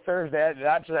wait till Thursday.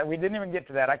 We didn't even get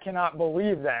to that. I cannot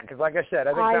believe that because, like I said,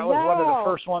 I think that was one of the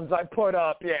first ones I put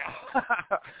up. Yeah.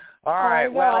 All right.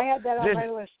 Well, I had that on my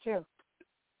list too.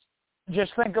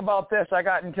 Just think about this. I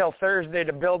got until Thursday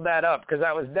to build that up because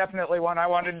that was definitely one I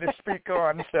wanted to speak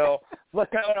on. So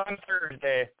look out on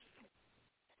Thursday.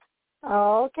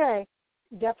 Okay.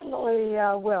 Definitely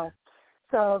will.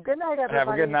 So good night, everybody. Have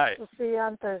a good night. We'll see you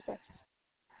on Thursday.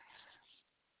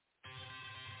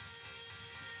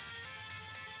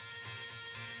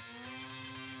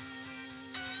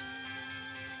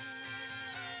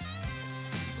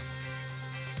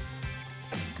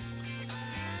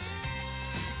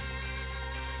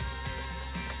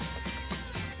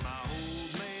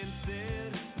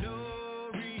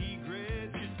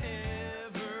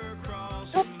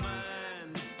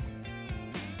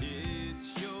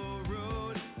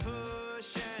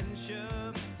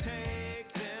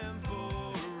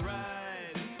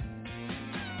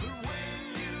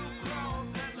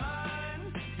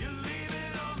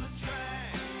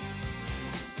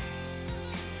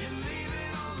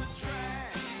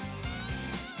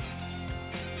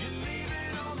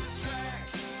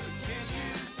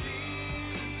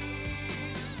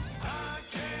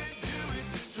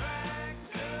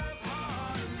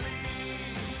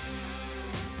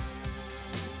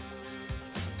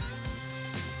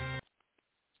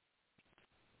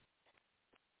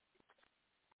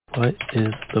 What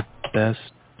is the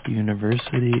best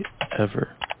university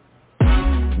ever?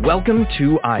 Welcome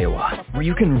to Iowa, where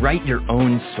you can write your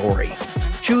own story.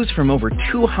 Choose from over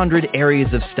 200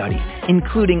 areas of study,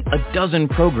 including a dozen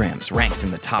programs ranked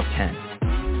in the top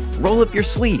 10. Roll up your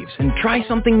sleeves and try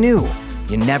something new.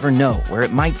 You never know where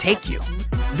it might take you.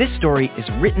 This story is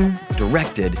written,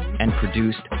 directed, and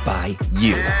produced by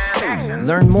you.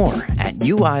 Learn more at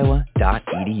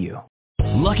uiowa.edu.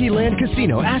 Lucky Land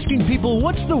Casino, asking people,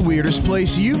 what's the weirdest place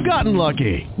you've gotten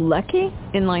lucky? Lucky?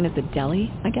 In line at the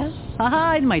deli, I guess?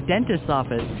 Aha, in my dentist's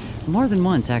office. More than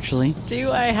once, actually.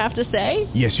 Do I have to say?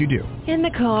 Yes, you do. In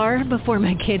the car before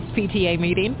my kids' PTA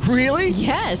meeting. Really?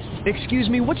 Yes. Excuse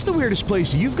me, what's the weirdest place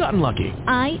you've gotten lucky?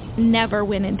 I never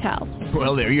win and tell.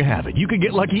 Well, there you have it. You can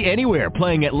get lucky anywhere,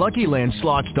 playing at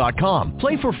LuckyLandSlots.com.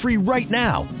 Play for free right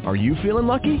now. Are you feeling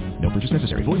lucky? No purchase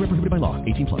necessary. Void where prohibited by law.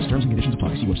 18+. Terms and conditions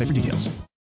apply. See website for details.